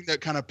another thing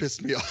that kind of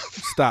pissed me off.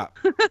 Stop.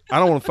 I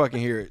don't want to fucking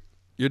hear it.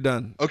 You're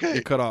done. Okay.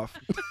 You're cut off.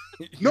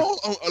 No.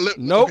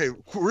 Nope. Okay.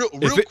 Real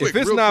If quick. it's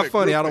real not quick,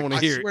 funny, real I don't quick.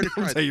 want to hear swear it. to I'll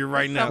Christ. tell you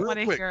right I now. want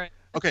to quick. hear it.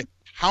 Okay.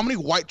 How many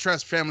white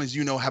trash families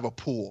have a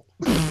pool?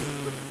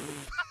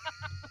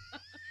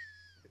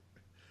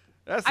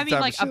 That's the I mean,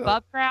 type like of shit.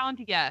 above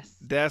ground, yes.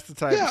 That's the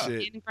type Yeah. of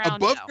shit. In ground,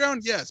 Above no.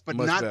 ground, yes, but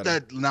Much not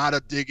better. not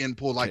a dig-in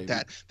pool like Okay,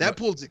 that. but- That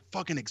pool's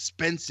fucking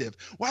expensive.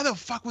 Why the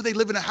fuck would they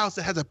live in a house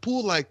that has a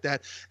pool like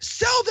that?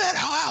 Sell that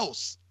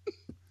house.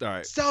 All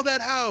right. Sell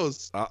that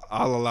house.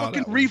 I'll allow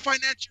Fucking that one.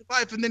 refinance your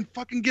life and then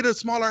fucking get a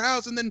smaller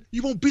house and then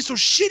you won't be so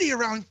shitty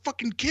around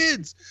fucking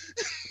kids.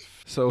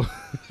 So,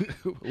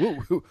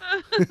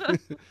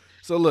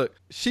 so look,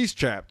 she's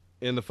trapped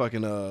in the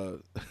fucking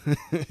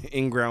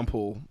in-ground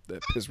pool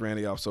that pissed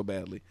Randy off so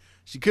badly.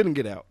 She couldn't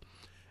get out,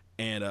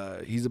 and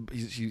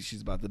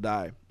she's about to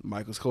die.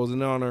 Michael's closing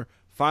in on her.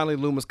 Finally,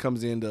 Loomis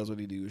comes in, does what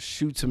he does,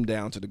 shoots him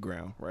down to the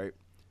ground. Right,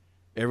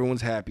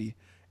 everyone's happy,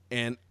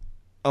 and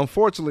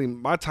unfortunately,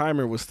 my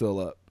timer was still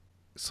up,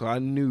 so I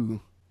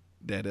knew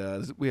that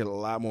we had a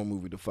lot more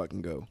movie to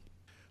fucking go.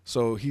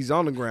 So he's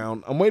on the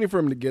ground. I'm waiting for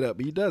him to get up,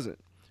 but he doesn't.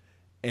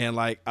 And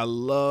like, I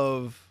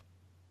love,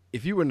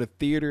 if you were in the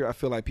theater, I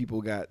feel like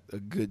people got a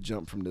good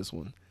jump from this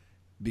one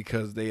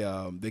because they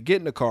get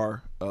in the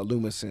car,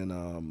 Loomis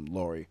and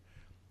Lori,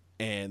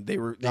 and they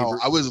were.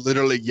 I was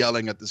literally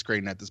yelling at the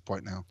screen at this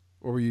point now.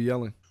 What were you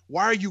yelling?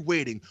 Why are you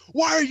waiting?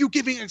 Why are you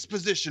giving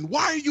exposition?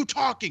 Why are you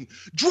talking?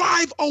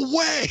 Drive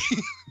away.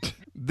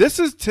 This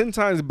is 10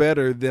 times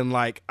better than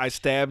like I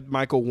stabbed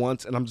Michael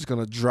once and I'm just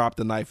gonna drop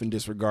the knife and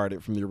disregard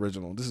it from the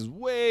original. This is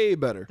way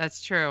better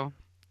That's true.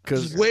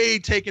 because Way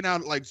taken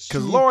out like super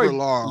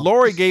long.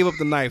 Lori gave up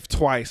the knife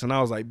twice, and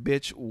I was like,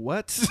 "Bitch,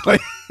 what?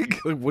 Like,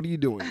 what are you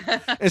doing?"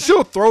 And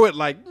she'll throw it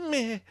like,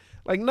 meh.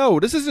 Like, no,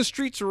 this isn't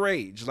Streets of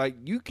Rage. Like,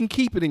 you can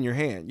keep it in your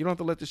hand. You don't have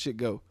to let this shit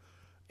go.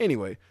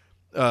 Anyway,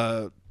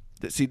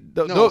 see,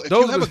 No, if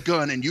those you have are a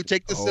gun and you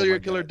take the Oh serial my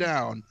killer God.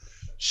 down,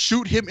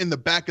 shoot him in the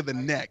back of the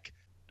neck.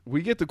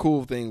 we get the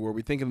cool thing where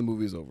we thinking the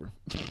movie's over.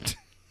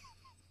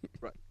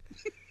 Right.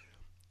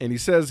 And he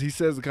says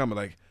the comment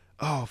like,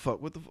 "Oh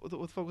fuck, what the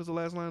fuck was the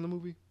last line of the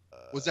movie?"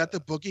 Was that the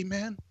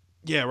boogeyman?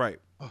 Yeah, right.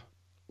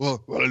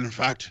 Well, in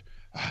fact,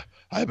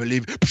 I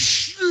believe.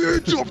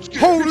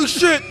 Holy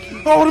shit!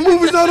 Oh, the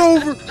movie's not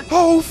over.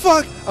 Oh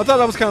fuck! I thought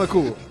that was kind of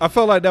cool. I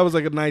felt like that was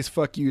like a nice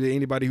fuck you to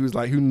anybody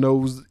who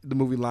knows the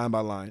movie line by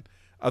line.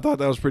 I thought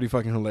that was pretty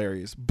fucking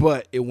hilarious,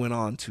 but it went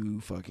on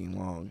too fucking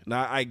long.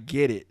 Now I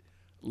get it.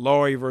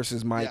 Laurie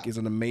versus Mike is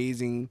an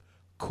amazing,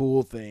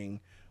 cool thing.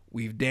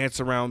 We've danced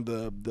around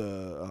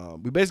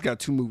we basically got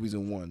two movies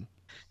in one.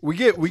 We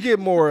get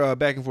more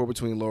back and forth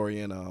between Laurie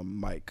and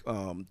Mike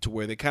to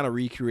where they kind of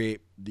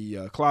recreate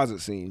the closet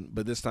scene,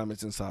 but this time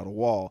it's inside a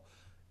wall.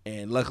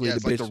 And luckily Yeah, the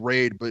it's bitch like the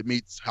raid, but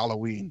meets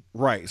Halloween.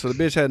 right. So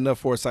the bitch had enough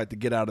foresight to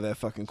get out of that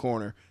fucking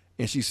corner,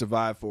 and she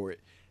survived for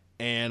it.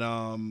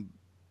 And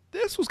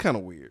this was kind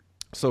of weird.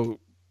 So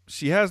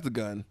she has the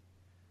gun.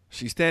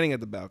 She's standing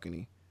at the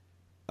balcony.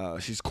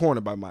 She's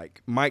cornered by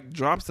Mike. Mike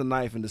drops the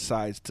knife and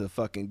decides to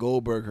fucking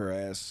Goldberg her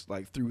ass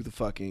like through the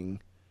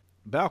fucking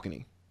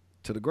balcony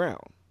to the ground.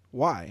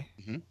 Why?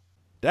 Mm-hmm.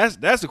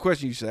 That's the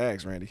question you should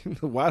ask, Randy.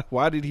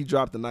 Why did he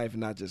drop the knife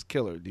and not just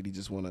kill her? Did he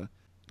just want to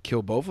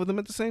kill both of them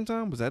at the same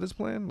time? Was that his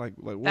plan? Like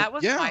what? That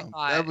was Yeah, my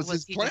thought. that was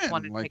his he just plan,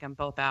 wanted to like- take them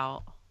both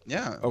out.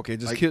 Yeah. Okay,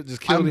 just Like, kill the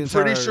I'm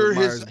entire pretty sure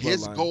Myers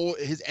his bloodline. goal,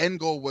 his end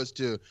goal was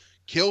to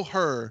kill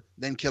her,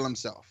 then kill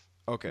himself.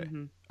 Okay.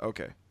 Mhm.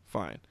 Okay.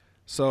 Fine.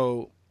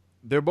 So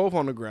they're both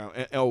on the ground.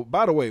 And oh,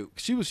 by the way,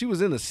 she was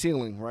in the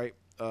ceiling, right?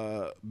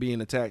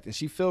 Being attacked, and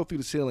she fell through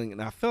the ceiling.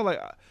 And I felt like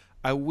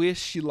I wish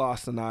she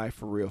lost an eye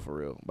for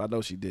real. But I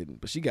know she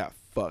didn't. But she got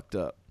fucked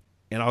up.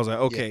 And I was like,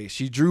 okay,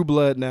 she drew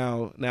blood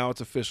now. Now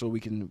it's official.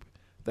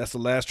 That's the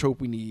last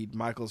trope we need.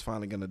 Michael's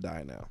finally gonna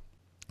die now,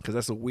 because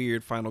that's a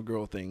weird final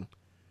girl thing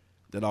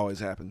that always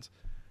happens.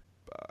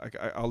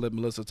 I'll let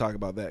Melissa talk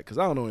about that, because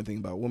I don't know anything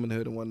about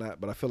womanhood and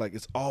whatnot, but I feel like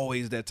it's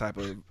always that type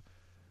of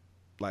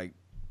like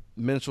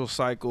menstrual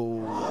cycle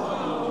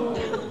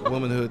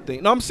womanhood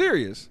thing. No, I'm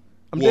serious.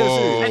 I'm dead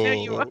serious. I know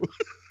you are.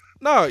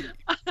 No,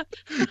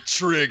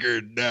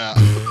 Triggered now.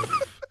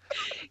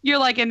 You're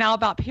like, and now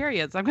about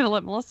periods. I'm going to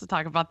let Melissa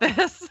talk about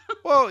this.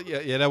 well,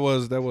 yeah, that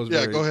was Yeah,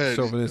 very go ahead.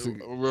 chauvinistic.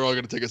 We're all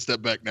gonna take a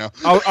step back now.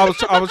 I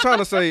was trying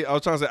to say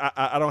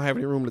I don't have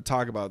any room to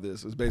talk about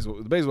this. It's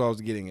basically what I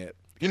was getting at.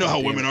 You know how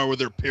Damn women it. are with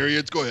their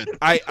periods. Go ahead.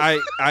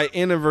 I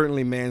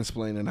inadvertently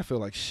mansplained, and I feel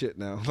like shit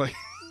now. Like,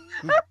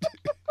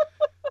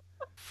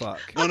 fuck.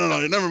 No.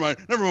 Never mind,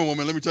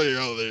 woman. Let me tell you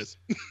how it is.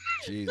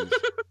 Jesus.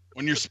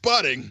 When you're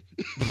spotting,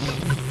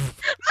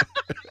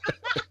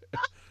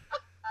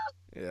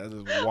 Yeah, I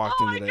just walked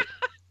Oh into that.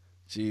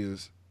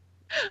 Jesus.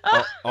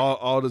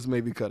 All this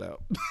may be cut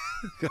out.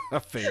 I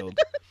failed.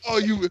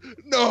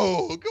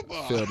 no, come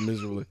on. Failed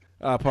miserably.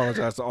 I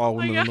apologize to all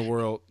my women in God. the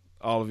world.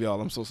 All of y'all.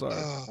 I'm so sorry.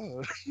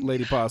 Uh,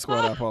 Lady Pod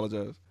Squad, I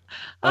apologize.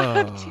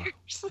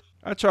 Tears.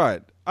 I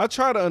tried. I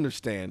try to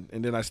understand,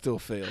 and then I still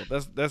failed.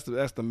 That's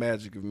the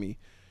magic of me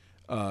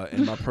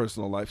in my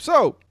personal life.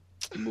 So,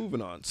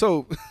 moving on.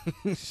 So,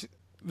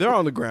 they're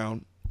on the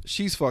ground.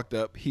 She's fucked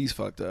up. He's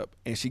fucked up.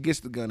 And she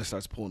gets the gun and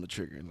starts pulling the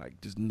trigger, and like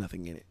there's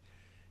nothing in it.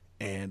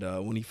 And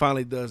when he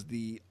finally does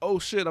the "oh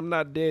shit, I'm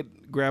not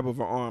dead" grab of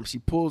her arm, she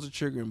pulls the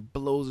trigger and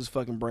blows his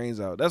fucking brains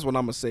out. That's what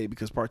I'm gonna say,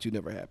 because part 2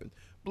 never happened.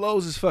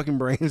 Blows his fucking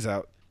brains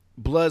out.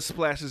 Blood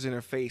splashes in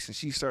her face, and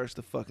she starts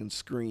to fucking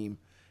scream.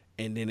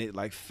 And then it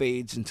like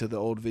fades into the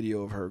old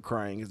video of her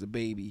crying as a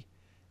baby,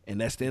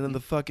 and that's the end of the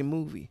fucking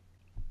movie.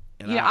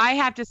 And I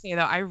have to say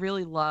though, I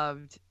really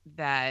loved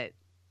that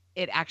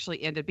it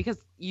actually ended, because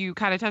you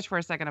kind of touched for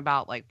a second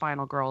about like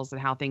final girls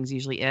and how things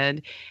usually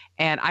end.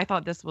 And I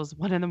thought this was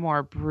one of the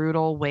more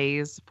brutal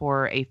ways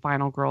for a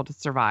final girl to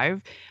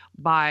survive,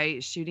 by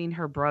shooting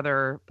her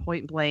brother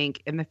point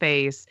blank in the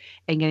face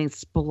and getting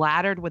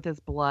splattered with his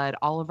blood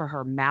all over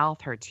her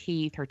mouth, her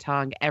teeth, her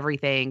tongue,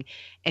 everything.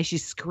 And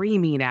she's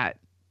screaming at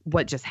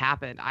what just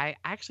happened. I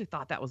actually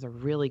thought that was a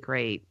really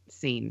great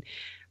scene.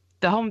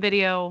 The home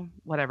video,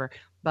 whatever.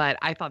 But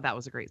I thought that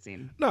was a great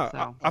scene. No,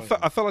 So. I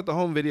felt like the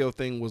home video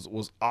thing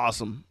was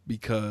awesome,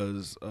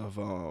 because of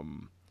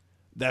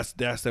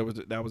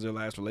that was their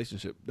last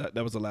relationship. That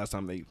was the last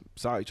time they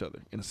saw each other,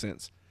 in a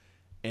sense.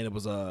 And it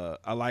was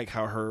I like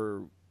how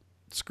her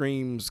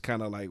screams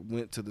kind of like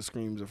went to the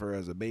screams of her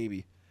as a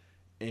baby,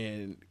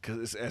 and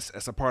because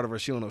it's a part of her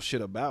she don't know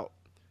shit about.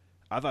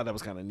 I thought that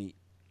was kind of neat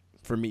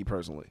for me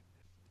personally.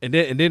 And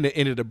then it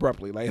ended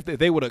abruptly. Like if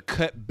they would have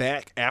cut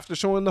back after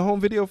showing the home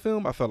video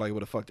film, I felt like it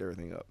would have fucked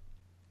everything up.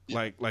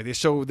 Like they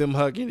showed them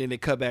hugging, and they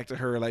cut back to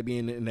her like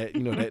being in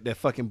that that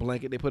fucking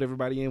blanket they put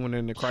everybody in when they're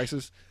in the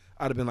crisis.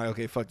 I'd have been like,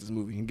 okay, fuck this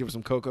movie, and give her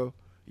some cocoa.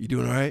 You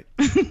doing all right?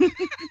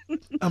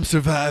 I'm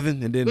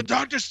surviving. And then the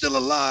doctor's still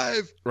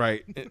alive.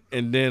 right,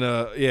 and then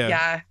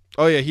Yeah.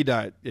 oh yeah, he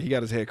died. Yeah, he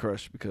got his head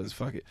crushed because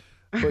fuck it.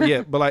 But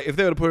yeah, but like if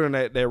they would have put her in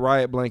that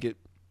riot blanket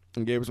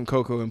and gave her some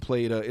cocoa and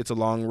played "It's a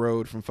Long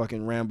Road" from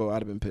fucking Rambo,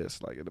 I'd have been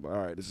pissed. Like, all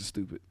right, this is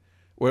stupid.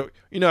 Well,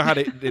 you know how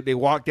they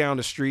walk down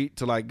the street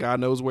to like God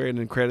knows where, and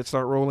then credits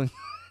start rolling.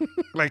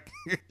 Like,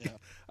 Yeah.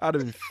 I'd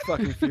have been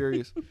fucking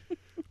furious.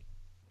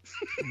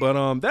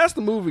 But that's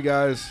the movie,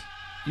 guys.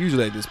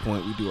 Usually at this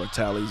point we do our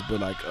tallies, but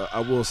like I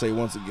will say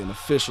once again,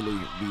 officially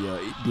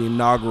the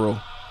inaugural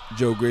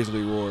Joe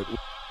Grizzly Award.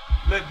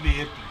 Let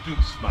me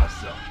introduce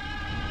myself.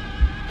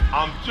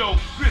 I'm Joe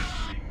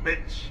Grizzly,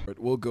 bitch.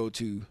 We'll go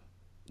to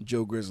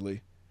Joe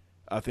Grizzly.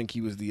 I think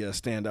he was the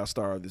standout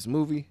star of this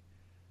movie.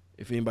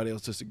 If anybody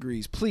else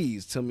disagrees,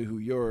 please tell me who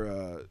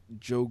your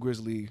Joe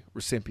Grizzly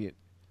recipient.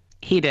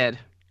 He did.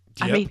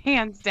 I Yep. mean,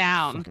 hands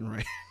down. Fucking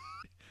right.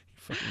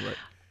 You're fucking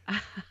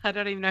right. I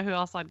don't even know who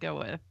else I'd go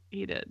with.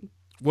 He did.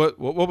 What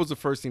was the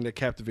first thing that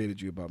captivated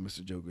you about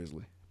Mr. Joe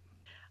Grizzly?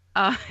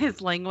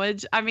 His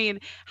language. I mean,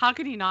 how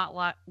could you not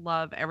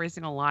love every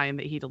single line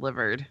that he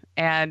delivered,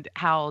 and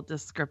how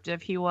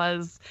descriptive he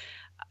was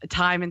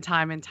time and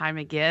time and time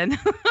again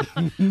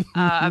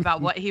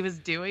about what he was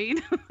doing.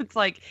 It's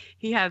like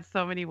he had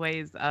so many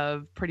ways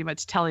of pretty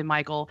much telling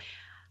Michael,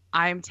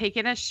 I'm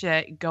taking a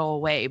shit, go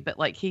away. But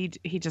like he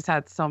just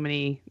had so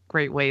many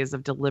great ways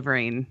of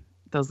delivering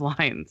those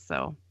lines.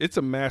 So It's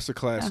a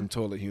masterclass in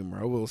toilet humor.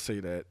 I will say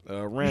that.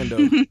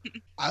 Rando.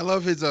 I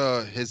love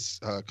his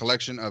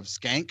collection of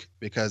Skank,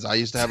 because I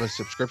used to have a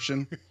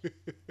subscription.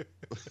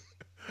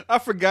 I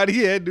forgot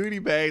he had duty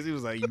bags. He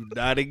was like, "You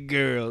naughty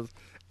girls."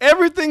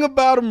 Everything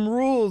about him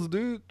rules,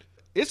 dude.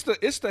 It's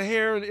the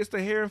hair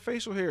and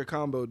facial hair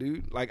combo,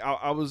 dude. Like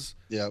I was.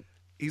 Yep.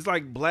 He's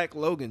like Black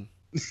Logan.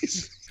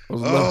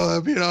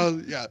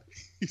 Yeah.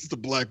 He's the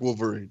Black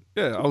Wolverine.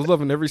 Yeah, I was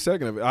loving every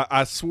second of it.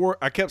 I swore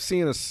I kept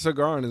seeing a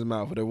cigar in his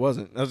mouth, but it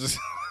wasn't. I was just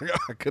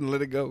I couldn't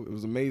let it go. It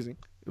was amazing.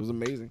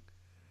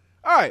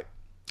 All right,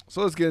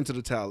 so let's get into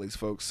the tallies,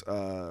 folks.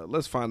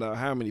 Let's find out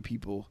how many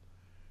people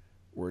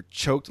were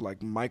choked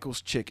like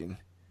Michael's chicken.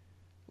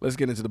 Let's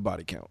get into the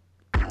body count.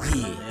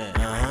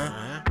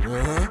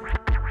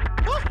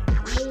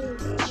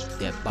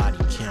 That body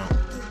count.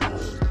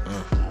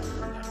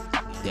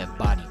 That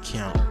body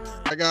count.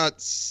 I got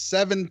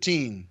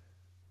 17.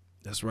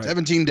 That's right.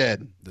 17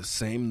 dead. The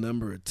same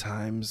number of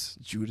times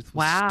Judith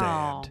was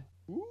Wow. stabbed.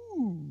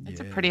 Ooh. It's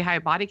a pretty high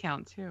body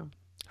count too.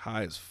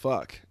 High as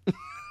fuck.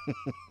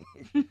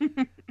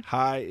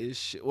 High as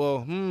shit.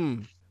 Well,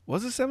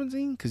 was it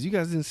 17? Because you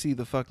guys didn't see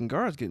the fucking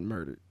guards getting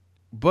murdered.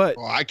 But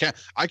Well,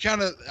 I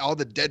counted all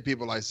the dead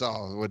people I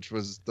saw, which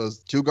was those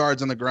 2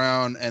 guards on the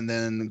ground, and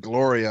then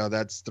Gloria.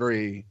 That's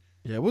 3.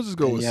 yeah, we'll just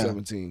go with Yeah.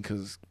 17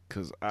 because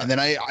And then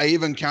I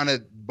even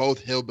counted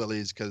both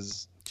hillbillies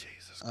because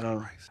Jesus I don't-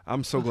 Christ.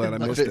 I'm so glad I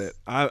missed that.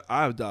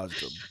 I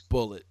dodged a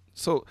bullet.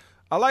 So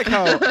I like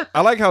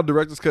how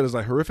director's cut is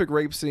like horrific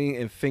rape scene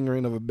and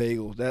fingering of a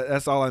bagel.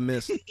 That's all I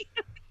missed.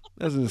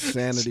 That's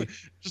insanity.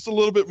 just a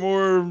little bit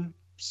more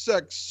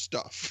sex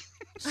stuff.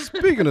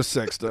 Speaking of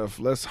sex stuff,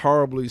 let's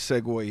horribly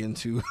segue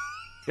into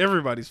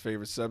everybody's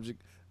favorite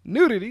subject,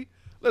 nudity.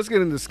 Let's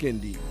get into skin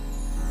deep.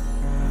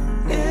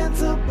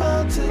 It's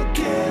about to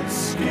get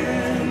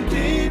skin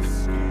deep.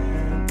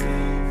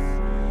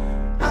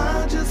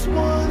 I just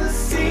wanna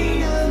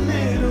see a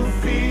little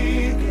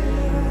feet.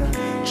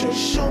 Just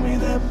show me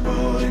that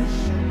booty.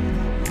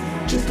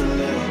 Just a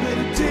little bit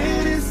of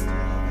titties.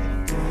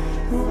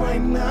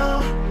 Right now,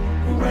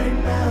 right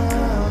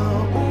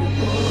now.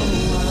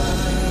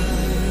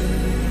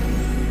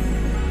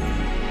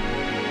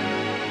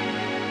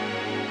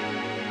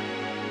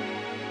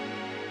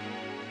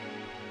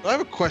 Ooh, I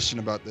have a question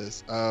about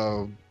this.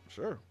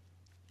 Sure.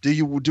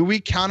 Do we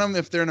count them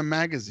if they're in a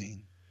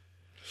magazine?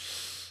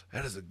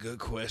 That is a good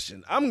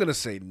question. I'm gonna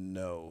say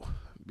no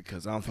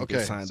because I don't think they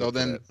Okay, signed so up for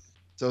then that.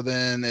 so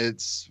then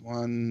it's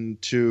 1,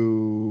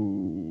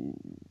 2.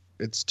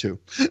 It's 2.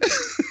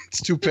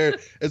 It's 2 pair.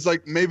 It's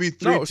like maybe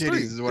 3 No, it's titties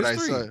 3. is what It's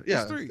I 3. saw.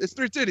 Yeah, It's 3. it's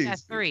 3 titties. Yeah,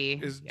 3.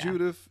 It's Yeah.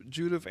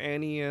 Judith,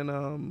 Annie,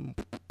 and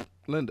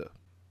Linda.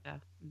 Yeah.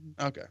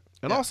 Mhm. Okay.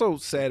 And Yeah. also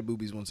sad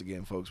boobies once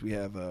again, folks. We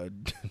have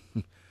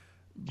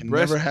Can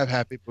breast. never have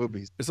happy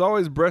boobies. It's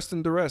always breast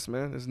and duress,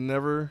 man. It's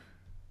never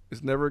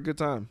a good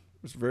time.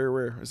 It's very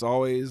rare. It's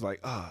always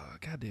like,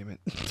 god damn it.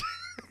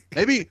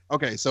 Maybe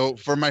okay. So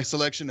for my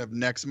selection of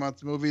next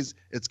month's movies,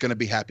 it's gonna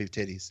be happy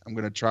titties. I'm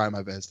gonna try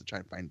my best to try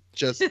and find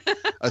just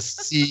a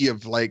sea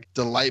of like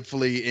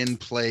delightfully in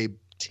play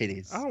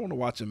titties. I don't want to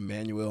watch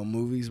Emmanuel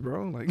movies,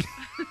 bro. Like,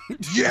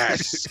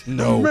 Yes,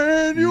 No.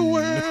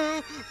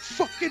 Emmanuel,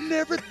 fucking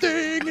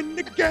everything in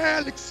the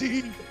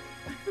galaxy.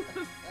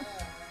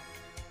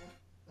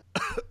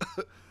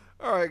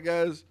 all right,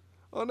 guys.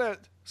 On that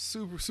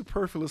super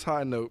superfluous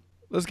high note,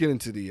 let's get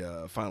into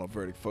the final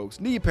verdict, folks.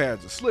 Knee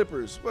pads or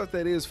slippers. What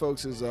that is,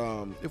 folks, is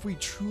if we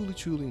truly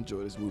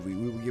enjoy this movie,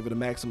 we will give it a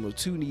maximum of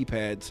 2 knee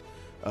pads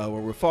where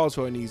we fall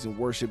to our knees in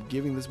worship,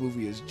 giving this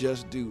movie its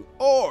just due.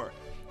 Or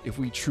if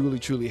we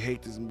truly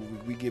hate this movie,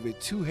 we give it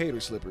 2 hater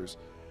slippers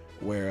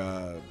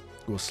where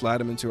we'll slide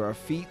them into our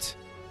feet,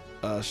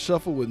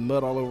 shuffle with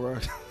mud all over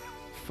our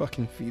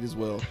fucking feet as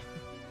well,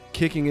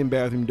 kicking in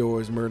bathroom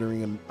doors,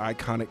 murdering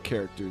iconic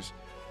characters.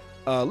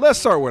 Let's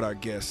start with our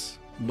guests,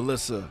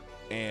 Melissa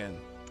and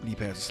knee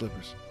pads and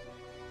slippers.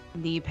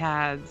 Knee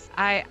pads.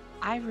 I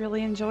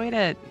really enjoyed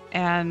it,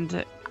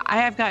 and I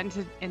have gotten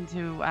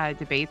into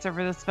debates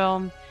over this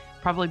film,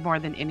 probably more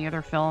than any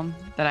other film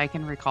that I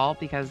can recall,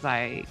 because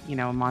I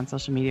am on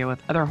social media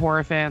with other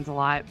horror fans a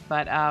lot.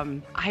 But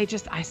I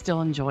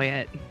still enjoy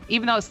it,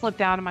 even though it slipped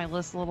down in my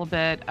list a little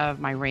bit of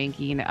my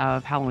ranking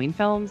of Halloween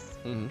films.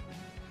 Mm-hmm.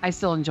 I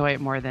still enjoy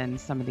it more than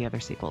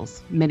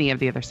many of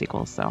the other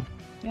sequels. So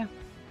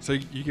So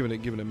you giving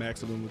it a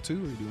maximum of 2, or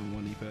you doing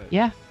 1 knee pad?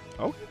 yeah.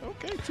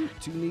 Okay,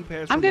 two knee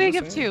pads. I'm from gonna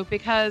Melissa give 2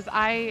 because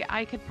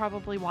I could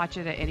probably watch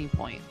it at any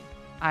point.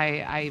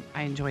 I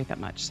enjoy it that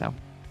much. So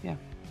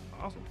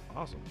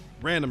Awesome.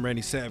 Random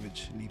Randy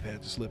Savage, knee pads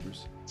and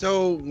slippers.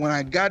 So when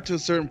I got to a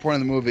certain point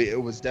in the movie,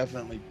 it was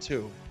definitely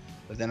 2.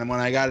 But then when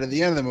I got to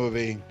the end of the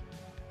movie,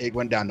 it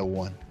went down to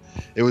 1.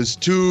 It was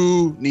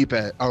 2 knee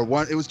pads, or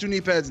 1. It was 2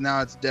 knee pads.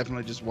 Now it's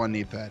definitely just 1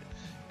 knee pad,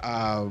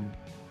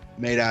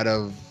 made out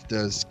of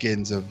the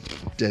skins of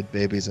dead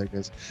babies, I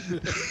guess,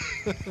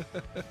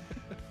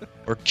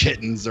 or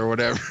kittens or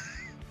whatever.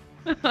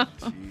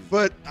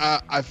 But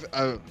I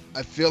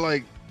feel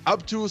like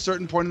up to a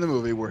certain point in the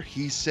movie where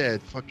he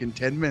said fucking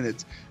 10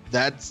 minutes,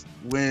 that's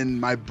when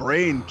my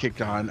brain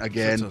kicked on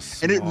again,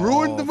 and it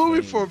ruined the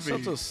movie for me.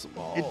 Such a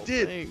small It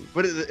did, thing.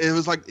 but it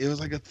was like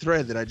a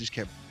thread that I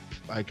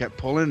kept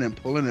pulling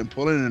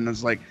and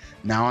it's like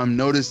now I'm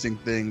noticing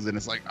things, and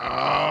it's like,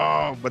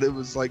 oh, but it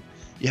was like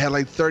You had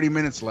like 30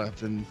 minutes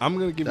left, and I'm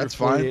gonna give that's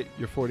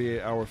your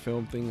 48-hour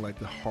film thing like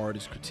the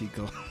hardest critique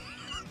of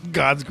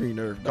God's green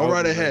earth. Go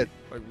right ahead.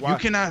 Like, why?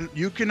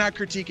 You cannot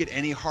critique it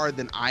any harder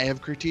than I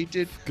have critiqued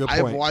it. Good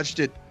I've point. watched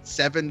it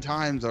 7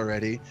 times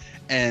already,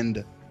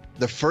 and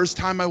the first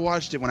time I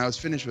watched it, when I was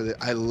finished with it,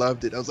 I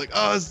loved it. I was like,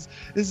 oh,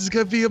 this is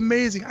gonna be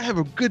amazing. I have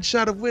a good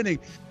shot of winning.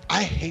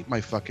 I hate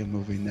my fucking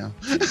movie now.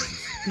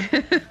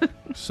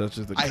 Such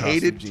as the I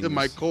hate it costume to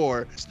my genius.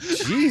 core.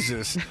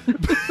 Jesus.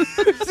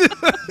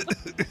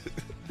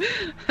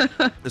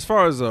 As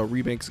far as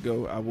remakes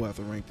go, I will have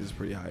to rank this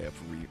pretty high up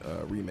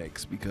for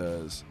remakes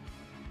because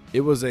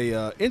it was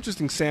a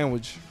interesting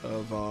sandwich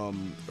of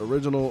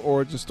original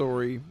origin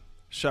story,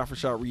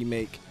 shot-for-shot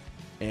remake,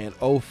 and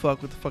oh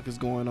fuck, what the fuck is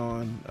going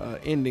on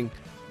ending.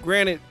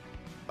 Granted,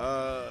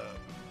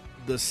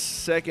 the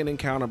second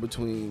encounter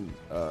between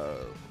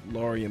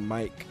Laurie and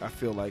Mike, I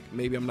feel like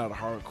maybe I'm not a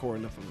hardcore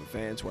enough of a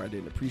fan to where I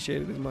didn't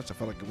appreciate it as much. I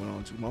felt like it went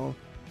on too long.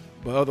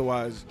 But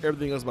otherwise,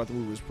 everything else about the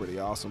movie was pretty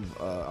awesome.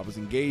 I was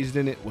engaged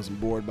in it,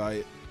 wasn't bored by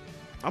it.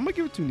 I'm going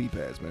to give it 2 knee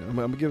pads, man. I'm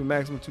going to give it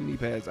maximum 2 knee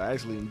pads. I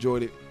actually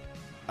enjoyed it.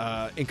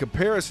 In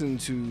comparison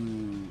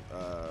to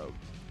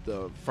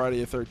the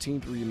Friday the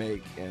 13th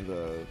remake and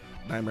the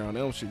Nightmare on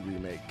Elm Street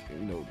remake,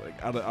 you know, like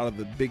out of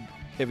the big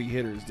heavy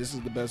hitters, this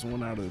is the best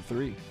one out of the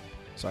 3.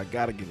 So I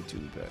got to give it 2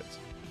 knee pads.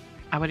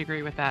 I would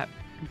agree with that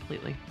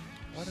completely.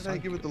 Why did I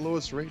give it the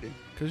lowest rating?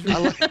 Because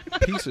you're a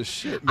piece of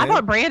shit, I man.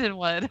 thought Brandon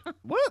would.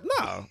 What?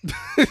 No.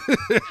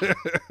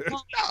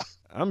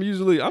 I'm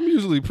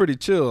usually pretty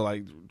chill.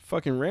 Like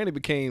fucking Randy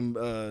became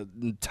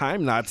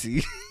time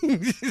Nazi.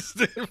 Just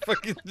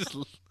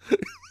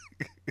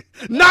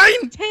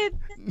 9. 10.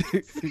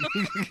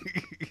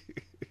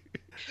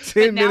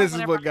 10 Now minutes is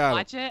whenever what I got it.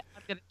 watch it.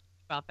 I'm gonna think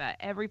about that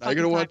every Now you're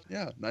fucking gonna watch. time.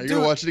 Yeah. Now you're Dude,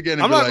 gonna watch it again.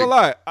 And I'm be not like, gonna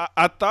lie.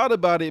 I thought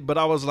about it, but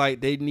I was like,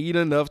 they need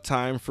enough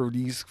time for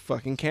these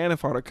fucking cannon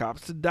fodder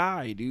cops to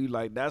die, dude.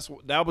 Like that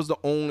was the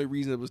only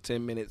reason it was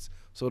 10 minutes.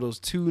 So those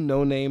 2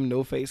 no-name,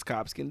 no-face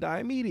cops can die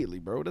immediately,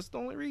 bro. That's the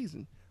only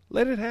reason.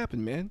 Let it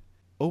happen, man.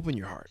 Open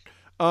your heart.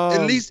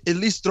 At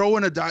least throw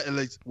in a die.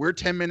 Like, we're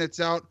 10 minutes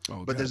out,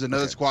 Oh, but God. there's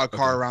another Okay. squad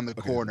car Okay. around the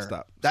Okay. corner.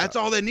 Stop. That's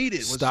Stop. all they needed.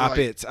 Was Stop like,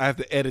 it. I have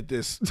to edit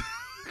this.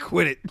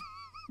 Quit it.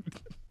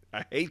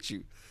 I hate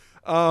you.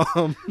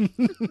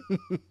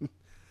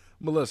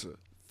 Melissa,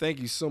 thank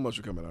you so much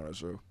for coming on our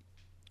show.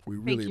 We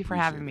really Thank you for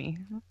appreciate having it. me.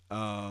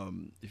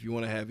 If you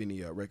want to have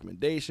any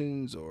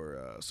recommendations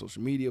or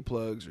social media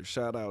plugs or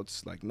shout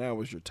outs, like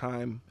now is your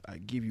time. I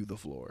give you the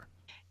floor.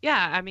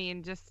 Yeah, I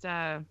mean, just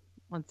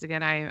once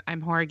again,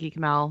 I'm Horror Geek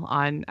Mel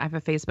I have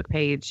a Facebook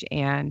page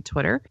and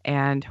Twitter,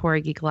 and Horror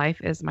Geek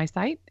Life is my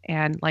site.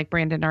 And like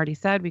Brandon already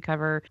said, we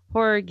cover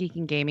horror, geek,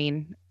 and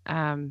gaming,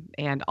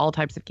 and all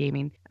types of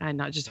gaming,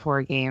 not just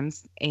horror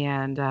games.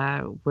 And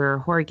we're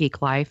Horror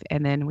Geek Life,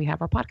 and then we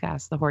have our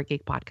podcast, the Horror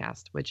Geek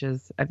Podcast, which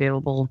is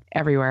available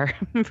everywhere,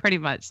 pretty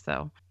much.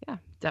 So yeah,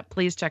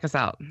 please check us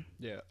out.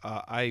 Yeah,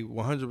 I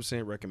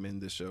 100%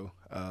 recommend this show.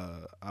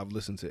 I've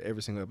listened to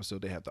every single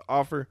episode they have to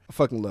offer. I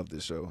fucking love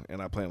this show,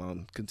 and I plan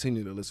on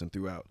continuing to listen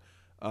throughout.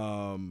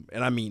 And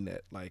I mean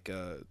that. Like,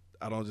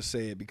 I don't just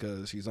say it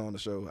because she's on the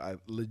show. I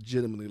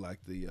legitimately like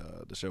the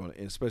show, and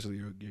especially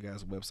your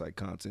guys' website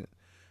content.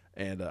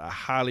 And I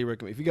highly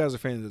recommend, if you guys are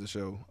fans of the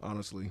show,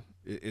 honestly,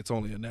 it's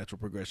only a natural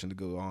progression to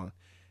go on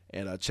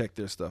and check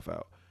their stuff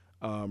out.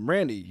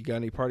 Randy, you got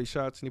any party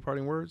shots, any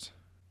parting words?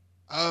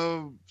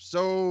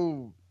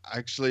 So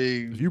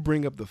actually, If you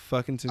bring up the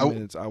fucking 10 I-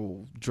 minutes, I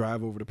will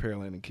drive over to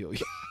Pearland and kill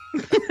you.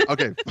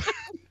 okay,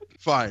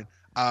 fine.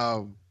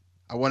 I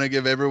want to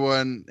give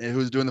everyone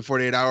who's doing the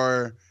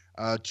 48-hour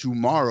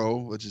tomorrow,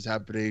 which is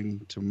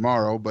happening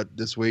tomorrow, but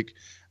this week,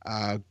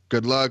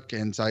 good luck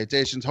and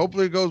salutations.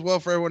 Hopefully it goes well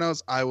for everyone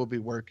else. I will be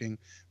working,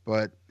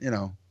 but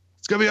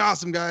it's gonna be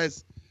awesome,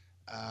 guys.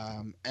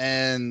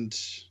 And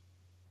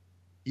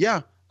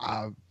yeah,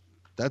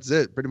 that's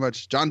it pretty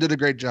much. John did a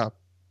great job.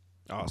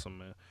 Awesome,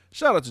 man.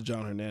 Shout out to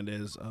John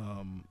Hernandez,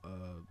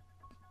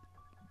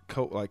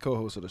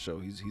 co-host of the show.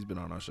 He's been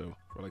on our show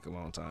for like a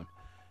long time.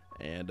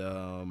 And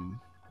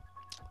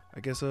I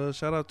guess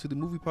shout out to the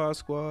Movie Pod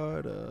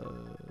Squad,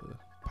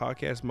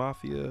 Podcast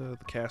Mafia,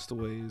 the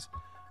Castaways,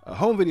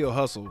 Home Video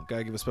Hustle.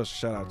 Gotta give a special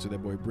shout out to that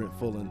boy Brent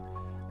Fullen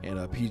and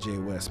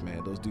PJ West,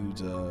 man. Those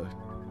dudes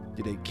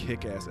did a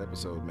kick-ass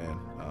episode, man,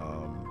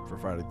 for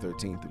Friday the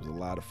 13th. It was a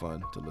lot of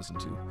fun to listen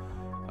to.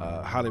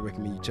 Highly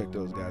recommend you check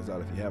those guys out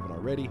if you haven't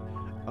already.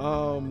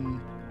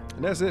 And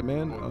that's it,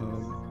 man.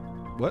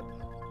 What?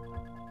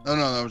 No,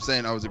 I'm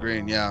saying I was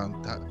agreeing. Yeah,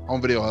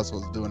 Home Video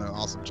Hustle is doing an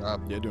awesome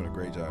job. They're doing a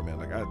great job, man.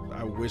 Like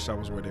I wish I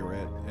was where they were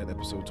at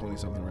episode 20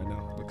 something right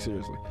now. Like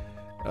seriously,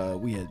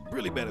 we had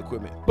really bad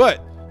equipment,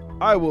 but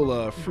I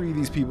will free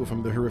these people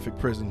from the horrific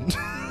prison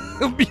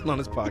of being on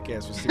this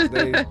podcast for 6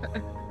 days.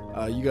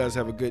 You guys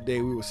have a good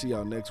day. We will see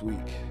y'all next week.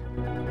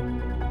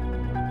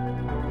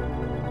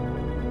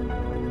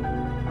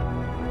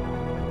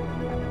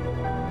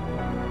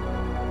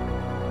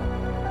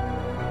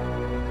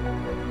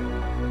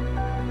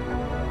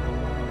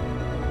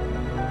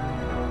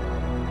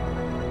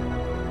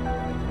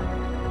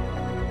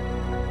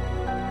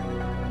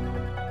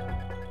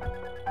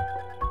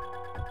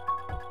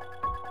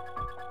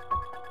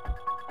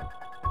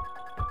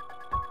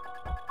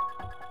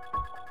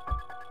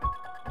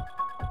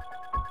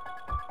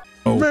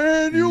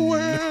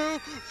 Emmanuel,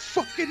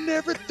 fucking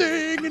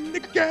everything in the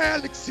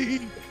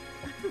galaxy.